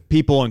think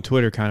people on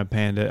Twitter kind of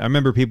panned it. I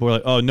remember people were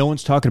like, "Oh, no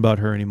one's talking about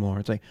her anymore."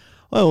 It's like,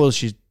 "Oh, well,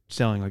 she's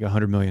selling like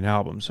 100 million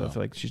albums, so I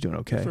feel like she's doing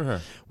okay." Good for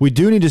her. We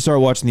do need to start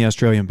watching The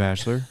Australian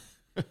Bachelor.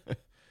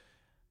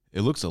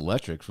 It looks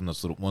electric from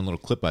this one little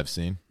clip I've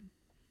seen.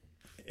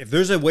 If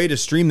there's a way to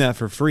stream that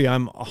for free,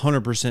 I'm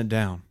 100%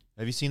 down.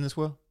 Have you seen this,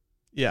 Will?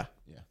 Yeah.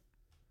 Yeah.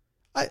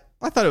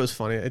 I thought it was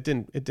funny. I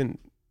didn't think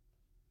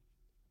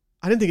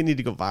it needed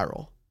to go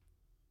viral.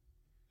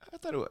 I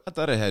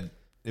thought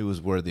it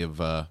was worthy of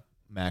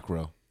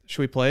macro.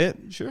 Should we play it?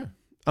 Sure.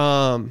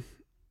 So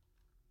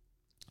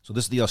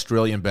this is The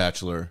Australian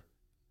Bachelor,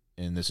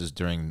 and this is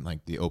during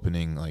like the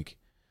opening, like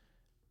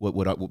what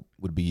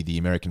would be the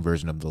American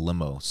version of the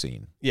limo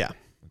scene. Yeah.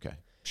 Okay.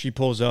 She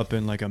pulls up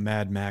in like a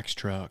Mad Max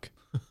truck.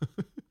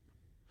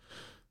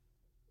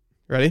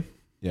 Ready?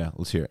 Yeah,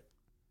 let's hear it.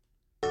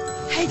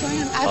 Hey,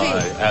 Graham, Abby.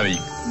 Hi, Abby.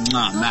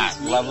 Matt,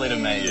 lovely to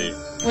meet you.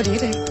 What do you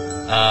do?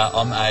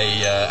 I'm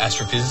a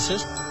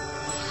astrophysicist.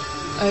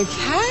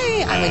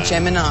 Okay, I'm a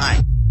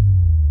Gemini.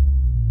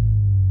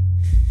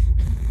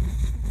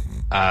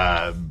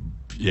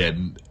 Yeah,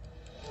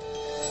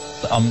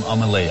 I'm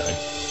a Leo.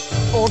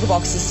 All the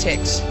boxes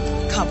ticked.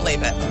 Can't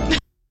believe it.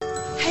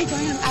 Hey,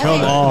 Graham.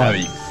 Come on. Abby.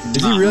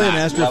 Is he really an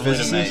Matt, lovely to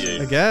astrophysicist? meet you.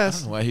 I I guess.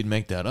 don't know why he'd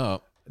make that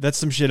up. That's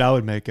some shit I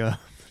would make up.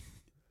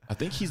 I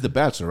think he's the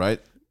Bachelor, right?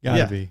 Gotta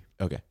Yeah. be.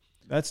 Okay.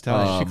 That's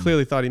tough. She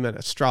clearly thought he meant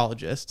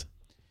astrologist.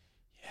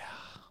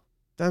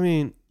 Yeah. I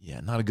mean,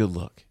 Yeah, not a good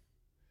look.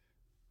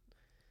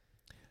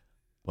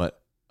 But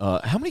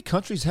how many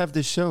countries have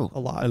this show? a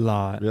lot. A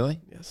lot.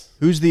 Really? Yes.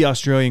 Who's the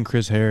Australian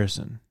Chris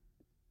Harrison?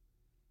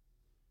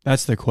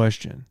 That's the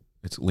question.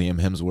 It's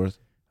Liam Hemsworth.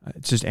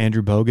 It's just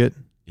Andrew Bogut.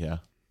 Yeah.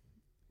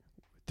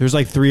 There's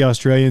like 3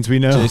 Australians we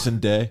know. Jason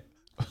Day.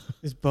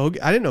 Is Bogut?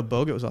 I didn't know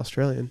Bogut was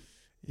Australian.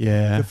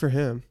 Yeah. Good for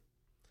him.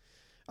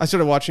 I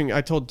started watching. I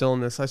told Dylan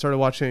this. I started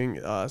watching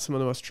some of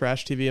the most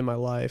trash TV in my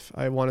life.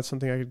 I wanted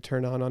something I could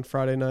turn on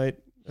Friday night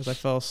as I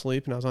fell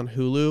asleep, and I was on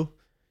Hulu,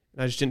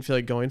 and I just didn't feel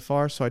like going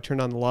far, so I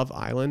turned on Love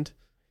Island,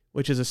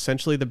 which is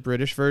essentially the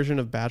British version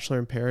of Bachelor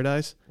in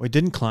Paradise. Wait,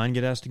 didn't Klein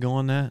get asked to go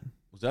on that?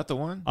 Was that the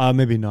one?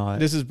 Maybe not.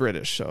 This is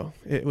British, so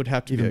it would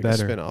have to Even be like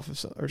better. a spin-off of or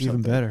something.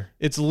 Even better.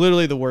 It's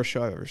literally the worst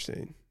show I've ever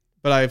seen.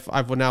 But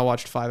I've now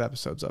watched 5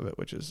 episodes of it,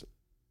 which is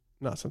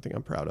not something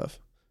I'm proud of.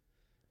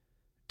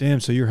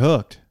 Damn, so you're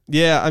hooked.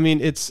 Yeah, I mean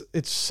it's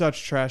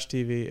such trash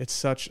TV.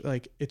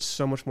 It's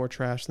so much more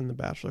trash than the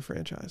Bachelor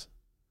franchise.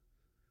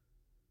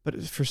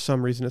 But for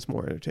some reason, it's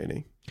more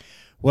entertaining.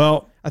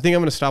 Well, I think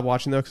I'm gonna stop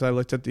watching though because I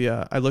looked at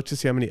I looked to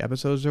see how many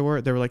episodes there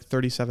were. There were like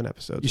 37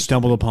 episodes. you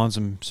stumbled upon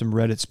some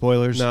Reddit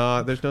spoilers.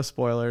 No, there's no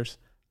spoilers.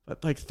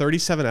 But like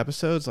 37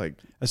 episodes, like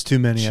That's too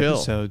many Chill.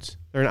 episodes.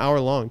 they're an hour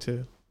long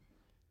too.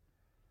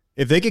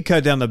 If they could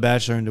cut down The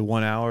Bachelor into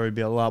 1 hour, it'd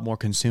be a lot more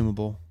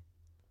consumable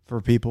for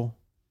people.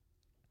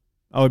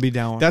 I would be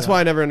down with That's that. why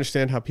I never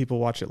understand how people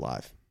watch it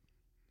live.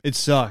 It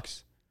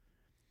sucks.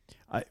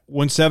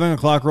 When 7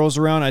 o'clock rolls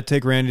around, I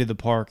take Randy to the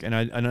park, and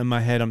in my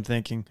head, I'm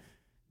thinking,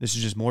 this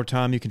is just more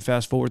time you can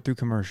fast forward through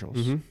commercials.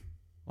 Mm-hmm.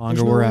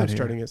 Longer we're at here.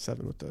 Starting at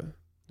 7 with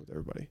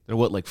everybody. They're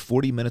what, like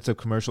 40 minutes of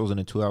commercials in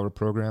a 2-hour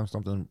program?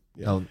 Something?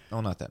 Yeah.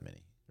 No, not that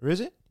many. Or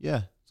is it?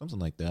 Yeah, something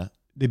like that.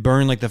 They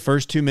burn like the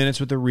first 2 minutes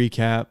with a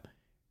recap,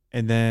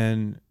 and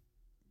then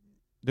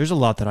there's a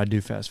lot that I do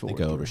fast I forward.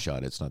 think I through.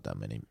 overshot it. It's not that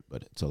many,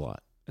 but it's a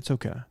lot. It's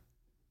okay.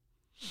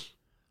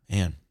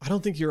 Man, I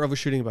don't think you're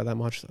overshooting by that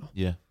much though.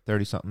 yeah,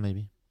 30-something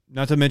maybe.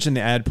 Not to mention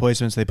the ad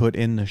placements they put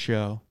in the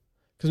show.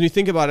 Because when you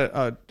think about it,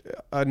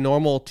 a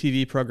normal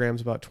TV program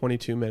is about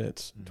 22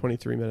 minutes,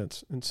 23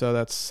 minutes. And so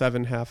that's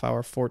 7 half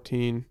hour,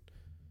 14.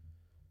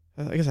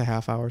 I guess a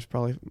half hour is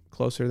probably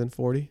closer than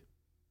 40.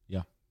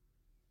 Yeah.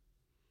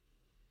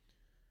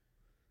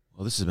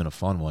 Well, this has been a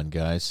fun one,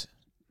 guys.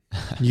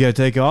 You got to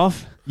take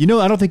off? I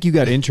don't think you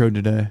got introed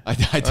today. I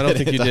don't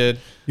think you did.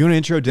 You want to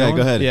intro Dylan? Yeah,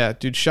 go ahead. Yeah,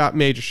 dude,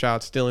 major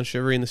shouts. Dylan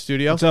Shivery in the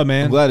studio. What's up,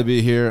 man? I'm glad to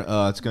be here.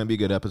 It's going to be a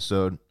good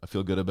episode. I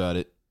feel good about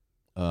it.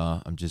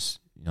 I'm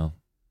just,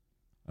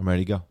 I'm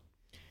ready to go.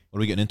 What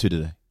are we getting into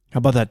today? How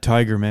about that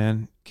tiger,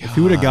 man? If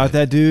you would have got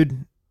that,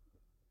 dude,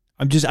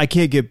 I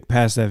can't get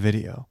past that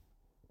video.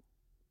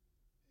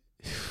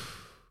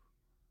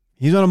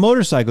 He's on a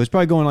motorcycle. He's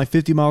probably going like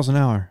 50 miles an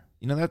hour.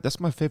 That's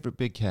my favorite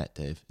big cat,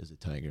 Dave, is a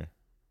tiger.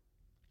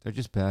 They're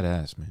just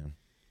badass, man.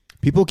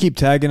 People keep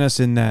tagging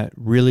us in that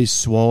really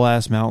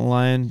swole-ass mountain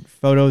lion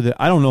photo that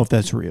I don't know if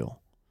that's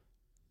real.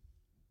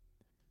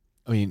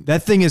 I mean,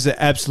 That thing is an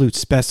absolute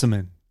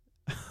specimen.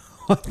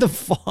 What the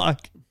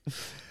fuck?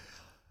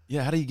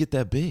 yeah, how do you get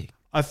that big?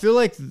 I feel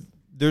like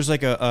there's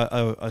like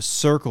a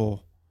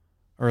circle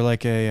or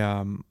like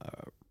I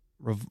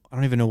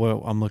don't even know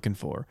what I'm looking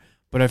for.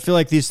 But I feel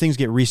like these things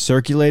get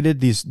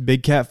recirculated, these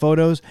big cat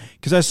photos,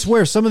 because I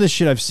swear some of this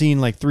shit I've seen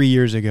like 3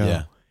 years ago.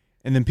 Yeah.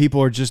 And then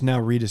people are just now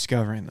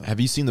rediscovering them. Have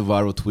you seen the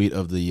viral tweet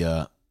of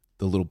the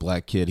little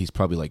black kid? He's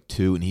probably like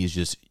 2, and he's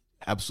just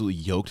absolutely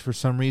yoked for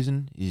some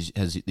reason. He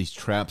has these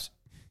traps.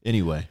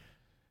 Anyway,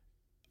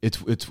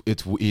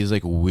 he's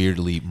like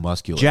weirdly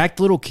muscular. Jacked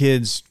little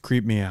kids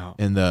creep me out.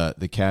 And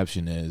the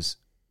caption is,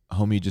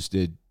 "Homie just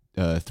did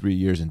 3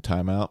 years in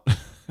timeout."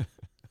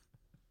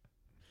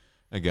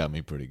 That got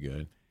me pretty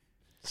good.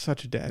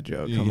 Such a dad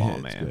joke. Yeah, Come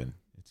on, it's man. Good.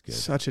 It's good.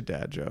 Such a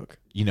dad joke.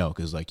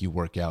 Because like you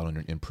work out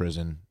in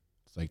prison.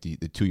 It's like the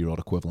 2-year-old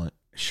equivalent.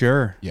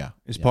 Sure. Yeah.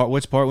 When's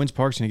yeah.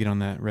 Parks gonna get on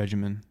that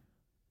regimen?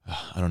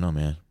 I don't know,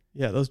 man.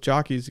 Yeah, those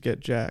jockeys get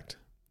jacked.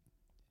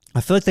 I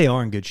feel like they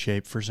are in good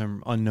shape for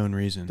some unknown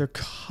reason. They're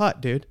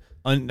cut, dude.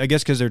 I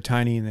guess because they're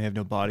tiny and they have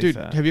no body Dude,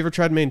 fat. have you ever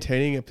tried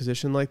maintaining a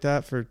position like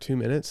that for 2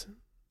 minutes?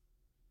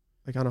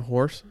 Like on a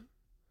horse?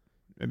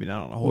 Maybe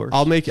not on a horse.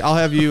 I'll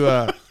have you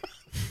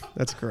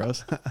that's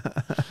gross.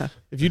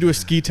 If you do a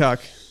ski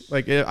tuck,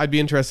 like I'd be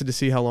interested to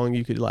see how long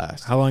you could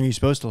last. How long are you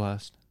supposed to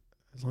last?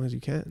 As long as you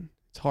can.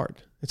 It's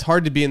hard. It's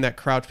hard to be in that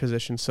crouch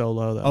position so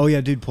low though. Oh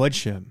yeah, dude, pledge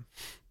ship.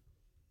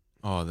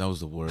 Oh, that was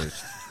the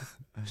worst.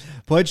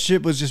 Pledge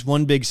ship was just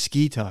one big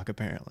ski tuck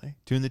apparently.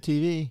 Tune the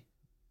TV.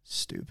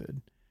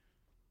 Stupid.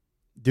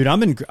 Dude,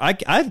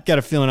 I've got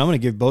a feeling I'm going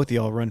to give both of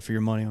y'all a run for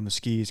your money on the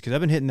skis because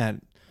I've been hitting that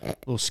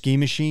little ski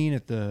machine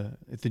at the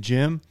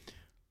gym.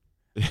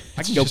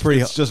 I can go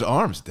pretty. It's just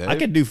arms, Dave. I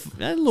could do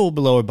a little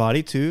lower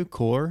body too,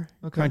 core,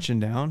 crunching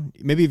down.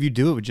 Maybe if you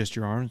do it with just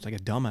your arms, like a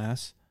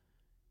dumbass.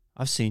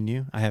 I've seen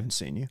you. I haven't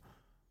seen you.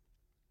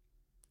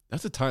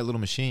 That's a tight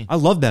little machine. I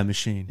love that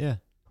machine. Yeah.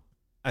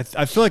 I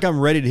feel like I'm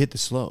ready to hit the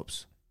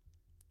slopes.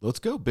 Let's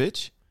go,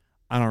 bitch.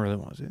 I don't really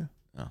want to.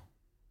 No.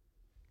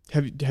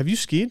 Have you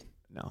skied?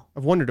 No.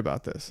 I've wondered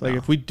about this. Like No.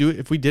 if we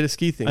did a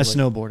ski thing. I like,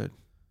 snowboarded.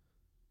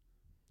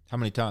 How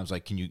many times?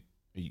 Like, can you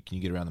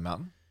get around the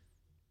mountain?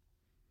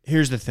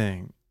 Here's the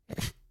thing.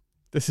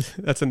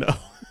 That's a no.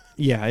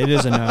 Yeah, it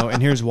is a no,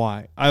 and here's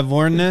why. I've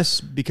learned this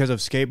because of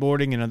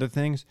skateboarding and other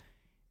things.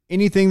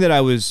 Anything that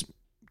I was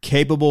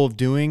capable of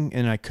doing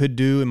and I could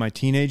do in my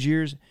teenage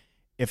years,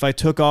 if I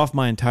took off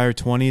my entire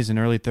 20s and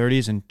early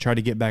 30s and tried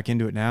to get back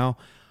into it now,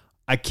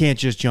 I can't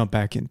just jump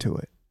back into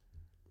it.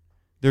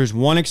 There's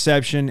one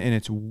exception, and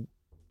it's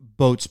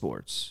boat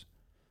sports.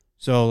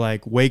 So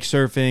like wake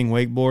surfing,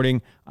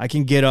 wakeboarding, I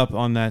can get up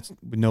on that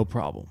with no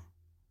problem.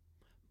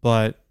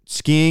 But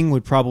skiing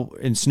and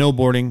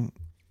snowboarding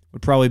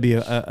would probably be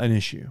an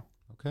issue.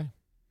 Okay.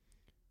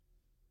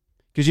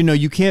 Because,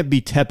 you can't be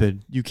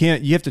tepid. You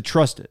have to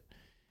trust it.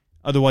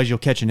 Otherwise, you'll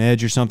catch an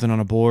edge or something on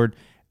a board.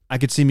 I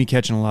could see me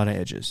catching a lot of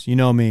edges. You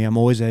know me, I'm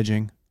always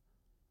edging.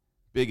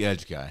 Big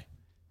edge guy.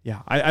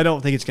 Yeah, I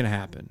don't think it's going to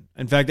happen.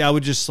 In fact, I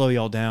would just slow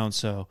y'all down.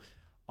 So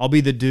I'll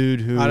be the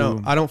dude who...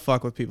 I don't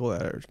fuck with people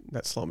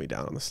that slow me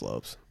down on the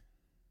slopes.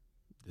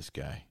 This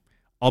guy.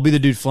 I'll be the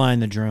dude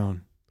flying the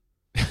drone.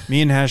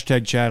 Me and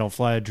hashtag Chad will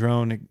fly a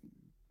drone.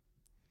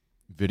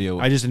 Video.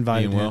 I just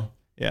invited him. Will.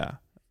 Yeah.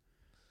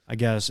 I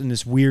guess in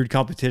this weird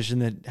competition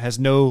that has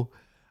no...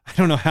 I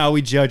don't know how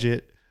we judge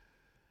it.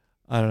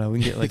 I don't know. We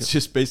can get like it's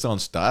just based on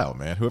style,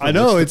 man. Whoever I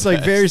know looks it's the like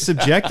best. very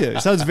subjective.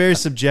 It sounds very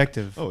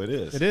subjective. Oh, it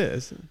is. It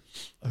is.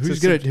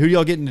 Who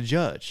y'all getting to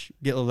judge?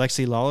 Get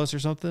Alexi Lalas or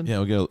something? Yeah,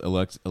 we'll get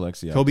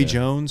Alexi out Kobe there.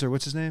 Jones or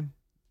what's his name?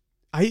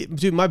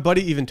 Dude, my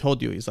buddy even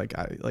told you he's like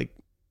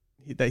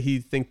that he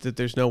thinks that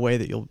there's no way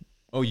that you'll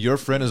Oh, your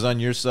friend is on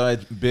your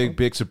side.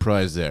 Big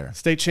surprise there.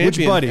 state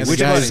champion. buddy? And Which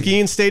the guy's buddy?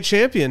 skiing state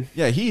champion.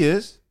 Yeah, he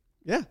is.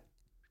 Yeah.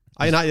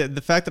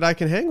 The fact that I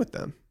can hang with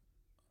them.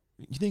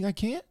 You think I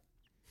can't?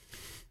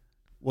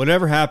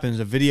 Whatever happens,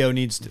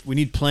 we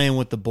need playing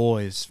with the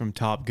boys from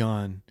Top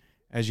Gun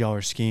as y'all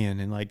are skiing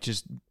and like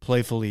just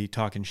playfully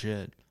talking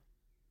shit.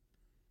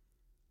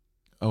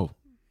 Oh.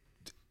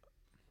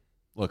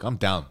 Look, I'm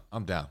down.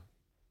 I'm not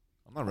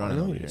running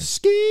over here.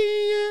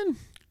 Skiing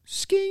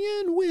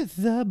with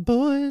the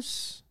boys.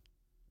 Is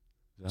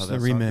that how It's the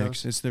that song remix.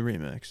 goes? It's the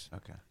remix.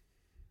 Okay.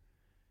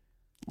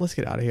 Let's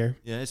get out of here.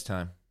 Yeah, it's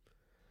time.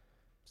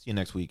 See you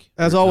next week.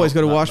 As always,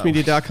 go to No.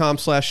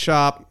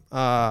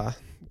 washmedia.com/shop.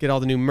 Get all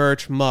the new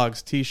merch,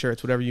 mugs,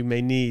 t-shirts, whatever you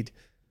may need.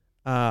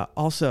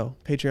 Also,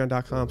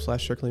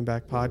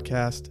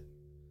 patreon.com/circlingbackpodcast.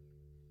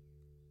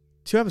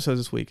 2 episodes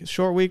this week. It's a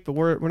short week, but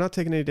we're not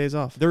taking any days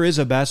off. There is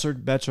a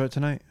bachelorette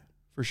tonight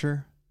for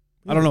sure.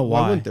 I don't know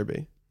why. Why wouldn't there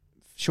be?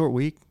 Short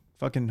week,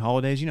 fucking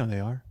holidays. You know they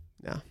are.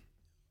 Nah.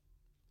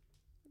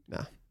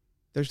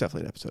 There's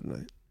definitely an episode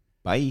tonight.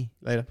 Bye.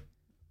 Later.